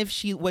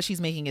what she's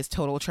making is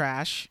total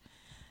trash,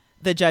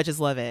 the judges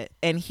love it.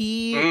 And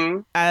he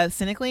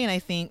cynically, and I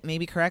think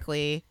maybe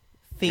correctly,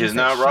 thinks he's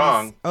not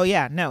wrong. Oh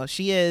yeah, no,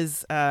 she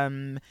is.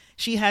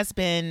 She has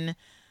been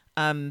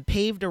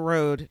paved a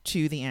road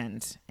to the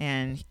end,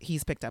 and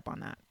he's picked up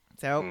on that.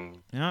 So,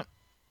 yep.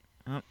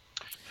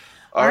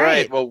 All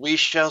right. Well, we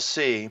shall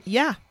see.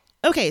 Yeah.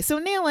 Okay. So,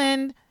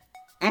 Nayland,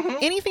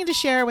 anything to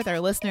share with our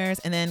listeners,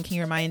 and then can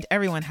you remind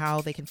everyone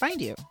how they can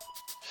find you?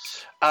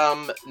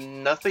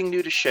 Nothing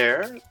new to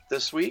share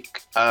this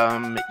week.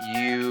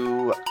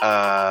 You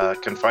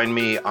can find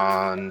me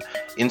on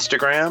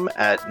Instagram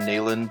at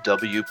Nayland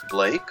W.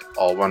 Blake,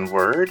 all one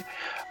word,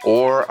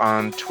 or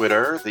on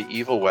Twitter, the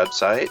evil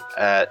website,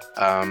 at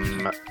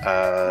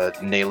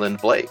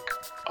Nayland Blake,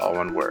 all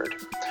one word.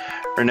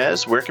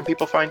 Ernez, where can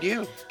people find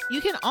you?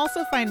 You can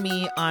also find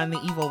me on the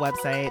evil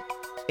website,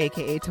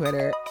 aka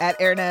Twitter, at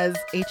Ernez,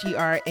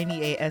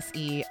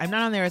 HERNEASE. I'm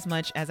not on there as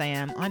much as I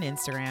am on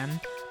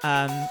Instagram.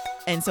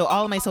 And so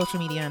all of my social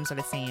mediums are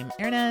the same,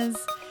 Ernez,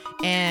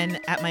 and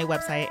at my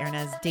website,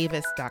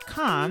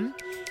 ernezdavis.com.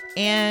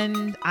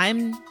 And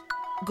I'm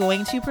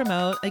going to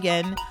promote,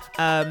 again,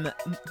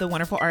 the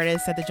wonderful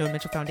artists at the Joan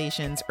Mitchell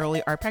Foundation's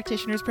Early Art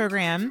Practitioners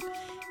Program.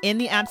 In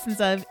the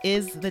Absence Of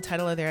is the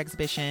title of their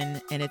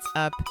exhibition, and it's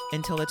up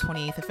until the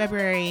 28th of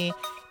February.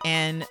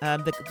 And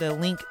the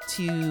link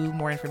to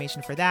more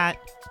information for that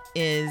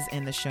is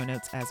in the show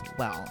notes as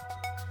well.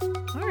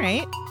 All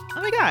right.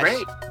 Oh my gosh.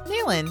 Great.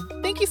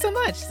 Naylin, thank you so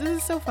much. This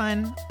is so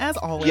fun, as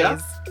always. Yeah.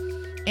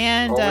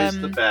 And Always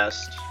the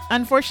best.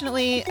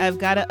 unfortunately, I've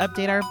got to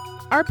update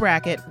our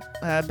bracket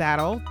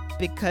battle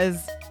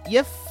because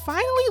you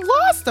finally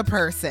lost a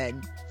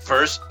person.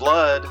 First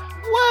blood.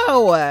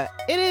 Whoa!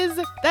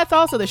 That's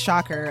also the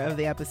shocker of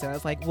the episode. I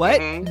was like,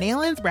 what? Mhm.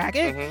 Naylin's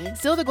bracket? Mhm.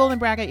 Still the golden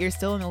bracket. You're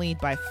still in the lead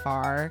by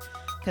far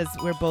because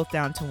we're both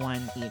down to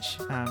one each,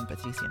 but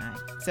Cece and I.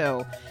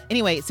 So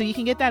anyway, so you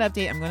can get that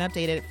update. I'm going to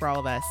update it for all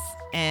of us.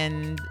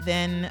 And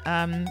then,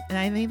 and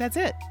I think that's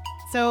it.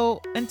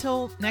 So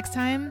until next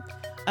time,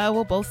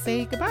 we'll both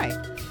say goodbye.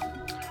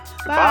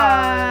 Goodbye.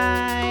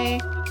 Bye.